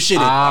know. You shitted.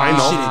 I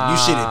know. You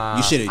shitted.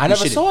 You shitted. I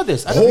never saw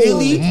this. I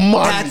Really?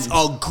 my- That's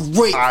a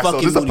great Alright, so fucking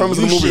this is the movie. premise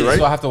of the You movie, shitted. right?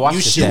 So I have to watch You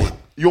this shitted. then.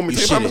 You want me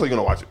to You tell you the premise shitted. or you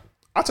gonna watch it?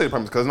 I'll tell you the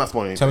premise because it's not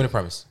spoiling anything. Tell me the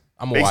premise.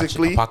 I'm gonna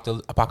Basically- watch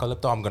it.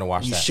 Apocalypto. I'm gonna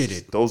watch You that.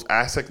 shitted. Those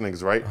Aztec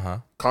niggas, right?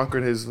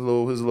 Conquered his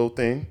little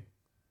thing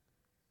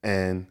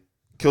and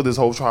killed his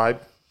whole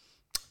tribe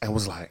and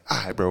was like, all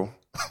right, bro,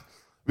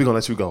 we gonna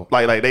let you go.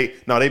 Like they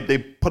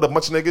put a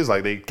bunch of niggas,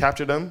 like they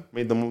captured them,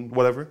 made them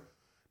whatever.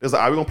 They was like,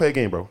 all right, we gonna play a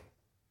game, bro.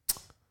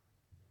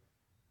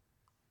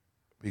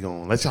 We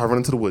gonna let y'all run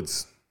into the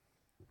woods.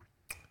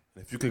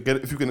 If you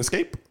can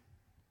escape,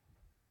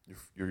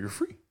 you're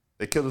free.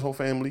 They killed his whole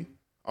family.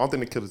 I don't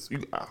think they killed his.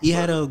 He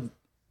had a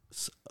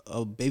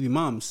baby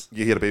moms.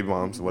 Yeah, he had a baby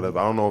moms or whatever.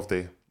 I don't know if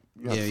they.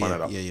 You have to find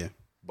that out. Yeah.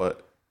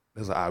 But it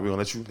was like, all right, we're gonna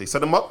let you. They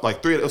set them up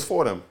like it was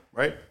 4 of them,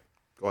 right?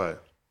 Go ahead.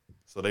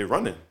 So they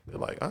running. They're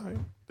like, all right.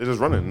 They're just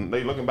running.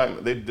 They looking back.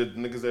 They did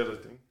niggas there. The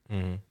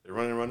thing. They're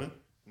running.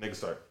 Niggas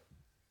start.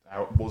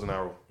 Bows and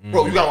arrow.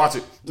 Bro, you gotta watch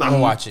it. Nah, I'm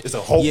gonna watch it. It's a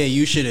whole. Yeah,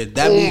 you shitted.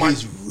 That Oh movie my-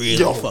 is really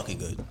Yo. fucking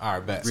good. All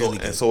right, bet. Really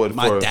and good. so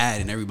My for-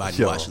 dad and everybody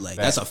Yo, watch it. Like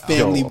that- that's a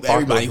family. Yo,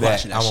 Everybody that,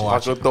 watching that I'ma shit.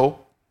 watch Watch it though.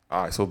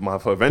 All right, so my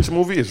adventure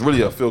movie is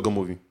really a feel good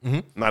movie,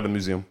 not a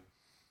museum.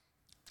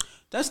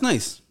 That's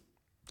nice.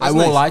 I That's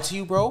won't nice. lie to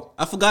you, bro.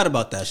 I forgot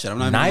about that shit. I'm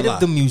not even Night gonna of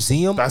the lie.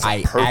 Museum. That's a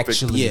I perfect.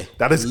 actually, Yeah.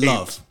 That is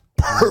Love.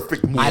 a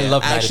perfect movie. I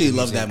love. I Night of actually the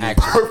love Museum, that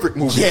movie. actually. perfect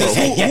movie.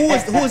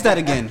 Yeah, bro. who was that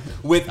again?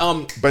 With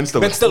Ben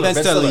Stiller. Ben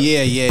Stiller.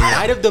 Yeah.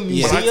 Night of the When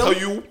Museum. I tell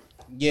you,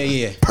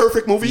 Yeah.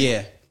 perfect movie.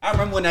 Yeah. I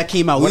remember when that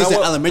came out. We When was I in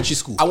wa- elementary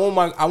school. I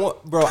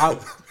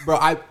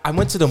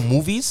went to the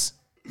movies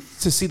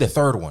to see the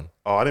third one.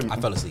 Oh, I didn't. I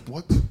fell asleep.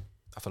 What?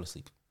 I fell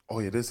asleep. Oh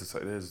yeah, there's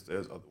other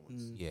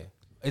ones. Yeah.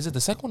 Is it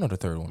the second one or the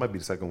third one? Might be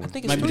the second one. I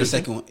think it's Might be three. the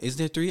second one. Is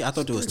there 3? I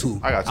thought there was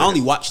 2. I got I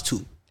only watched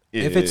 2.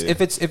 Yeah, If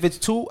it's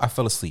 2, I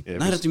fell asleep. Yeah.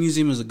 Night at the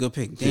Museum is a good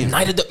pick. Damn.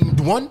 Night of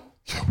the one.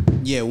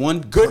 Yeah,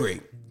 one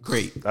good.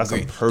 Great. That's a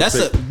great.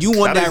 perfect- You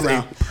won that that is a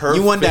round. perfect-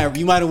 You won that.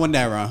 You might have won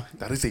that round.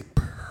 that is a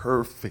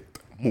perfect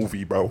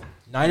movie, bro.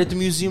 Night at the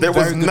Museum. There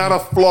was not a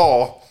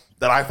flaw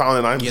that I found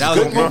in Night at the Yeah, that was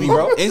a Museum. good movie,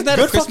 bro. Isn't that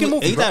Good a Christmas? fucking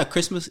movie, Ain't bro. that a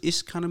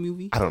Christmas-ish kind of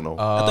movie? I don't know.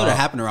 I thought it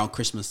happened around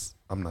Christmas.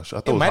 I'm not sure. I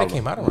It thought might have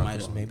Halloween. came out around Might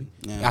Christmas, maybe.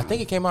 Yeah. I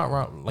think it came out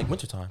around like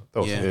wintertime. That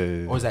was- Yeah.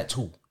 yeah. Or is that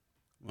 2?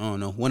 I don't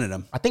know. One of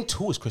them. I think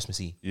 2 is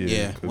Christmassy,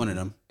 Yeah, could one be. of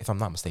them. if I'm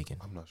not mistaken.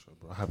 I'm not sure,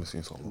 bro. I haven't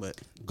seen something. But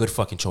Good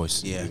fucking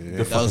choice. yeah, Good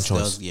that fucking was,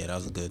 choice. that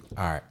was a good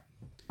All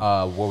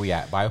right. Where we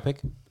at? Biopic?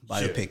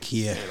 biopic.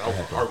 Yeah. That was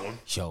a hard one.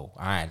 Yo, all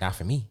right, not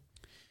for me.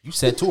 You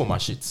said 2 of my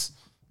shits.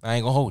 I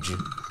ain't gonna hold you.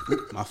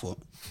 My fault.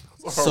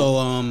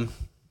 So,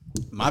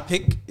 my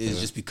pick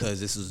is just because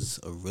this is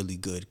a really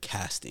good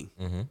casting,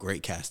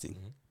 great casting.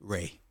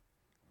 Ray,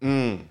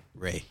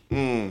 Ray,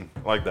 I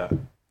like that.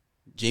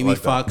 Jamie Like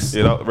that. Foxx.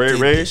 Yeah, that- Ray, did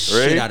Ray, the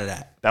shit Ray. out of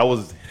that. That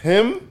was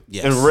him.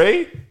 Yes. And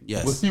Ray.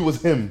 Yes. He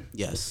was him.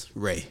 Yes,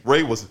 Ray,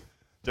 Ray was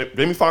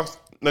Jamie Foxx.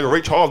 Nigga,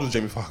 Ray Charles was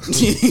Jamie Foxx.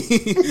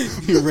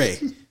 Ray.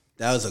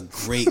 That was a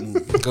great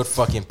movie. Good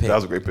fucking pick. That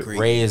was a great pick.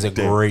 Ray is a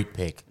Damn. great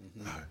pick.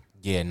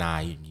 Yeah,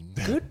 nah,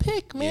 good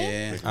pick,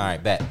 man. Yeah. All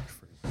right, bet.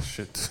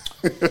 Shit.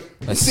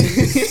 Let's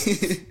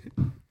see.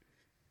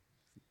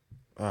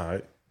 All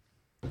right.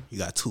 You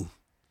got 2.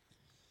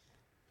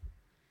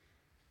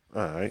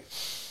 All right.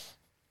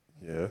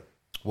 Yeah.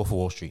 Wolf of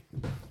Wall Street.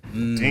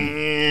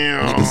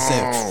 Damn. Nigga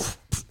said,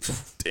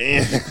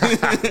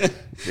 Damn.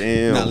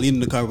 Damn. "Not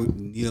leaving the car with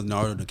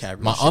Leonardo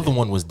DiCaprio." My other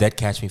one was Dead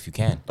Catch Me If You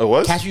Can. Oh,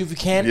 what? Catch Me If You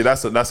Can. Yeah,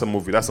 that's a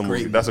movie. That's a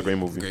movie. Great That's a great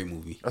movie. Great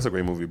movie. That's a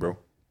great movie, bro.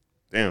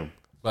 Damn.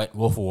 But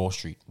Wolf of Wall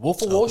Street.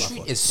 Wolf of Wall my Street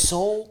fault. is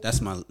so. That's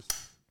my.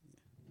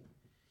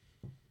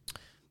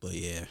 But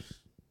yeah,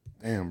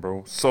 Damn, bro.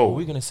 What are So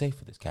we gonna say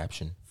for this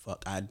caption?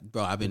 fuck, I've been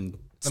Let me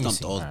stumped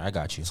see. all All right, I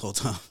got you. this whole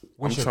time.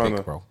 What's I'm your trying pick,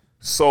 to- bro?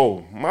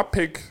 So my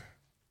pick,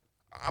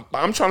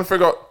 I'm trying to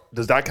figure out,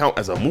 does that count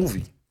as a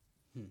movie?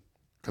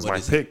 Because What my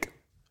is it? pick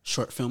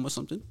Short film or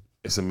something?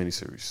 is a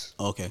miniseries.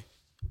 Oh, okay.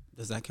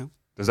 Does that count?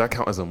 Does that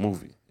count as a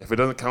movie? If it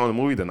doesn't count as a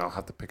movie, then I'll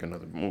have to pick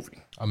another movie.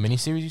 A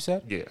miniseries, you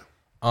said? Yeah,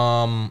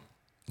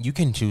 You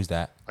can choose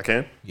that. I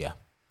can. Yeah.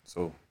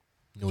 So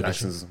New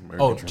Jackson's Edition.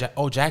 American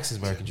Dream. Jackson's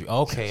American Dream.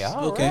 Okay, all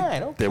right,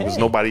 Okay. okay. There was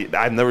nobody.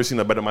 I've never seen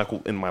a better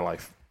Michael in my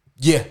life.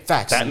 Yeah,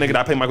 facts. That nigga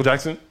that played Michael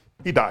Jackson,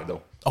 he died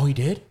though. Oh, he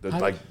did? How?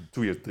 Like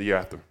the year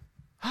after,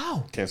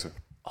 How? cancer.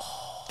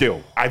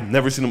 Yo, I've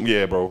never seen him.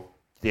 Yeah, bro.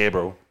 Yeah,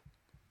 bro.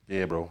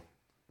 Yeah, bro.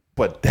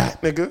 But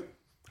that nigga,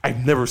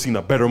 I've never seen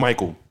a better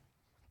Michael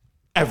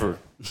ever.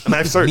 And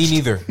I've searched. Me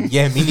neither.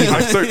 Yeah, me neither.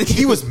 I searched.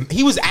 he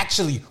was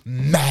actually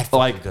mad fucking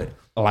Like good.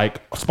 Like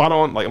spot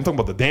on. Like I'm talking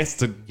about the dance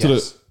to Yes.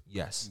 the.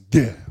 Yes.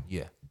 Yeah.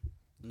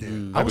 Yeah.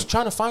 I was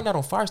trying to find that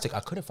on Fire Stick. I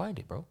couldn't find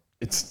it, bro.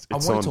 It's I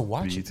wanted on to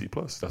watch BET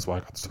Plus. That's why I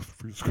got the stuff for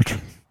free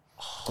subscription.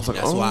 I was like,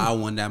 That's oh. why I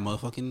won that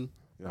motherfucking.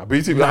 Yeah,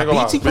 BET, I ain't gonna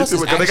lie. BET Plus is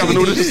they got the actually-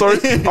 new edition story.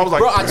 I was like,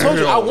 Bro, I told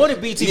you I damn.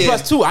 wanted BT Yeah.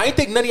 Plus too. I didn't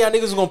think none of y'all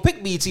niggas was gonna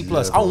pick BT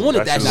Plus. I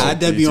wanted that shit's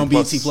shit. Nah, I'd be on BET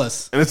Plus.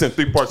 Plus. And it's in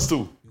 3 parts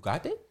too. You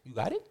got it? You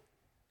got it?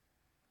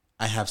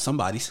 I have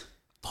somebody's.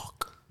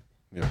 Fuck.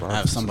 Yeah, bro. I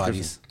have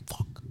somebody's.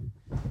 Fuck.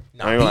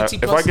 Nah, I ain't gonna lie. BT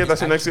If I Plus get that is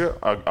shit next year,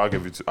 I'll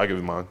give you. I'll give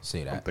you mine.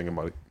 Say that. I'm thinking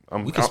about it.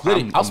 We can split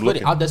it. I'll split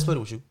it. I'll dead split it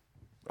with you.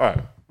 All right.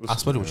 I'll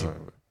split it with you.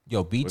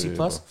 Yo, BT Yeah,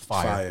 Plus, bro.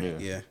 fire. Fire. Yeah.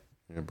 Yeah.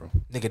 Yeah, bro.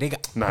 Nigga, they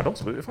got Nah, don't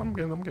split. If I'm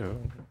getting, I'm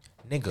getting.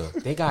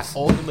 nigga, they got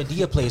all the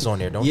Medea plays on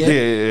there, don't Yeah.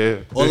 they? Yeah.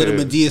 All of the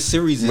Medea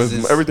series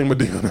is Everything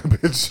Medea on that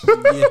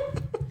bitch.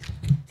 yeah.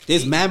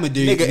 There's mad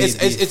Medea. Nigga,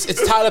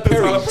 it's Tyler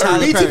Perry. Tyler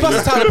BT Perry, Plus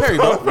is Tyler Perry,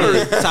 bro. Tyler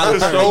The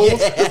Perry.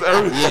 shows, it's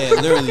everything.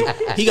 Yeah,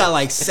 literally. He got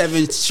like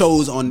 7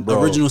 shows on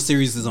Bro. original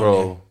series is on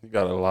Bro, you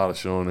got a lot of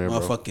shit on there, there.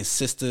 bro. Motherfucking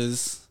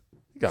Sisters.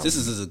 You got-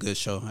 Sisters is a good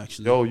show,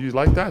 actually. Yo, you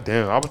like that?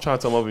 Damn, I was trying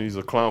to tell him he's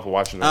a clown for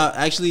watching it.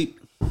 Actually,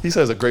 He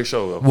says a great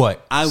show though.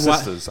 What? I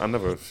Sisters? I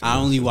never. I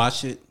only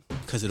watch it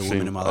because of the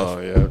women in my Oh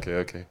life. yeah,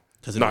 okay.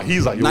 Nah,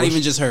 he's like, yo, not this-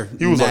 even just her.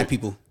 He was mad like,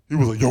 people. He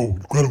was like, yo,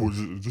 incredible.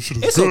 This shit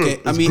is It's good.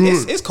 okay. I mean,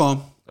 it's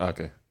calm.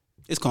 okay.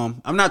 It's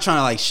calm. I'm not trying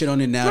to like shit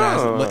on it now,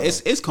 No. but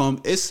it's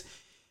calm. It's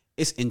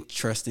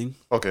interesting.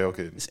 Okay.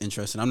 It's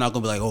interesting. I'm not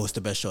gonna be like, oh, it's the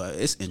best show.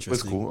 It's It's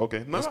interesting. cool.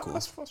 Okay, no, It's cool. cool.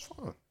 That's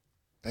fun.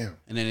 Damn.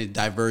 And then it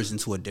diverges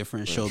into a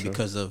different show sure.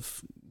 because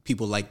of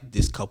people like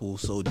this couple.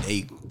 So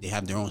they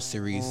have their own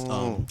series.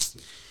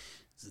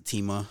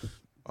 Zatima,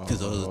 because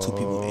those are the 2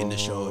 people in the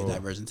show. It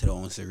diverges into their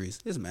own series.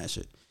 It's mad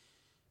shit.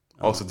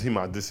 Oh, so team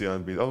I did see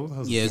on beat. Oh,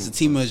 how's Yeah, the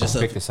team? Zatima is just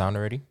Pick a the sound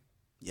already?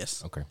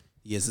 yes. Okay.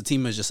 Yeah,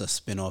 Zatima is just a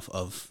spinoff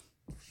of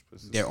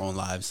their own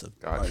lives of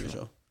part of the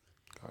show.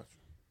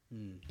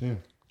 Damn.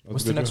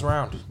 What's the next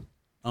round?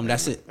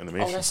 That's it.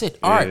 Animation. Oh, that's it.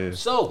 All right. Yeah.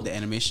 So The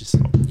animations.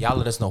 y'all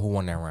let us know who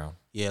won that round.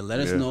 Yeah, let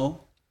us Yeah.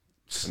 know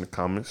In the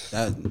comments,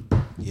 that.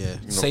 Yeah,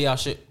 Say y'all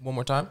shit one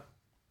more time.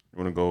 you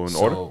want to go in So,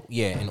 order?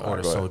 yeah, in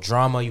order. go So ahead.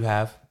 drama, you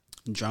have.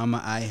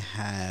 drama. I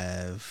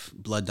have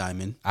Blood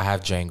Diamond. I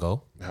have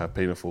Django. Have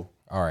Painful.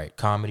 All right.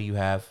 Comedy, you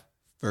have.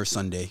 First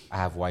Sunday. I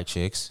have White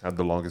Chicks. Have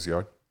The Longest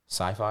Yard.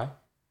 Sci-fi.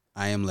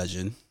 I Am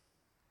Legend.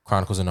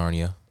 Chronicles of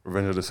Narnia.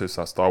 Revenge of the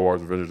Sith. Star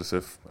Wars. Revenge of the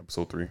Sith.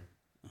 Episode 3.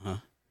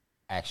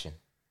 Action.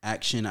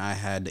 Action. I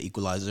had The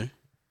Equalizer.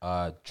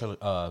 It's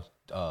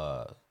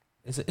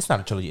not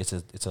a trilogy. It's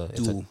a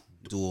Duel.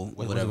 duel,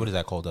 What whatever. is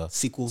that called? The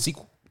Sequel.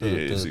 Sequel.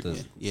 Sequel.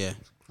 Yeah.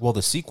 Well,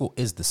 the sequel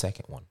is the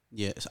second one.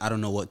 Yeah. So I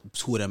don't know what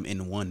two of them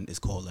in one is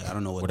called. Like, I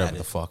don't know what Whatever that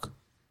the is. fuck.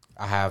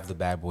 I have the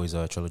Bad Boys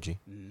trilogy.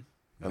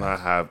 And I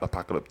have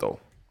Apocalypto.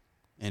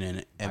 And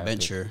then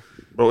Adventure.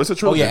 Bro, it's a Oh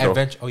trilogy. yeah, bro.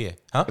 Adventure. Oh yeah,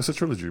 huh? It's a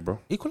trilogy, bro.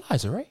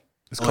 Equalizer, right?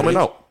 It's coming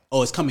out.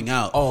 Oh, it's coming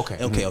out. Oh,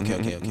 okay. Okay.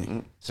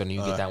 So then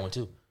you get that one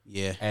too.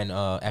 Yeah. And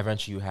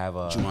Adventure, you have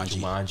Jumanji.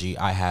 Jumanji.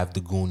 I have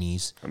the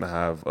Goonies. And I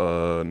have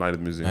Night at the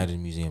Museum. Night at the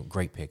Museum.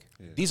 Great pick.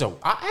 These are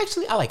I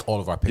like all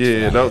of our picks.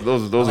 Yeah, for that.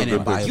 those are And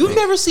good then picks. You've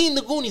never seen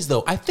the Goonies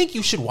though. I think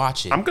you should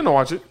watch it. I'm gonna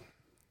watch it.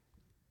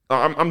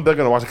 I'm definitely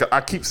gonna watch it. 'Cause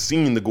I keep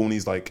seeing the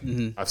Goonies. Like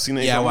I've seen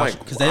it. Yeah, I I'm watched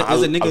like, it. 'Cause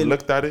there's a nigga- I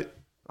looked at it.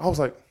 I was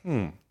like,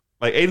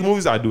 Like 80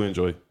 movies, I do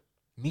enjoy.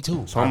 Me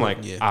too. So I'm like,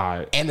 Yeah. all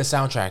right, and the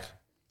soundtrack.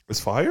 it's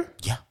fire.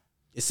 Yeah.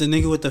 It's the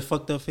nigga with the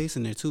fucked up face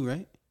in there too,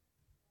 right?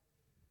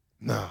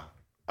 Nah,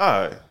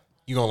 all right,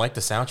 You gonna like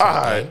the soundtrack? all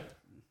right, gang?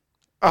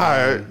 all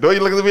right. Don't you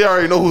look at me? I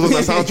already know who's on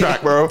that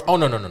soundtrack, bro. Oh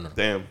no.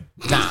 Damn,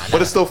 Nah.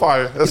 but it's still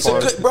fire. That's It's a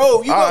fine. good,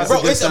 bro. You Ah, go, it's bro.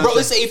 a good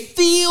It's a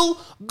feel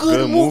good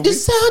Good movie. movie? The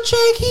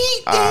soundtrack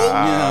heat,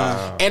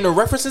 Ah. and the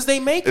references they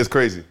make. It's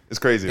crazy. It's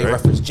crazy, They right?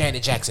 reference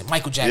Janet Jackson,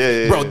 Michael Jackson,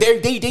 Yeah, yeah, bro. yeah.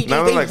 They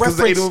Nah, like, 'cause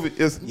the 80 reference.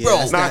 movie is, Yeah,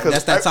 that's, nah, that, 'cause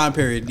that's that I- time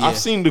period. Yeah. I've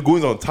seen the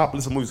Goonies on top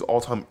list of movies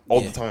all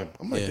Yeah. the time.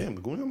 I'm like, Yeah. damn,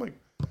 the Goonies. I'm like,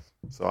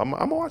 so I'm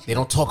gonna watch They it.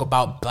 don't talk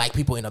about black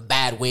people in a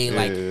bad way.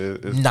 Like,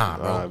 it's- nah,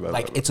 bro. alright, bet,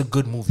 like, bet, it's a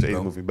good movie, It's bro. an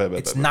 80s movie. Bet,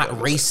 It's bet, not bet,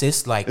 bet.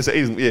 racist. Like, It's an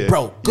 80s, yeah,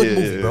 bro. Good yeah,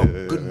 movie, yeah, bro. yeah,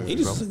 yeah, Good yeah. movie,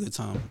 It bro. is a good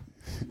time.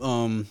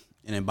 And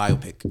then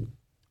biopic.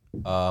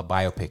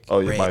 Biopic. Oh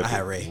yeah, Ray. biopic. I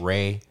had Ray.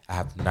 Ray. I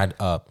have Night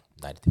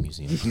at the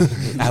Museum.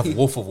 I have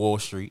Wolf of Wall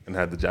Street. And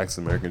had the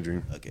Jackson American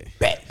Dream. Okay.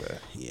 Bet.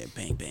 Yeah.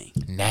 Bang bang.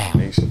 Now.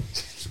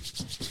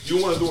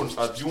 You want to do?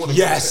 You want to?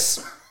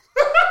 Yes.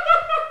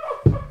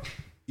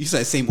 You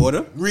said same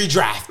order?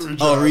 Redraft.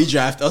 Oh,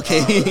 redraft. Okay.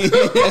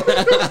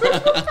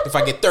 If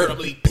I get third, I'm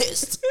gonna be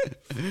pissed.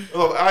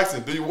 Oh,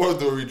 accent. Do you want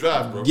to do a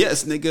redraft, bro?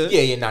 yes, nigga.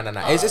 Yeah, no.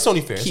 It's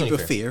only fair. Keep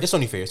it fair. It's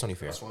only fair.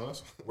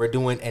 We're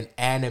doing an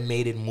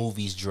animated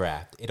movies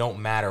draft. It don't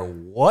matter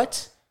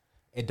what.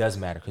 It does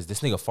matter because this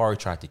nigga Fari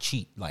tried to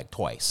cheat like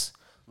twice.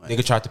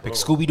 Nigga tried to pick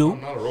Scooby Doo,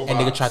 I'm not a robot. and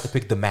nigga tried to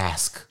pick The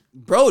Mask.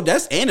 Bro,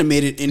 that's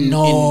animated in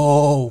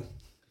No,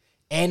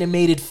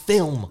 animated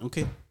film.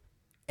 Okay.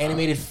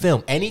 Animated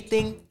film.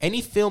 Anything, any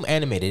film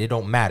animated. It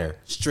don't matter.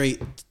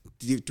 Straight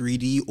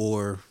 3D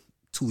or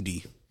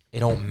 2D. It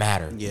don't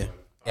matter. Yeah.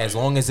 As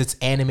long as it's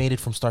animated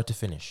from start to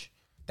finish.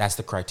 That's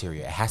the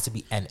criteria. It has to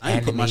be an I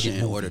ain't put my shit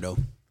animated in movie. order though.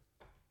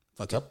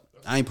 Fuck up.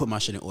 I ain't put my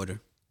shit in order.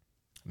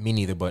 Me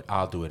neither, but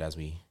I'll do it as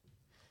we.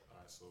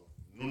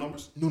 New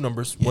numbers. New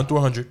numbers, 1 through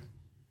 100.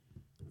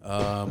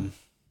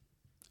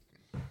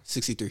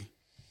 63.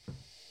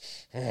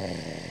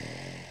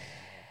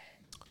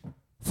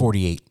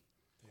 48.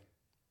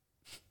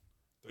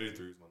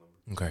 33 is my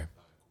number. Okay.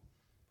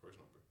 First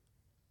number.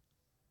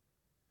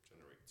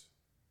 Generate.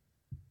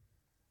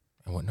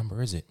 And what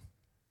number is it?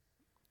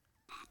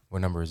 What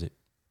number is it?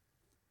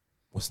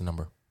 What's the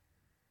number?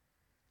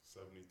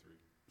 73.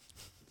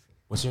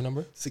 What's your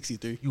number?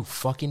 63. You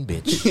fucking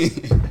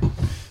bitch.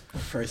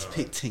 First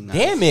pick ting.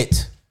 Damn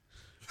it.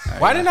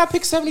 Why didn't I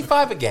pick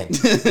 75 again?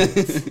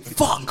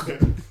 Fuck.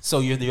 So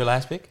you're your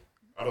last pick?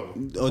 I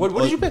don't know. What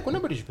did you pick? What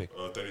number did you pick?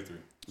 33.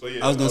 So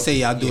yeah. I was gonna say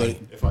y'all do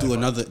it. If I- Do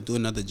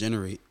another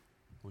generate.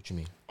 What you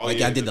mean?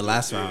 Like I did the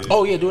last round.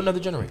 Oh yeah, do another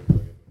generator.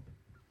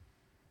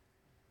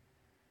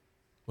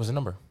 What's the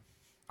number?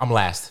 I'm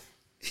last.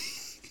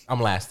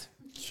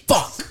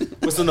 Fuck.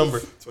 What's the number?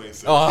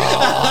 26. I'm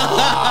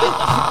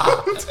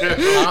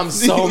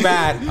so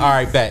mad. All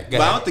right, bet. Go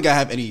But I ahead. don't think I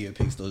have any of your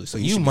picks though. So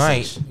you You should be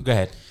might. safe. Go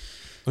ahead.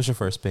 What's your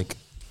first pick?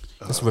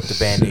 Let's rip the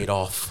Band-Aid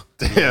off.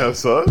 Damn,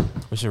 son.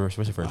 What's your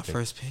first My pick?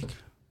 first pick.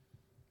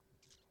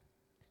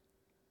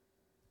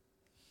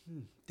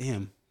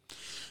 Damn.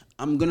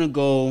 I'm gonna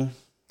go.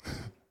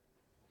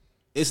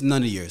 It's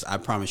none of yours. I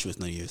promise you, it's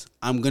none of yours.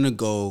 I'm gonna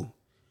go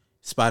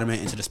Spider-Man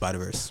Into the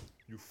Spider-Verse.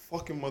 You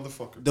fucking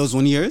motherfucker. That was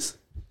one of yours?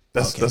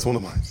 That's one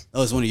of mine. That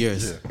was one of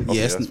yours. Yeah. Okay,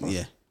 Yes. that's fine.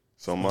 Yeah.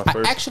 So my I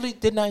first. actually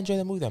did not enjoy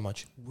that movie that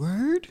much.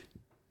 Word?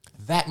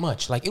 That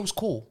much. Like, it was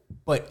cool.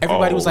 But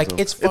everybody was like, so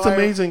it's fire.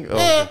 amazing. Oh,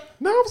 Eh. okay.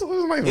 No, it was a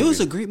nice movie. It was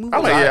a great movie. I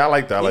like. Yeah, I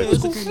like that. I like Yeah, it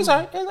was that. a great It's all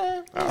right.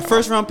 It's all right.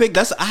 First round pick.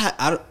 That's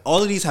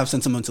all of these have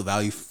sentimental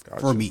value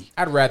for me.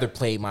 I'd rather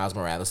play Miles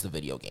Morales, the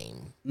video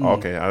game.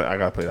 Okay, I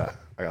gotta play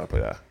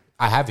that.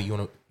 I have it.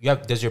 You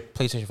have? Does your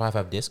PlayStation 5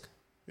 have disc?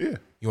 Yeah.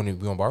 You want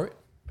to borrow it?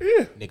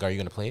 Yeah. Nick, are you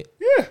gonna play it?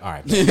 Yeah. All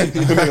right. Bet.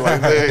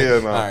 yeah,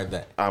 no. All right,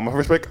 bet. My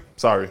first pick.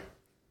 Sorry,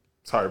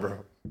 bro.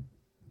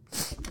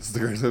 This is the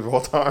greatest movie of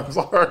all time.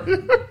 Sorry.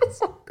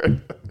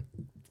 Sorry.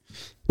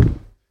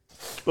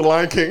 The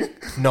Lion King.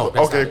 No.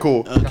 That's Okay, not it.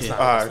 cool. Okay. All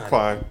right,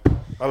 fine.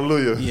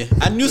 Hallelujah. Yeah.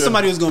 I knew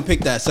somebody was gonna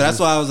pick that, so that's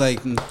why I was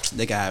like,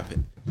 they can have it.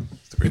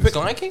 You pick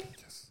Lion King?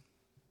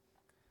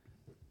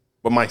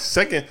 But my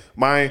second,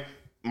 might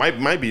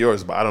be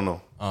yours, but I don't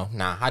know. Oh,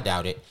 nah, I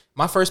doubt it.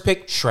 My first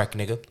pick, Shrek,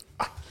 nigga.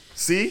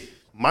 See,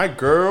 my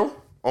girl.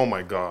 Oh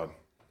my god,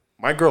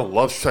 My girl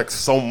loves Shrek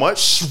so much.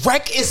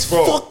 Shrek is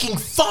Bro, fucking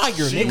fire,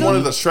 She nigga.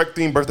 wanted the Shrek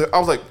themed birthday. I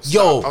was like,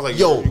 stop. I was like,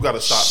 yo, you gotta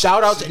stop.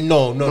 Shout out to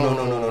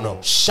no.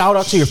 Shout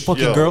out to your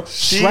fucking Yo, girl.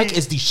 she- Shrek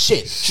is the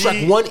shit.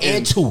 Shrek 1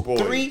 and 2. boy.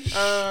 3.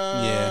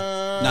 Yeah.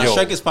 Nah, Yo.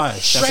 Shrek is fire.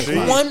 Shrek is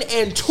fire. 1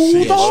 and 2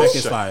 Yeah, though. Shrek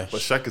is fire. But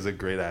Shrek is a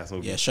great ass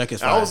movie. Yeah, Shrek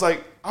is And fire.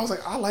 I was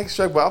like, I like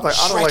Shrek, but I was like,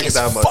 I don't Shrek like it is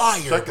that much.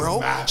 fire, Shrek bro.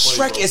 Is mad funny,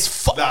 Shrek bro. is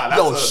fire. Nah,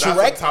 Yo, that's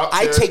Shrek. a top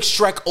I tier. take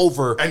Shrek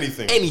over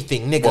Anything.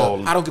 nigga.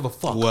 Well, I don't give a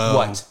fuck. well-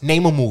 What?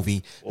 Name a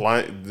movie.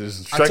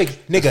 This I Shrek,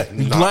 take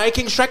nigga. Lion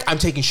King Shrek. I'm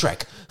taking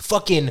Shrek.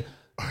 Fucking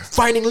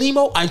Finding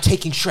Nemo. I'm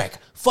taking Shrek.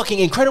 Fucking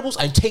Incredibles.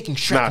 I'm taking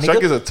Shrek. Nah, nigga.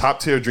 Shrek is a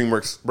top tier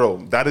DreamWorks, bro.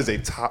 That is a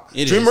top.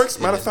 It is. DreamWorks,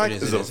 It matter is. of fact,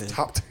 It is is. a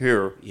top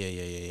tier. Yeah.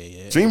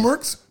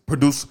 DreamWorks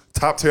produce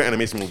top tier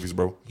animation movies,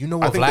 bro. You know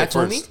I what think Vlad they're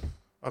told first. me?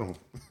 I don't.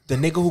 The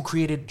nigga who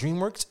created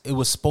DreamWorks, he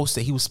was supposed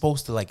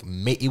to like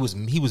he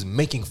was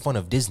making fun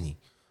of Disney.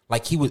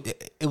 Like it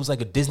was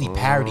like a Disney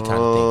parody kind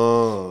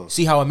of thing.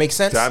 See how it makes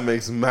sense? That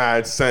makes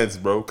mad sense,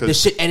 bro. This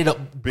Because shit ended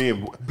up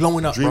being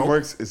blowing up, bro.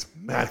 DreamWorks is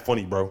mad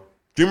funny, bro.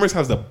 DreamWorks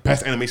has the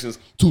best animations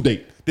to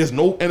date. There's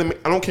no anime.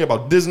 I don't care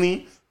about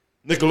Disney,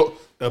 Nickelodeon.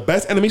 The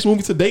best animation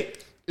movie to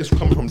date is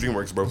coming from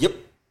DreamWorks, bro. Yep.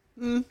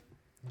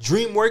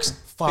 DreamWorks,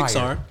 fire.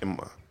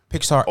 Pixar.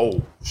 Pixar.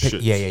 Oh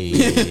shit.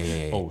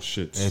 Yeah. Oh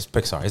shit. It's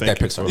Pixar. It's Thank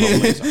that you Pixar. for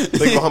humbling- Thank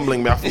you for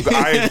humbling me. I forgot.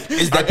 I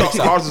thought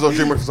Pixar. Cars was on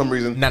DreamWorks for some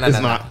reason. No. It's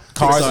not.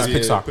 Cars Pixar.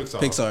 is Pixar.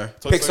 Pixar.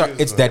 Toy Story Pixar. is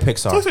It's dead Toy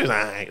Pixar. Story's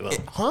alright, though.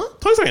 Huh?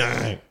 Toy Story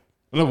alright.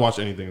 I never watched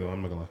anything though.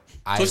 I'm not gonna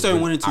lie. Toy Story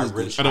 1 and 2 is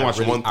good. I didn't watch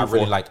 1 through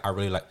 4. I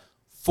really like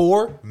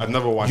 4. I've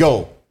never watched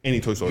Yo. any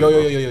Toy Story.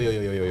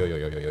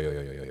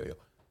 Yo.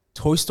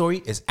 Toy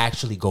Story is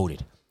actually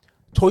goated.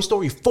 Toy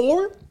Story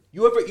 4.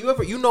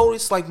 You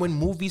notice like when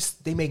movies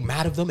they make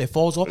mad of them, it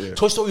falls off. Yeah.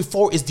 Toy Story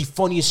 4 is the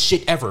funniest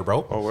shit ever,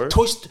 bro. Oh, word?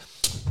 Toy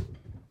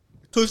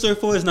Story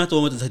 4 is not the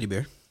one with the teddy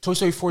bear. Toy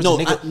Story 4 is No,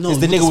 the nigga, with is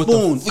the nigga with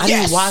spoon. the I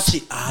Yes!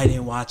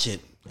 didn't watch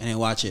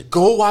it.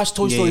 Go watch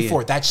Toy Yeah, Story yeah.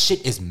 4. That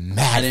shit is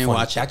mad. I didn't funny.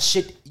 watch it. That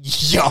shit.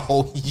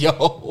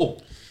 Yo.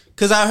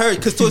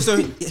 Cause Toy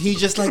Story, he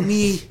just like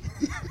me,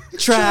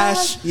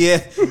 trash.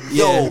 Yeah.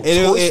 Yo,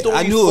 Toy Story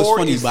I knew it was 4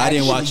 funny, is but I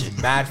didn't actually watch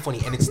it. Mad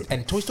funny,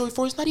 and Toy Story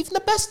 4 is not even the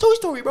best Toy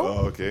Story, bro.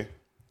 Oh, okay.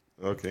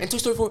 And Toy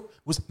Story 4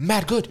 was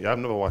mad good. Yeah, I've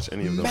never watched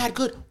any of them. Mad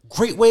good.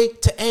 Great way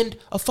to end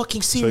a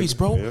fucking series,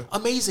 bro. Yeah.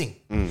 Amazing.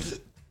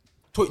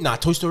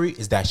 Toy Story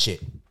is that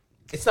shit.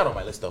 It's not on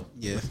my list though.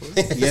 Yeah,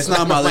 it's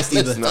not on my list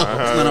either. It's not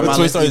on my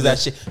Toy list Story is either. that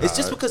shit. It's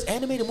just because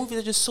animated movies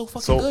are just so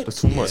fucking So good.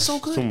 it's too much. It's so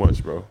good. Too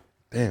much, bro.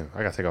 Damn,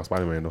 I gotta take out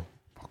Spider-Man though.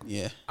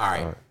 Yeah. All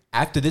right.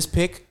 After this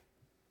pick,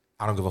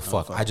 I don't give a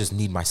fuck. I just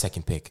need my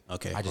second pick.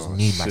 Okay. I just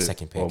need my Shit.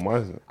 second pick. Well,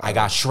 mine- I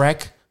got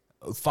Shrek.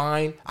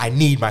 Fine. I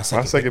need my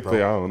second My second pick, bro.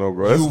 play, I don't know,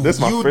 bro. This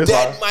my you first.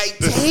 dead might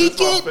take my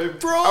it, favorite.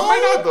 bro. I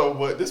might not though,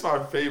 but this is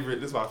my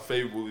favorite. This is my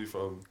favorite movie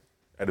from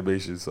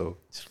animation. So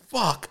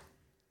Fuck.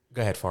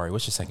 Go ahead, Fari.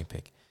 What's your second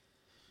pick?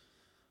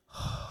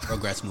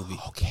 Rugrats movie.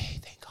 Okay,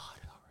 thank God.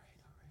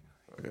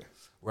 All right. okay,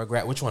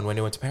 Rugrat, which one? When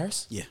they went to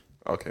Paris? Yeah.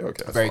 okay.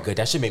 That's Very fine. good.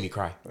 That shit made me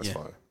cry. That's Yeah.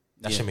 fine.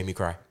 That shit made me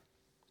cry.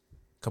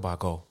 Come on,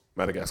 go.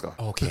 Madagascar.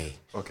 Okay.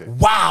 Okay.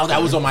 Wow,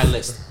 that was on my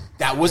list.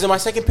 That wasn't my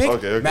second pick.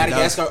 Okay, okay.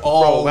 Madagascar. Bro,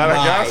 Oh,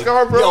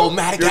 Madagascar, my. bro? Yo, You're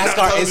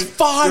Madagascar not is telling me-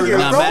 fire, you're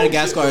Nah, bro.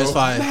 Madagascar is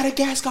fire.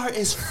 Madagascar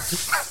is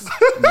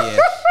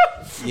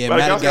Yeah,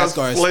 Madagascar's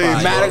Madagascar is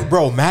flames, fire.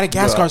 bro.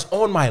 Madagascar's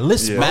on my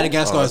list, Yeah. bro.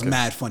 Madagascar Oh, is okay.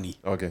 mad funny.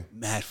 Okay.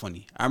 Mad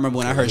funny. I remember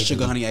when I heard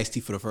Sugar Honey Iced Tea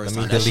for the first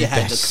Let time. me delete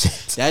that the,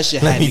 shit. That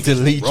shit Let had me to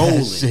delete rolling.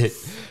 that shit.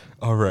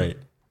 All right.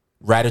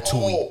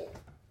 Ratatouille.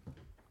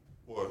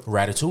 What?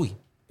 Ratatouille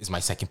is my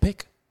second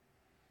pick.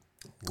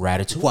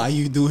 Ratatouille. Why are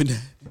you doing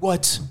that?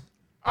 What?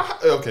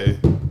 Okay.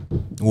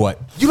 What?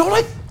 You don't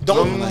like?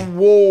 Don't like?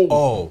 Whoa.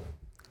 Oh,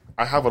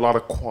 I have a lot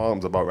of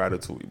qualms about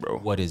Ratatouille, bro.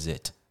 what is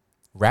it?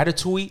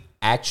 Ratatouille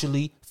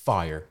actually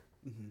fire.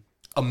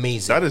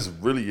 Amazing. That is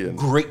really it.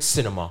 Great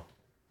cinema.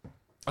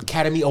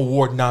 Academy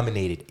Award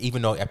nominated,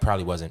 even though it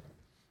probably wasn't.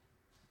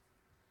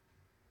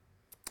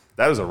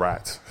 That is a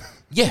rat.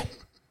 Yeah.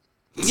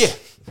 Yeah.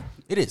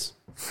 It is.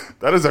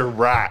 That is a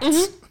rat.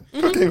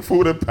 Cooking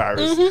food in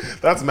Paris.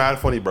 That's mad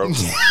funny, bro.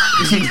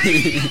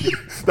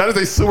 That is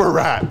a sewer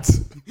rat.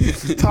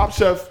 Top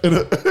chef.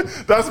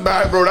 That's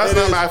mad, bro. That's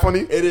not mad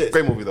funny. It is.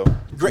 Great movie, though.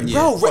 Great.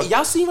 Yeah. Bro,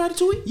 y'all seen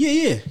Ratatouille?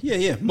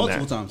 Yeah.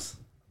 Multiple Nah. times.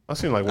 I've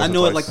seen like I once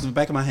know or it like twice. the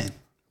back of my hand.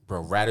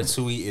 Bro,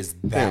 Ratatouille is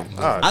that movie.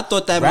 all right. I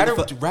thought that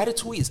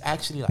Ratatouille is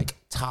actually like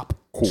top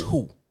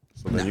two.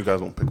 So then you guys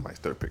won't pick my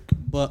third pick.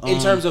 but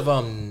In terms of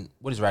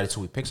what is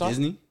Ratatouille? Pixar?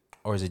 Disney?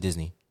 Or is it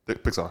Disney?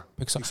 Pixar.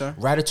 Pixar.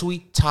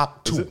 Ratatouille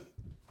top two. Is it?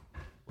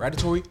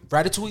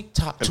 Ratatouille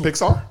top And two.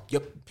 Pixar?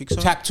 Yep.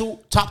 Pixar?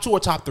 Top two or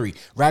top three.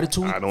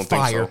 Ratatouille I don't think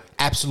fire. so.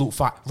 Absolute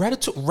fire.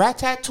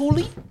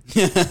 Ratatouille?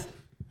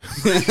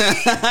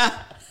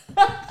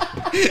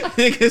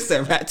 Nigga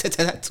said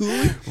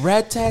Ratatouille.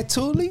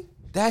 Ratatouille?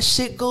 That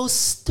shit goes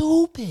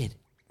stupid.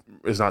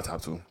 It's not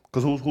top two.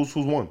 Because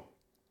who's won?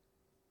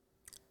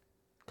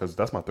 Because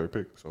that's my third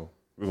pick. So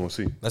we're going to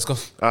see. Let's go.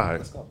 All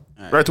right.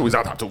 Ratatouille's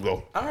not top two,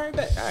 though. All right,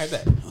 bet.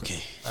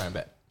 Okay. All right,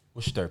 bet.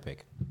 What's your third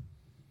pick?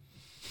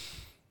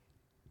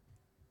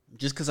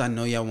 Just because I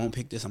know y'all won't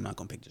pick this, I'm not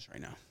gonna pick this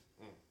right now.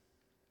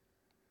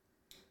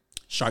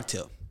 Shark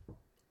Tale.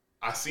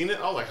 I seen it.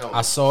 I was like, hell no.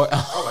 I saw it. I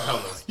was like, hell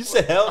no. You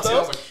said hell I seen it,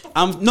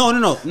 I no?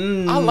 was like,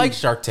 No. I like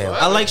Shark Tale.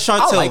 I like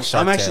Shark Tale. like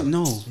Shark I'm actually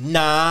Tale. no.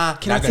 Nah.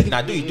 Can I take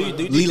it? do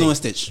you Lilo and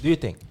Stitch. Do you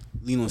think?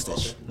 Lilo and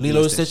Stitch.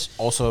 Lilo and Stitch,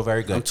 also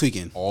very good. I'm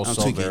tweaking. Also I'm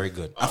tweaking. very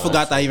good. I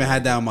forgot that I even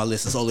had that on my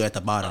list. It's all the way at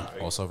the bottom.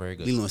 Also very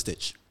good. Lilo and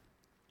Stitch.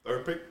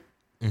 third pick.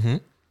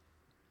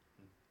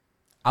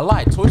 I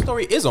lied. Toy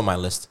Story is on my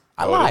list.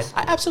 I Oh, it lied. is?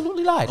 I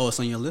absolutely lied. Oh, it's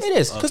on your list? It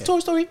is, because Okay. Toy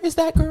Story is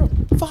that girl.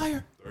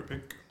 Fire. Third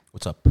pick.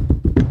 What's up?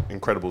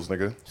 Incredibles,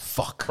 nigga.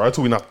 Fuck.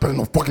 Ratatouille not better than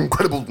no fucking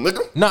Incredibles, nigga.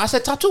 No, I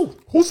said top 2.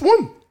 Who's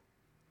one?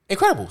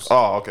 Incredibles.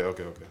 Oh, okay.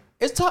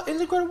 Is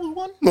Incredibles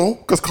 1? No,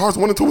 because Cars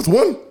 1 and 2 is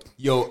 1.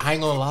 Yo, I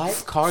ain't gonna lie.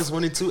 Cars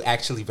 1 and 2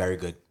 actually very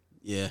good.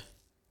 Yeah.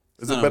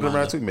 Is not it better on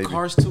than mine, Ratatouille? Maybe.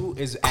 Cars 2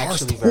 is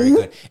actually 2? very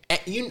good.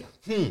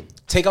 And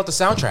take out the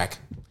soundtrack.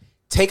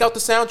 Take out the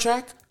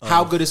soundtrack.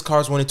 How good is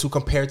Cars 1 and 2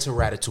 compared to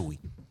Ratatouille?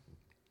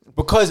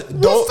 Because What's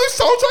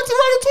the soundtrack to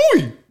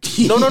Ratatouille?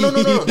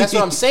 No. That's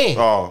what I'm saying.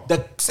 Oh. The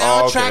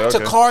soundtrack to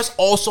okay. Cars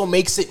also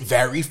makes it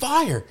very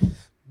fire.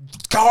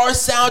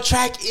 Cars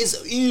soundtrack is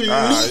elite.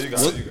 You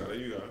got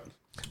it.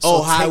 Oh,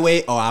 So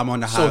Highway. I'm on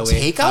the highway. So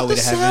take out Highway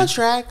the to Heaven.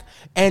 soundtrack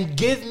and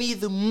give me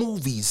the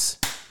movies.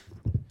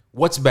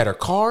 What's better,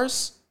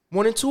 Cars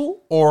 1 and 2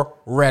 or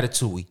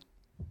Ratatouille?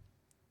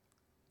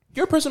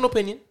 Your personal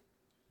opinion.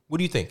 What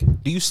do you think?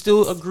 Do you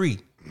still agree?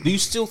 Do you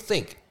still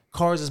think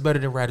Cars is better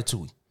than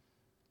Ratatouille?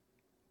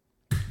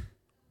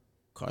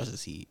 Cars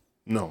is heat.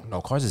 No.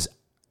 No, Cars is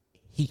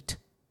heat.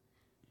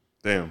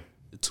 Damn.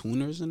 The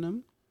tuners in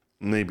them.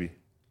 Maybe.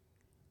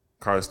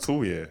 Cars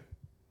 2, yeah.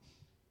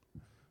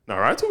 No,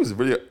 Ratatouille is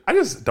really. I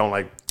just don't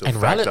like the And,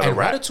 fact that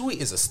Ratatouille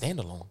is a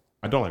standalone.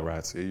 I don't like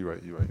rats. Yeah, you're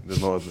right.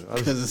 There's no other.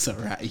 Because it's a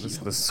rat.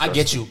 I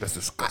get you. That's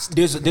disgusting.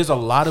 There's a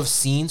lot of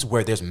scenes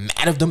where there's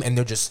mad of them and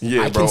they're just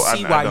Yeah, I bro, can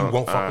see I why you don't-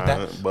 won't fuck with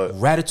that. but-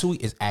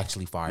 Ratatouille is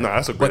actually fire. Nah,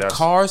 that's a great But ass-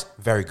 Cars,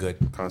 very good.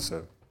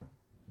 Concept.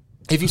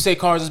 If you say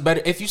Cars is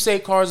better, than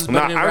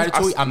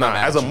Ratatouille, I'm not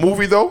mad. As a at you.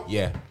 movie though,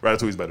 Yeah.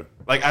 Ratatouille's better.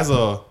 Like as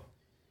a,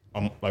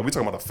 like we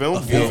talking about the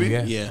film, film, movie,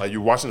 yeah. Like you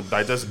watching the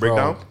digest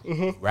breakdown.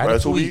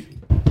 Ratatouille.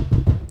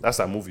 That's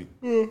that movie.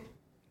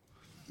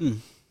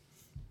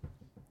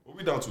 What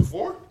we down to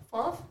 4,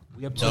 5?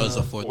 We up That was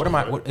a fourth What am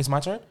I? What is my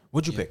turn?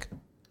 What'd you pick?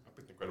 I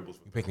picked Incredibles.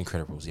 You picked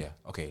Incredibles. Yeah.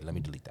 Okay. Let me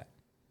delete that.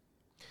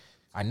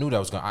 I knew that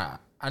was gonna.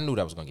 I knew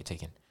that was gonna get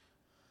taken.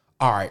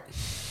 All right.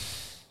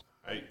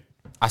 Hey,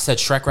 I said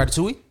Shrek,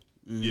 Ratatouille,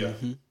 yeah.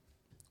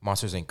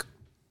 Monsters Inc.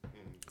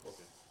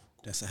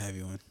 That's a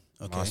heavy one.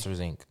 Okay. Monsters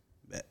Inc.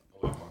 Bet.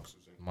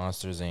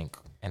 Monsters Inc.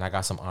 And I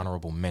got some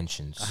honorable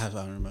mentions. I have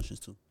honorable mentions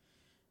too.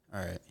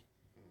 All right.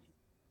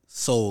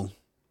 Soul.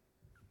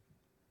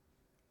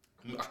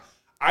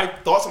 I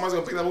thought somebody was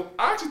gonna pick that movie.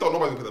 I actually thought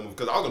nobody was gonna pick that movie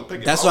because I was gonna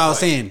pick it. That's what I was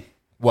saying.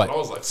 What? I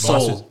was like,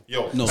 Soul.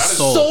 Yo, No, that is,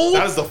 Soul.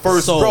 That is the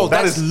first. Soul. Bro,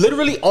 that that's is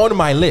literally on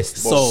my list.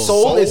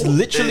 Soul is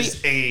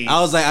literally.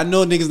 I was like, I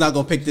know niggas not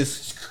gonna pick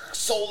this.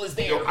 Soul is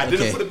there. Yo, I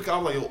didn't Okay. put it because I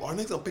was like, yo, are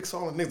niggas gonna pick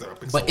Soul and niggas gonna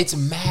pick Soul? But it's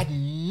mad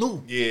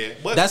new. yeah,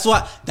 but That's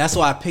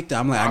why I picked it.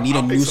 I'm like, I need a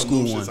I'll pick new some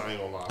school new one. shits, I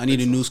ain't gonna lie. I need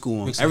a new school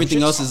one. Pick some Everything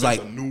new else shits. is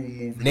like a new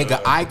movie.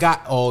 Nigga, I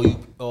got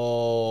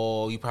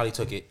you probably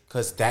took it.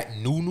 Cause that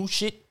new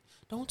shit.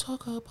 Don't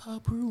talk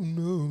about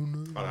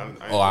Bruno.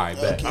 Oh, I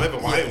bet. I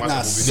didn't watch that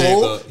movie.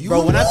 Soul, Nigga,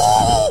 bro. When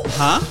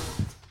huh?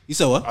 You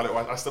said what?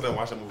 I still didn't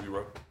watch that movie,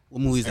 bro.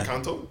 What movie is that?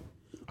 Encanto.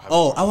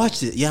 Oh, I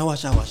watched it. Yeah, I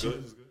watched it.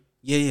 Good, it's good.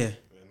 Yeah.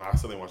 Nah, I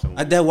still didn't watch that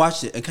movie. I did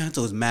watch it.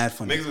 Encanto is mad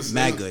funny.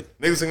 Mad good.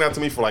 Niggas sing that to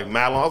me for like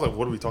mad long. I was like,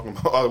 what are we talking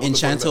about? What the fuck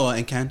is that? Enchanto or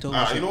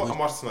Encanto. You know what? I'm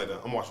watching tonight. Then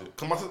I'm watching it.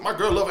 Cause my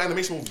girl love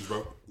animation movies,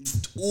 bro.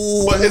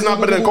 But it's not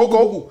better than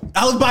Coco.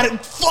 I was about to.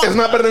 Fuck. It's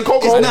not better than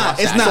Coco. It's not.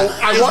 It's not. So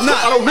It's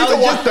not. I don't need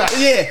to watch that.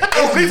 Yeah, I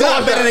don't need it's to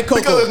not watch better that than Coco.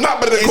 because it's not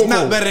better than Coco. It's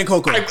not better than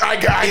Coco. I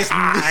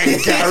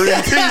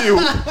guarantee you.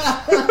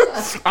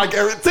 I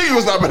guarantee you,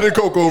 it's not better than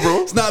Coco,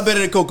 bro. It's not better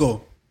than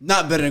Coco.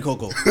 Not better than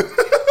Coco.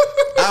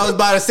 I was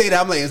about to say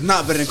that. I'm like, it's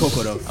not better than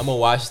Coco though. I'm gonna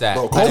watch that.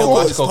 Bro, I didn't Coco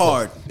watch is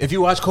hard. If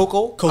you watch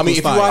Coco, Coco's if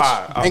you fire. watch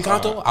Alright,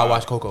 Encanto, I'll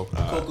watch Coco.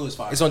 Coco is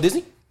fire. It's on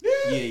Disney.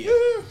 Yeah.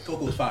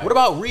 Coco is fire. What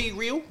about Real?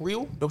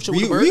 The shit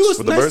with the birds? Ryu was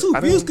With the nice birds? too. I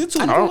Ryu was didn't- good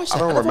too. I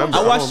don't remember.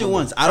 I watched it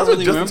once. I don't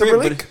really Justin remember it,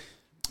 Timberlake?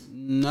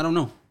 but I don't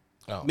know.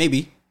 Oh.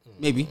 Maybe.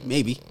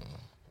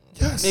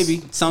 Yes.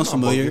 Maybe. Sounds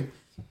Come on, familiar. Bobby.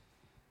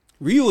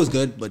 Ryu was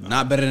good, but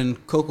not better than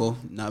Coco.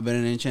 Not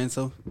better than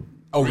Enchanto.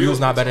 Oh, Real's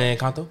not better than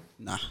Encanto?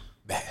 Nah.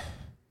 Bad.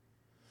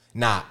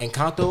 Nah,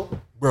 Encanto,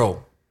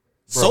 bro.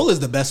 Soul is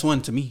the best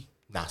one to me.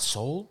 Nah,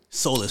 Soul.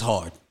 Soul is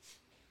hard.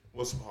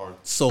 What's hard?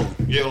 Soul.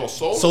 Yeah, no,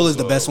 Soul. Soul is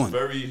the best one.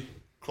 Very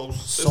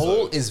close.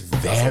 Soul is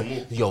that's a very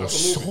movie. yo.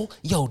 That's a movie. Soul,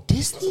 yo,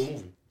 That's a Disney.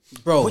 movie.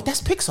 Bro, Wait,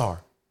 that's Pixar.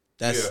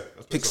 that's Yeah,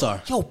 that's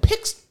Pixar. Pixar. Yo,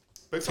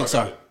 Pixar.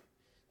 got it.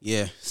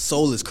 Yeah.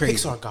 Soul is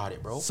crazy. Pixar got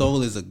it, bro.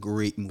 Soul is a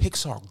great movie.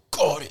 Pixar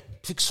got it.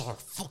 Pixar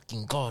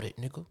fucking got it,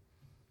 nigga.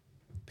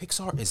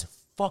 Pixar is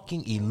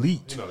fucking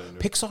elite. You know that,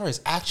 nigga. Pixar is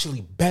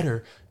actually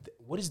better.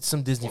 What is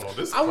some Disney? Oh, no,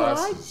 this I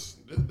cast lied. is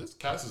this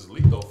cast is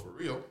elite though for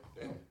real.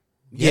 Damn.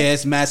 Yeah,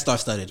 it's mad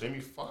star-studded. Jamie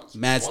Foxx.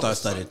 Mad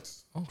star-studded.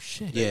 Oh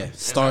shit. Yeah,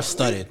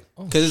 star-studded.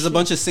 Because there's a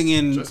bunch of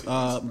singing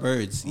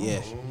birds.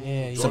 Yeah.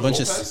 It's a bunch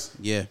of...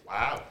 Yeah.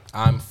 Wow.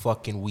 I'm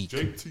fucking weak.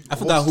 Jake T. I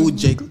forgot who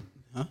Jake...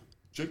 Huh?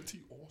 Jake T.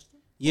 Austin.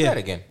 Yeah. That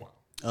again.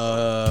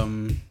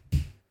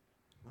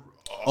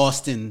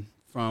 Austin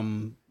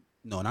from...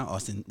 No, not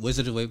Austin.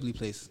 Wizard of Waverly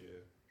Place.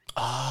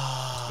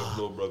 The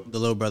little brother. The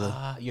little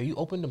brother. Yo, you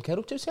opened them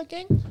kettle chips yet,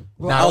 gang?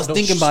 Bro, I was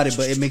thinking about it,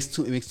 but it makes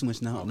too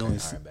much noise. All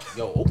right, bet.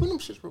 Yo, open them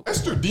shits real quick.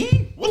 Esther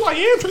Dean. Will I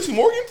Am. Tracy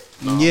Morgan.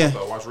 Yeah.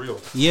 I watch Rio.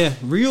 Yeah,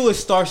 Ryu is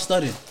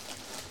star-studded.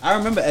 I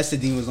remember Esther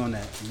Dean was on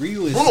that.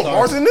 Ryu is Bruno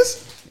Mars in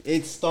this.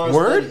 It's star-studded.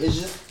 Word?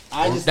 It's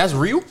just That's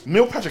real?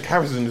 Neil Patrick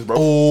Harris is in this, bro.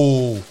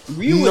 Oh.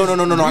 Ryu No. is- I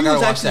gotta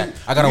Ryu's watch actually- that.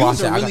 I gotta watch Ryu's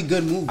that. a really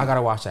good movie. I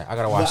gotta watch that.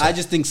 But I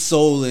just think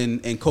Soul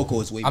and Coco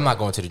is way I'm better. not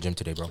going to the gym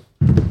today, bro.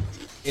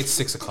 It's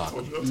 6 o'clock.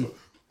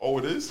 Oh,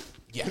 it is.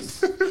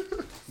 Yes.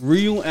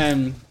 Ryu.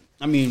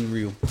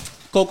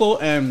 Coco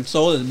and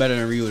Soul is better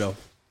than Ryu though.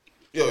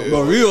 Yeah,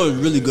 But Ryu is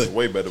really good.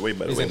 Way better. Way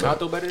better. Is Way better.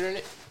 Encanto better than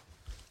it?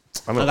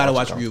 I gotta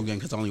watch Ryu again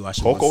because I only watched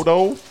it Coco once.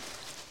 though.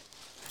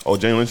 Oh,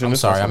 Jane Lynch in I'm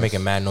this. sorry, Awesome. I'm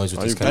making mad noise with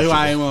Are this you That's kettle why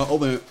I chip. ain't want to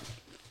open it.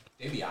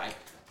 They be alright.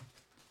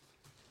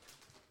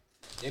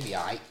 They be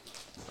alright.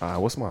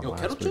 What's my Yo,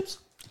 last kettle pick? chips?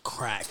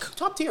 Crack.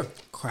 Top tier.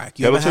 Crack.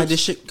 You Kettle ever had chips? this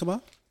shit? Come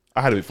on.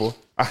 I had it before.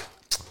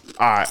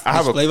 I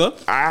have a flavor?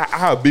 I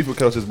have a beef with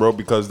kettle chips, bro,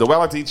 because the way I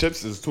like to eat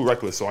chips is too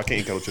reckless, so I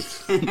can't eat kettle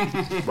chips.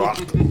 bro, I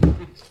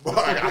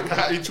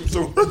can't eat chips.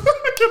 So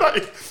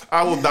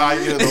I will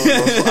die eating those.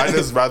 So I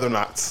just rather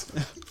not.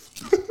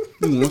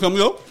 You want to come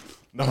go?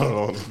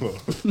 No.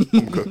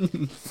 I'm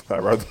good.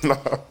 I'd rather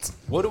not.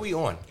 What are we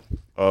on?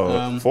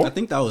 4? I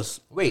think that was.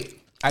 Wait,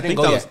 I didn't think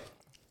go that yet. was-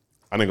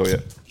 I didn't go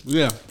yet.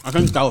 Yeah, I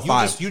think that was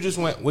 5. You just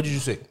went. What did you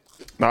say?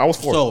 No, I was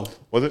 4. So-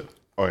 was it?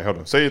 All right, hold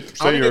on. Say it. I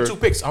Say only your. did 2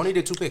 picks. I only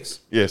did 2 picks.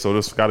 Yeah, so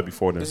this got to be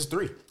 4 then. This is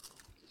 3.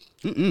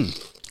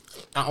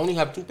 I only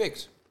have 2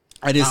 picks.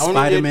 I did I only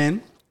Spider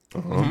Man,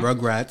 Uh-huh.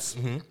 Rugrats,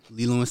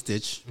 Lilo and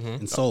Stitch,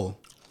 and Soul.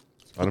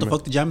 What the Spider-Man.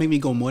 fuck did y'all make me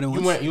go more than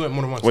once? You went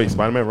more than once. Wait,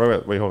 Spider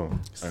Man. Wait, hold on.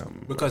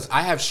 Because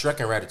I have Shrek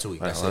and Ratatouille.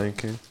 That's Lion it.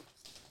 King.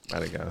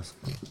 Alright, guys.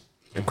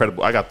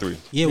 Incredible. I got 3.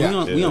 Yeah,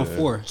 Yeah. we on Yeah.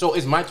 4. So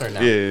it's my turn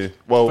now. Yeah.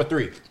 Well, For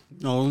 3.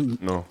 No,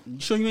 no, you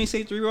sure you ain't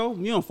say 3 row?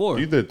 We on 4.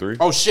 you did 3.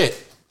 Oh shit.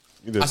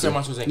 You did I said 3.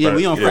 my was Yeah,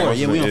 we on 4. Yeah,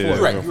 Yeah, we on 4.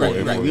 You're right. You're right.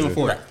 You're right. We on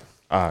 4. You're right.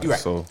 All right, You're right.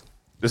 so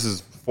this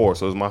is 4,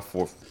 so it's my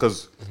 4th.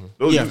 Because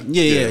Yeah.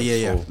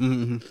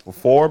 Mm-hmm. For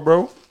 4,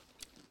 bro. What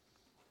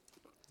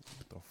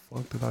the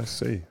fuck did I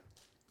say?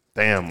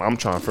 Damn, I'm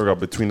trying to figure out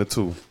between the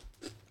 2.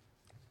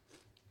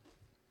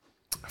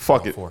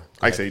 Fuck it. 4.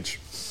 Ice Age.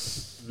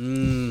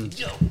 Nah,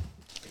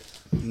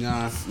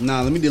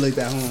 let me delete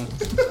that. Hold on.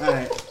 All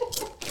right.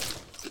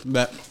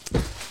 Bet.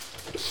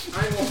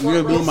 I ain't You gonna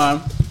gonna blew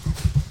mine.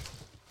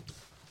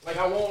 Like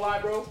I won't lie,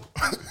 bro.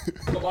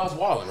 Kabah's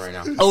walling right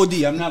now.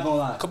 OD, I'm not gonna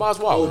lie. Kabah's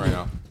walling right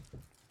now.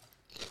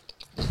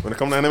 When it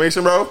comes to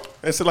animation, bro,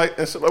 and shit like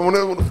when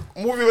a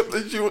movie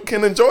that you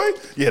can enjoy,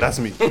 yeah, that's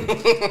me.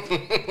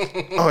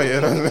 Oh yeah,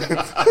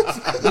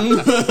 that's me.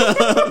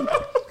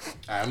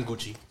 Alright, I'm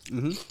Gucci.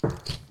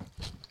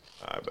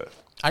 I bet.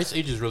 Ice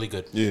Age is really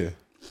good. Yeah.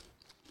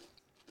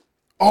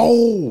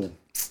 Oh,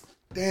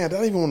 damn!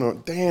 That even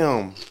want to.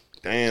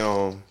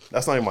 Damn!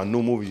 That's not even my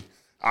new movie.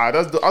 All right,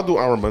 I'll do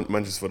honorable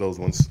mentions for those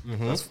ones.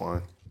 That's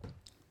fine.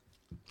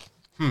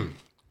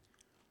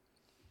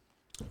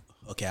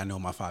 Okay, I know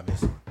what my 5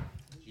 is.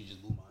 You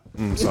just blew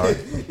mine.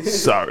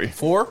 Sorry.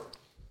 4.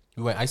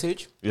 You went Ice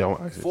Age. Yeah, I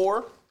want Ice Age.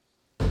 4.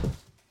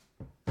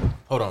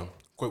 Hold on,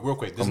 real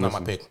quick. This is not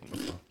my pick.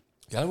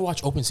 Y'all ever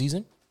watch Open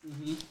Season?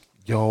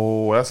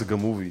 Yo, that's a good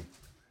movie.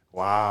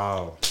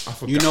 Wow.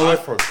 You know what?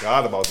 I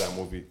forgot about that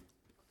movie.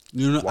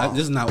 You know,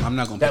 this is not. I'm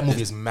not gonna. That pick movie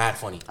this. is mad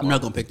funny. I'm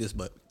not gonna pick this,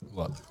 but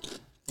What?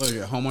 what is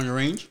it? Home on the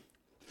Range.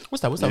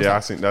 What's that? What's that? Yeah, I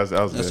What's that? seen that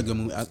was That's a good. good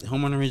movie.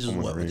 Home on the Range is on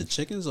what? the With the Range.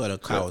 chickens or the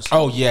cows?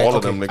 Oh yeah, All okay.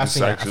 of them I've niggas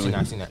seen that. I've actually. seen that.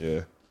 I've seen that.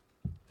 Yeah.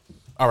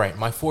 All right,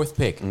 my 4th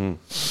pick. Let me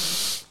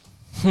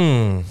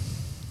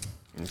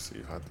see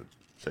if I have to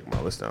check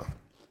my list down.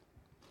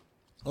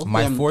 Hopefully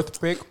My I'm- 4th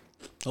pick.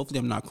 Hopefully,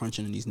 I'm not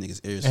crunching in these niggas'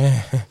 ears.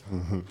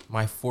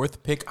 My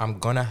 4th pick. I'm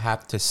gonna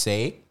have to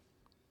say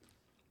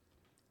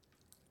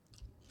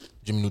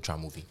Jimmy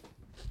Neutron movie.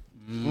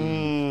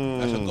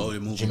 That's a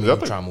golden movie. Jimmy that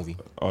the- Neutron movie.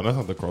 Oh, that's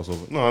not the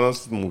crossover. No,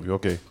 that's the movie.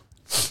 Okay.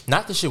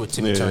 Not the shit with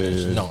Timmy Yeah, Turner.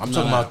 yeah, yeah. No, I'm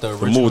talking about the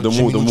The original the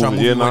Jimmy movie. Neutron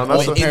movie. Yeah, no, when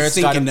that's all a- the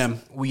parents got In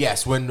them. Well,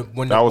 yes, when That was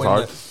when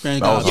hard. the-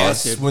 That was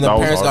yes, hard. when the That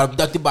was parents hard. got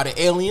abducted by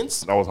the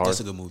aliens. That was hard. That's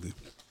a good movie.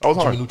 That was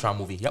Jimmy hard. Neutron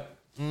movie. Yep.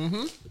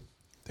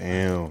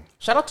 Damn.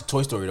 Shout out to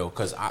Toy Story though,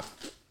 cause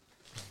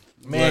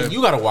man, Right.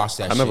 you gotta watch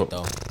that never- shit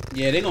though.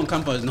 Yeah, they gonna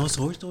come for us. No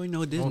Toy Story,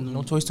 no Disney.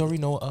 No Toy Story,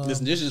 no.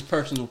 This is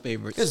personal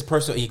favorites. This is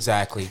personal.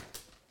 Exactly.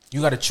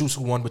 You gotta choose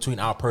one between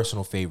our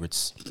personal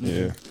favorites.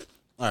 Yeah.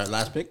 All right,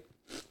 last pick.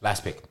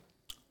 Last pick.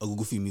 A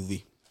Goofy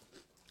movie.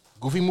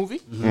 Goofy movie.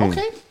 Mm.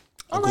 Okay.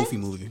 A All right. Goofy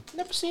movie.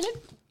 Never seen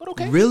it, but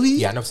okay. Really?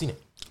 Yeah, I never seen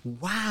it.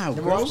 Wow,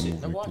 Never bro. watched it.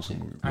 Never watched it.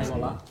 I ain't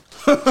gonna lie.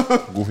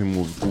 Goofy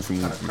movie. Goofy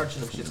movie.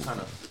 Crunching them shit's kind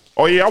of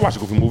Oh yeah, I watched a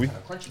Goofy movie.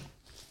 crunchy.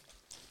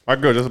 I My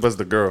girl just as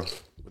the girl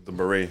with the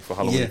beret for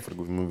Halloween Yeah. for the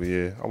movie.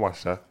 Yeah, I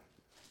watched that.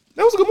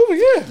 That was a good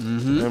movie.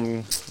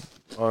 Yeah.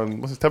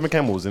 What's it? Tevin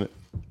Campbell was in it.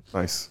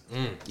 Nice,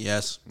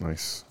 Yes.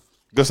 nice.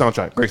 Good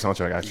soundtrack. Great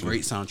soundtrack actually.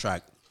 Great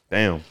soundtrack.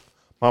 Damn.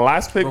 My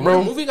last pick, Bro, bro.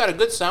 the movie got a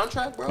good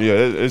soundtrack, bro. Yeah,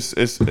 it's.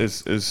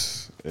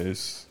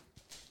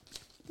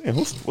 Man,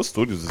 what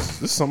studios is this?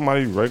 This is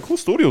somebody, right?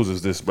 Whose studios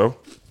is this, bro?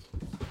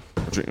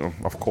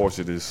 Of course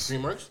it is.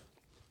 DreamWorks.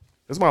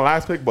 This is my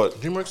last pick, but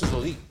DreamWorks is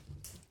elite.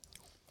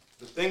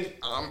 the thing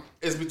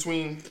is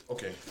between.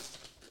 Okay,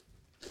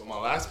 so my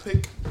last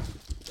pick.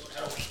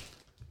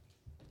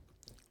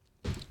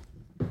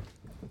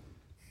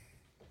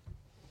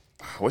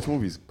 Which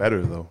movie's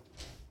better though?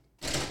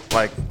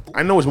 Like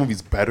I know which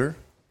movie's better,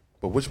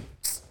 but which?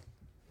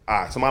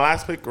 So my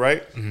last pick,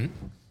 right?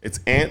 It's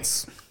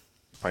Ants.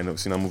 Probably never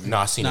seen that movie. No,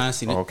 I seen Nah, I it.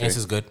 seen it. Okay. Ants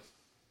is good.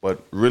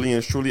 But really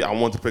and truly, I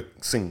want to pick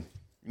Sing.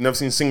 You never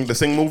seen the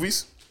Sing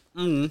movies?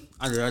 I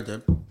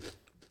did.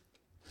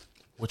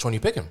 Which one you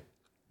picking?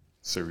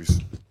 Series.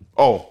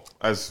 Oh,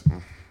 as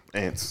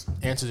Ants.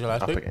 Ants is your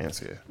last I'll pick? pick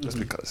Ants, yeah. Just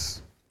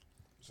because.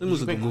 It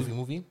was a Big good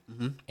movie.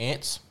 movie.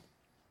 Ants.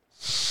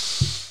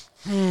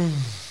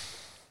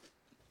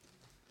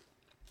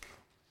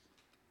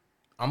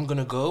 I'm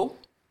gonna go.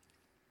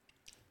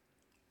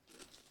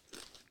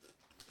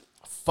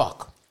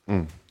 Fuck.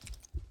 What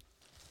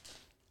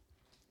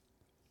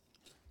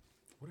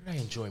did I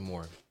enjoy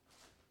more?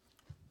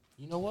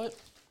 You know what?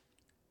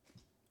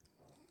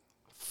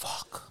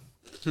 Fuck.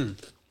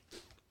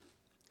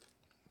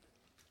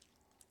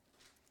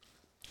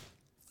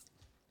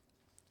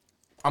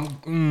 I'm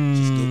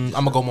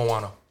gonna go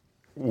Moana.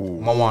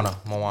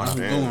 Moana.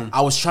 Damn.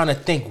 I was trying to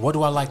think, what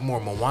do I like more,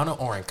 Moana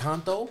or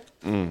Encanto?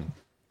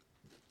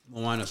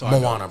 Moana's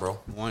hard. Moana, bro.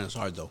 Moana's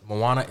hard though.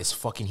 Moana is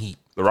fucking heat.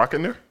 The Rock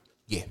in there?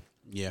 Yeah,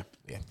 Yeah.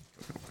 yeah.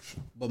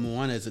 But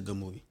Moana is a good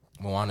movie.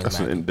 Moana is That's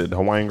mad. the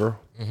Hawaiian girl?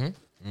 I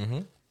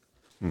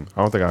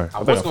don't think I I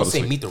think was fell gonna say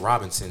asleep. Meet the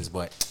Robinsons,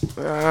 but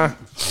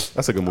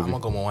That's a good I'm movie.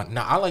 gonna go Moana.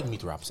 Nah, I like Meet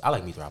the Robinsons. I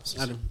like Meet the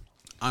Robinsons.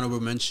 Honorable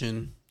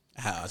mention.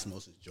 I had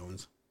Osmosis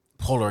Jones.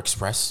 Polar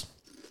Express.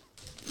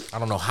 I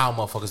don't know how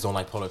motherfuckers don't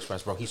like Polar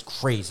Express, bro. He's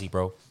crazy,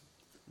 bro.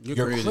 You're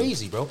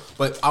crazy, bro.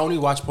 But I only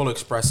watch Polar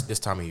Express this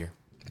time of year.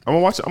 I'm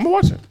gonna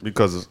watch it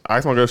because I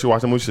asked my girl if she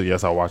watched the movie. She said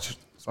yes, I'll watch it.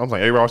 So I was like,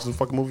 everybody watches the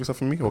fucking movie except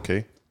for me.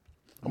 Okay,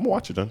 I'm gonna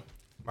watch it then.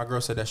 My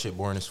girl said that shit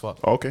boring as fuck.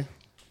 Oh, okay.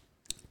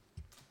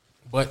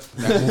 But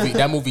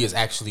that movie is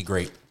actually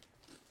great.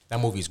 That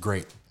movie is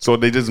great. So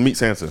they just meet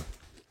Sansa.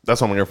 That's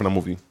what I'm gonna get from the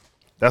movie.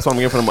 That's what I'm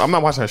gonna get from the movie. I'm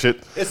not watching that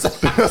shit.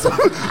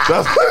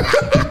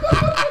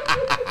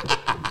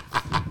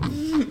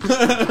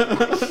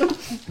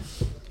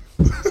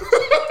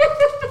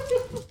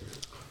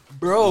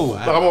 Bro,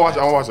 I'm gonna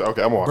watch it.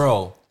 Okay, I'm gonna watch it.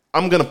 bro,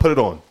 I'm gonna put it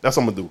on. That's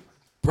what I'm gonna do.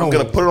 Bro. I'm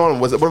gonna put it on.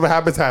 Whatever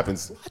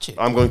happens. Watch it.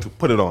 I'm going to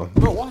put it on.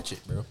 bro, watch it,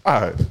 bro.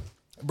 All right.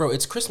 Bro,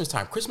 it's Christmas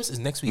time. Christmas is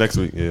next week. Next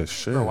week. Yeah,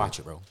 shit. Bro, watch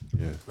it, bro.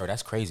 Yeah. Bro,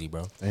 that's crazy,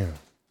 bro. Damn.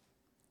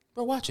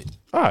 Bro, watch it.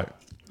 All right.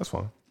 That's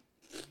fine.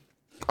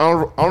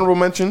 Honorable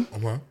mention.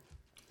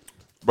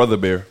 Brother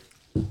Bear.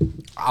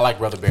 I like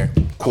Brother Bear.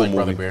 Cool I like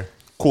Brother movie. Bear.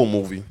 Cool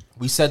movie.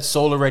 We said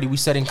Soul already. We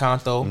said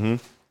Encanto.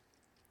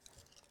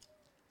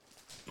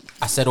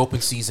 I said Open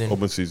Season.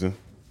 Open season.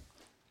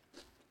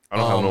 I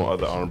don't have no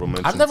other honorable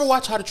mentions. I've never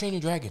watched How to Train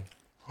Your Dragon.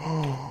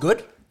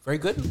 Good? Very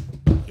good?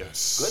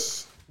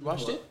 Yes. You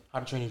watched it? How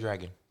to Train Your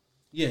Dragon.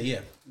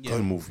 Yeah.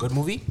 Good movie. Good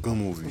movie? Good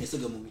movie. It's a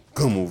good movie.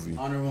 Good movie.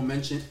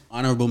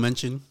 Honorable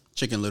mention.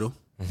 Chicken Little.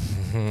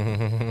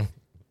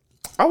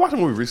 I watched a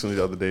movie recently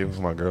the other day with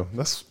my girl.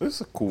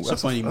 It's a cool. It's a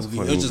funny movie.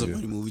 It was just a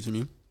funny movie to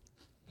me.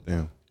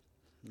 Damn.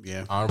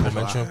 Yeah. Honorable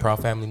mention,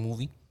 Proud Family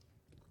movie.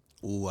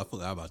 Ooh, I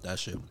forgot about that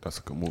shit. That's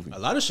a good movie. A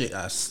lot of shit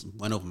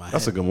went over my head.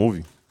 That's a good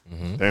movie.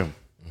 Damn.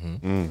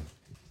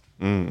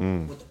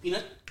 With the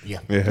peanut? Yeah.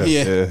 Yeah.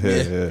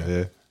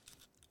 Damn.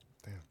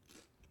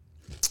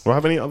 Do I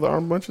have any other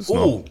honorable mentions?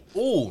 No.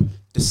 Ooh.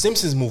 The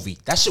Simpsons movie.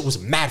 That shit was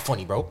mad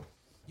funny, bro.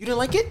 You didn't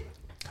like it?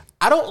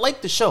 I don't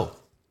like the show.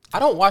 I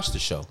don't watch the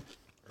show.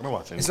 I'm not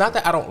watching. It's not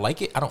that I don't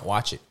like it. I don't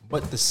watch it.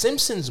 But the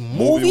Simpsons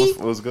movie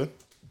movie, was good.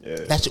 Yeah.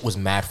 that shit was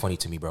mad funny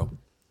to me, bro.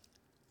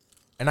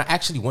 And I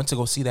actually went to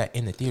go see that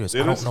in the theaters. I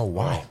Theaters? don't know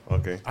why. Oh,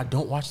 okay. I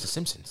don't watch The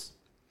Simpsons.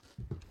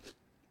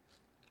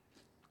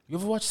 You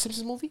ever watch The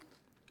Simpsons movie?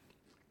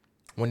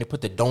 When they put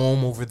the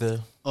dome over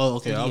the... Oh,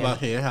 okay. I was Yeah. about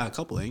here. I had a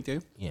couple, ain't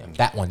there? Yeah,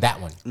 that one.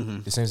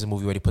 The Simpsons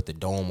movie where they put the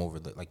dome over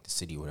the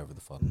city or whatever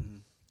the fuck.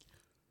 And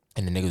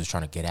the niggas was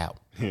trying to get out.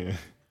 Yeah.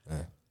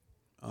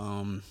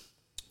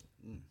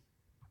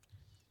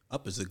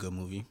 Up is a good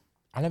movie.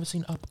 I never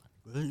seen Up.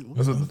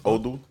 That's an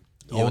old dude.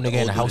 The old nigga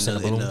in the house in the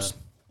balloons.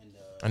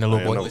 And the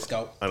little boy. Boy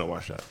Scout. I don't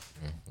watch that.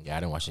 Yeah, I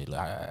didn't watch it.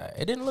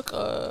 It didn't look...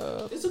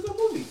 It's a good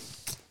movie.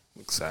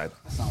 Looks sad.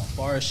 That sounds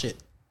far as shit.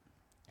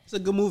 It's a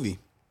good movie.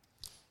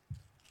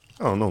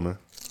 I don't know, man.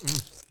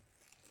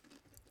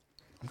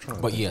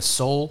 But yeah,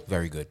 Soul,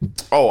 very good.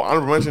 Oh,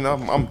 honorable mention.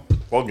 I'm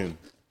bugging.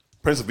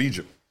 Prince of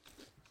Egypt.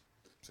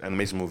 It's an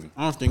animation movie.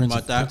 I don't think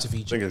about that. Prince of I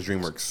Egypt. think it's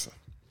DreamWorks.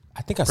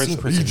 I think I've Prince seen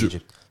of Prince of Egypt.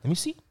 Egypt. Let me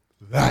see.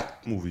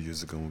 That movie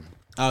is a good movie.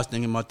 I was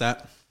thinking about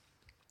that.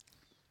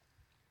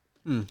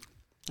 All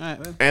right.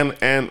 Well.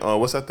 And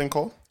what's that thing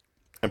called?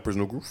 Emperor's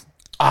New Groove.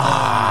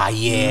 Ah,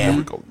 yeah. There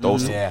we go.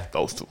 Those two. Yeah.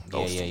 Those two.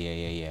 Those two.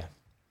 Yeah.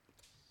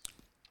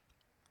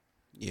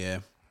 Yeah.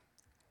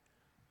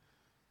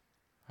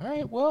 All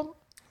right, well,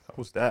 That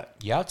was that.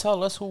 y'all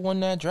tell us who won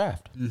that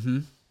draft. Mm-hmm.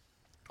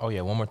 Oh,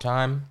 yeah, one more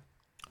time.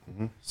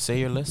 Say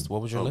your list.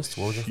 What was your list?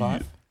 What was your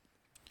 5?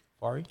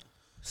 Fari?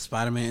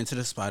 Spider-Man Into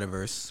the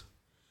Spider-Verse,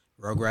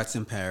 Rugrats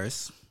in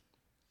Paris,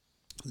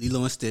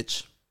 Lilo and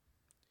Stitch,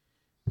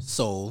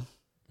 Soul.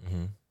 I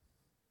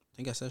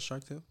think I said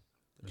Shark Tale.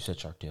 You said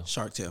Shark Tale.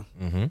 Shark Tale.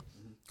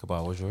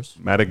 Kabal, what's yours?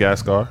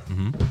 Madagascar.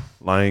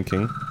 Lion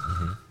King.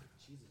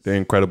 The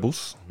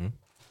Incredibles.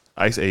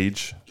 Ice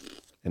Age.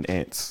 And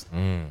Ants.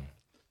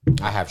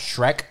 I have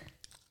Shrek,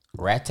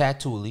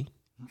 Ratatouille,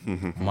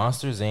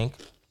 Monsters, Inc.,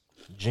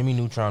 Jimmy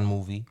Neutron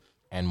movie,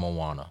 and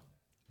Moana.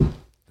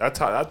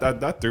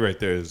 That 3 right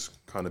there is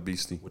kind of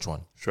beastie. Which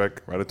one? Shrek,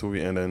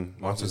 Ratatouille, and then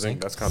Monsters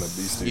Inc. That's kind of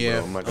beastie, Yeah.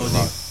 bro. I'm not gonna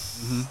lie.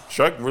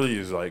 Shrek really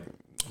is like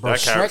Bro,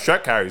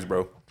 Shrek carries,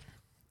 bro.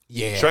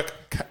 Yeah.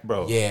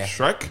 Bro. Yeah.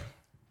 Shrek.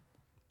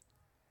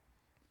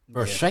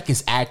 Bro, Shrek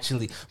is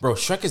actually... Bro,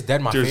 Shrek is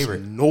dead my There's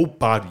favorite.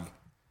 nobody,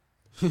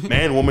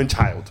 man, woman,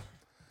 child,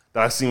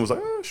 that I seen was like,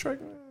 Shrek.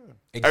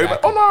 Exactly.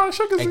 Everybody, oh no,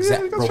 Shrek is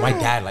Exactly. yeah, Bro, my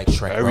dad likes Shrek,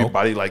 bro.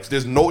 Everybody likes.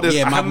 There's no.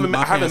 Yeah, I my haven't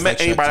parents met like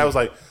Shrek anybody that too. was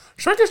like,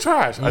 Shrek is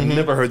trash. I've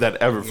never heard that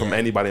ever from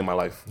anybody in my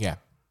life. Yeah.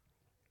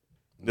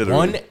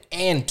 Literally. 1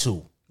 and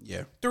 2.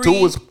 Yeah. 3.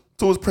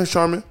 Two was Prince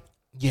Charming.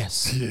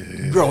 Yes.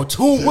 Bro,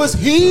 2 was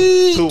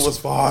heat. 2 was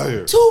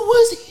fire. 2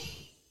 was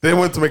heat. They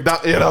went to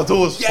McDonald's. Yeah, no, 2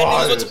 was Yeah,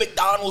 fire. niggas went to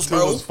McDonald's, 2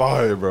 bro. was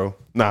fire, bro.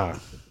 Nah.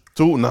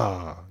 2,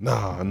 nah.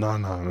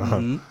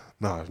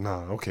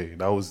 Okay,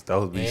 that was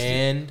beastie.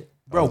 And,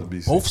 bro, was a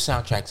beast. both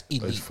soundtracks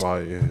It's elite.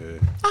 fire. Yeah.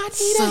 I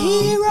need a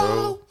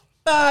hero.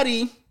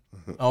 Body.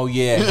 Oh,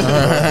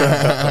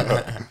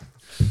 yeah.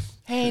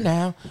 Hey,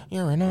 now,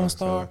 you're an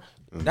all-star.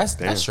 That's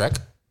Shrek.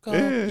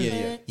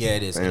 Yeah. Yeah,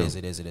 it is. Damn.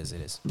 It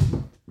is.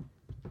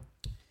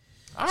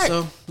 All right.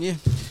 So, yeah.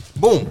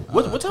 Boom.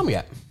 What time we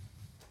at?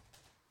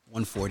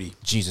 140.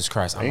 Jesus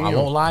Christ. I Damn.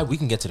 won't lie. We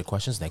can get to the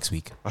questions next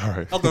week. All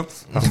right. Okay. I'm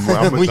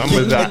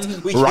with that.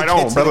 We can Right get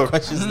on, to brother. the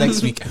questions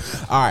next week.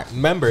 All right.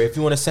 Remember, if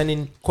you want to send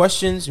in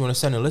questions, you want to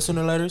send in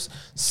listener letters,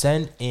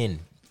 send in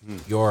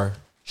your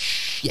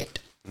shit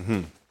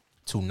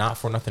to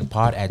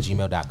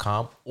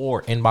notfornothingpod@gmail.com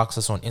or inbox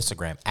us on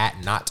Instagram at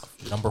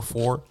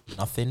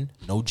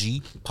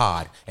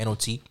not4nothing.pod.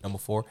 NOT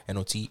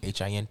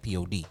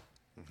 4NOTHINPOD.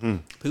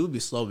 People be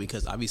slow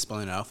because I be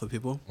spelling it out for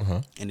people,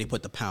 and they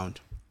put the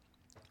pound.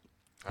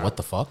 What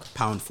the fuck?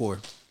 Pound 4.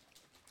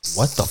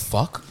 What the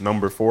fuck?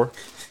 Number 4.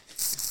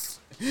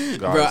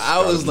 Bro,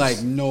 I was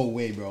like, no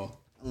way, bro.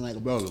 I'm like,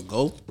 bro,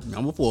 go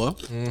number 4.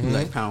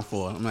 Like pound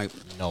 4. I'm like,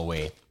 No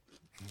way.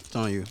 I'm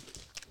telling you.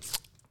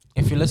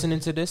 If you're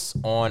listening to this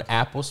on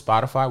Apple,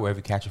 Spotify, wherever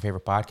you catch your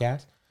favorite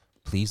podcast,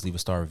 please leave a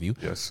star review.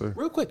 Yes, sir.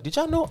 Real quick, did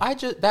y'all know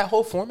that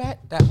whole format,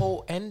 that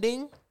whole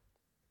ending,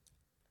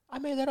 I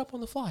made that up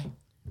on the fly.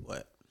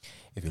 What?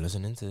 If you're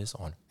listening to this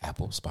on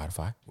Apple,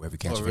 Spotify, wherever you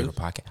catch your really?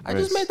 favorite podcast, I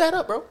just made that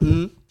up, bro.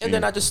 And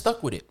then I just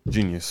stuck with it.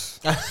 Genius.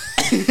 That's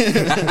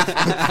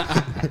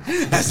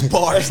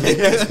bars, nigga.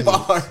 That's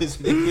bars,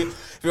 nigga.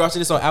 If you're watching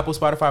this on Apple,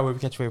 Spotify, wherever you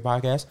catch your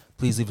favorite podcast,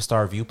 please leave a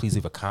star review. Please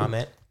leave a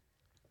comment.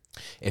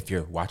 If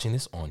you're watching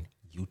this on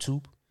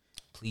YouTube,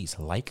 please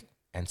like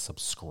and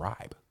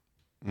subscribe.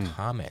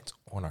 Comment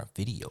on our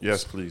videos.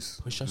 Yes,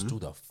 please. Push us through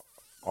the...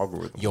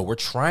 Algorithm. Yo, we're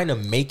trying to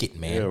make it,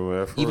 man. Yeah,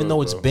 well, for even real,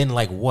 though it's bro. been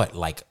like what?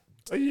 Like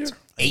A year.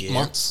 8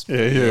 months? Yeah.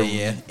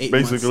 Yeah. 8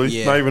 Basically, months,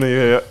 yeah. not even a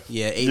year.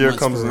 Yeah, 8 Year months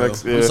comes for real.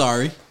 next year. I'm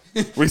sorry.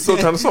 We still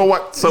trying to. So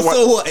what? So what?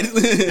 So what?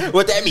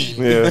 What that mean?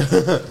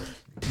 Yeah.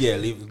 Yeah,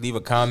 leave a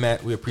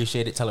comment. We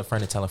appreciate it. Tell a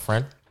friend to tell a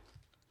friend.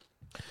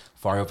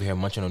 Far over here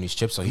munching on these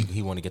chips, so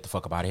he want to get the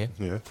fuck up out of here.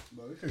 Yeah.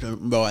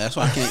 Bro, that's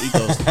why I can't eat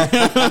those.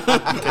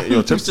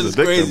 Yo, chips Shit is is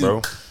addicting, crazy.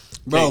 bro.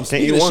 Bro, Can't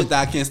speaking eat of one. shit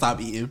that I can't stop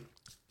eating.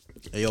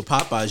 Hey, yo,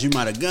 Popeyes, you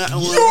might have got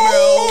one,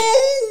 bro.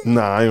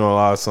 Nah, I ain't gonna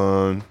lie,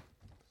 son.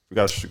 We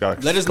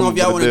got. Let us know if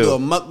y'all want to do a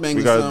mukbang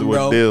We or gotta something, do a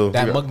bro. deal.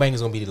 That We got- mukbang is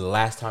gonna be the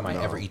last time I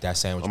ever eat that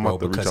sandwich, I'm bro, about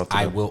to reach because out to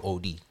I them. will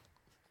OD.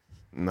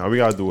 Nah, we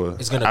gotta do a.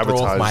 It's gonna throw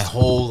off my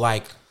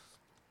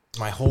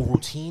whole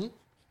routine.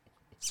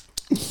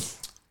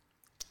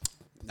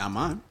 Not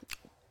mine.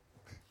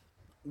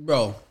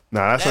 Bro,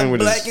 Nah, that's that something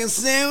with blackened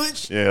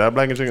sandwich. Yeah, that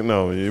black and chicken.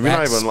 No, we're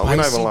not even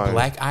Spicy lying.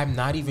 black. I'm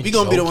not even. We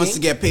gonna be the ones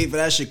joking. to get paid for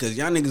that shit because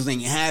y'all niggas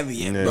ain't have it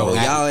yet, Yeah. bro. Bro,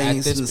 Y'all at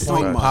ain't this seen the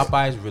point, smoke mark.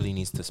 Popeyes really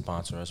needs to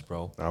sponsor us,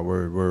 bro. Nah,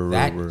 word.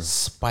 That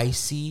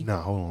spicy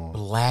Nah, hold on.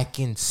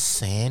 blackened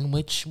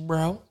sandwich,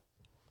 bro.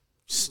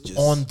 Just,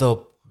 On the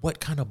what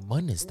kind of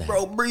bun is that?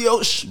 bro,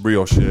 brioche,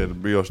 Brioche, yeah, the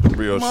brioche, man.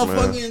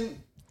 motherfucking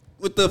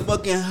with the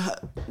fucking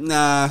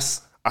nah.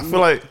 I feel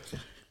like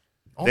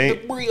On they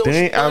the brioche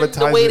they ain't bun, the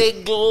advertising. way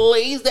they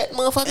glaze that And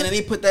motherfucker. then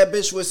he put that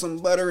bitch with some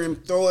butter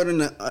and throw it in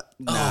the.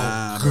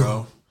 Nah,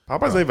 bro.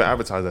 Popeyes don't even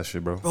advertise that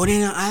shit, bro. Bro, they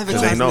not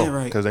Because they advertising know. it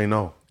right. Because they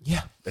know.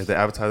 Yeah. If they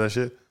advertise that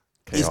shit,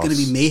 chaos. It's gonna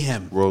be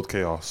mayhem. World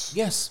chaos.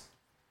 Yes.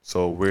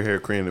 So we're here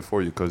creating it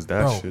for you because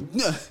that Bro, shit.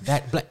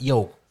 that black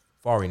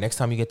Fari, next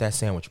time you get that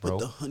sandwich, bro,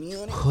 the honey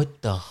on it.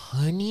 put the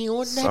honey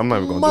on that I'm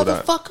not even gonna do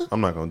that. motherfucker. I'm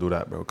not gonna do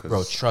that, bro.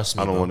 Bro, trust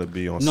me, I don't bro. want to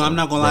be on. No, I'm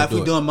not gonna lie. If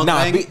we doing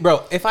mukbang,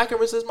 bro, if I can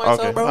resist myself,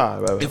 Okay, bro, all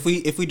right.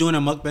 if we doing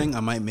a mukbang, I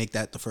might make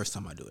that the first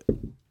time I do it.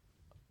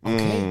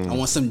 okay. I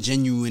want some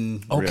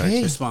genuine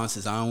Okay.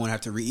 responses. I don't want to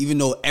have to read, even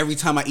though every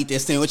time I eat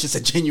that sandwich, it's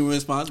a genuine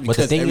response. But the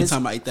Because thing every is,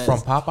 time I eat that, from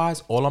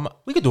Popeyes,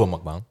 we could do a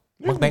mukbang.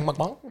 Mukbang.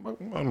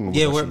 I don't know.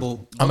 yeah, what that we're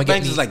shit- but I'ma get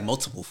mukbangs me- is like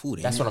multiple food.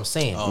 That's what I'm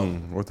saying.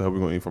 What the hell we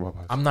gonna eat from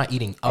Popeyes? I'm not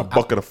eating A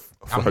bucket of.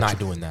 I'm fried not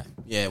chicken. doing that.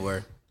 Yeah,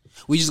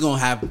 we just gonna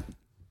have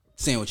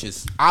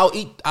sandwiches. I'll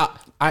eat.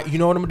 You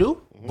know what I'm gonna do?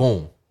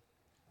 Boom.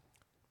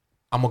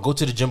 I'm gonna go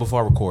to the gym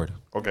before I record.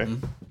 Okay.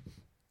 I'm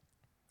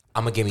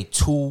gonna give me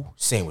 2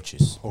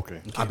 sandwiches. Okay.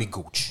 I'll be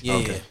gooch.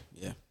 Yeah.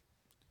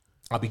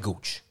 I'll be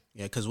gooch.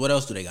 Yeah, because what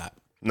else do they got?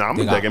 Nah, I'm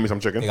They gonna got- give me some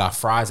chicken. They got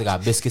fries. They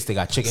got biscuits. They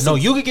got chicken. No,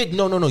 you can get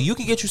no. You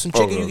can get you some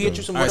chicken. Okay, You can okay. get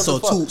you some. All right,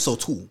 Whatever so the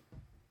fuck. two.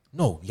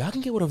 No, y'all can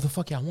get whatever the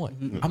fuck y'all want.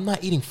 I'm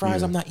not eating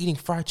fries. I'm not eating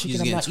fried chicken.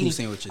 just I'm getting not 2 eating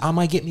sandwiches. I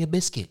might get me a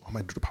biscuit, I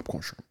might do the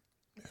popcorn shrimp.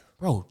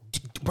 bro.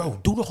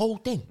 Do the whole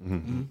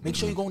thing. Make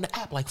sure you go on the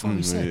app like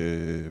Fari said.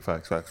 Yeah.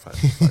 Facts.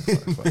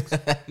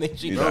 Make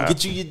sure you Yeah.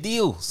 get you your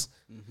deals.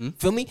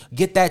 Feel me?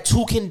 Get that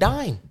 2 can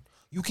dine.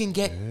 You can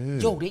get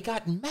they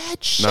got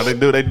mad shit. Now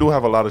they do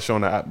have a lot of show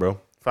on the app, bro.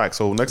 Facts.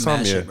 So next time,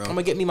 Mad yeah. shit, bro. I'm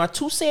gonna get me my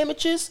 2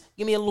 sandwiches.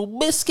 Give me a little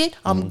biscuit.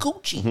 I'm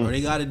Gucci. Bro,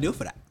 they got a deal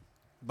for that.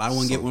 Buy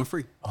one get one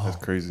free. That's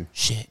crazy.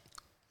 Shit.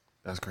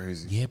 That's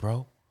crazy. Yeah,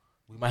 bro.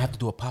 We might have to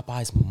do a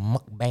Popeyes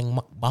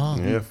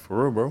mukbang. Yeah,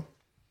 for real, bro.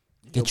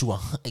 Get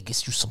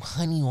you some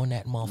honey on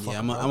that motherfucker. Yeah,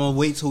 I'm gonna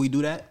wait till we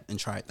do that and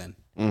try it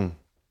then.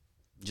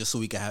 Just so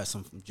we can have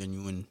some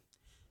genuine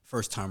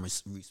first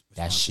timers.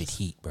 That shit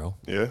heat, bro.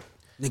 Yeah.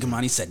 Nigga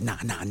Monty said, nah.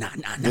 No,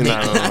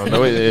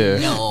 yeah.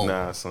 No.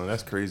 Nah, son,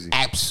 that's crazy.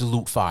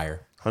 Absolute fire.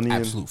 Honey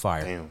and- Absolute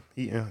fire.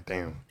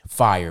 Damn.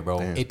 Fire, bro.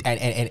 Damn. It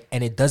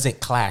and it doesn't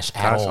clash at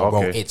Clash, all,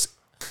 bro. okay. It's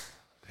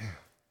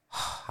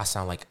I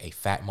sound like a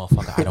fat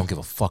motherfucker. I don't give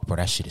a fuck, bro.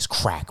 That shit is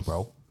crack,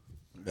 bro.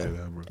 Yeah,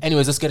 bro.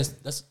 Anyways, let's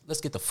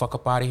get the fuck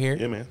up out of here.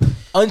 Yeah, man.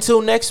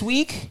 Until next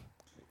week.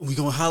 We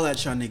gonna holler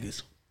at y'all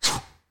niggas.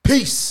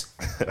 Peace.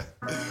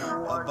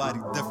 My body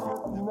different.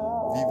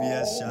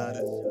 VBS shot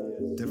it.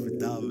 Different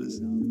dollars.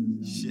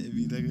 Shit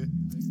me, nigga.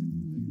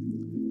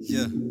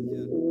 Yeah.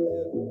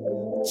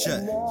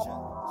 Check.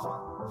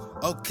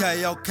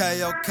 Okay.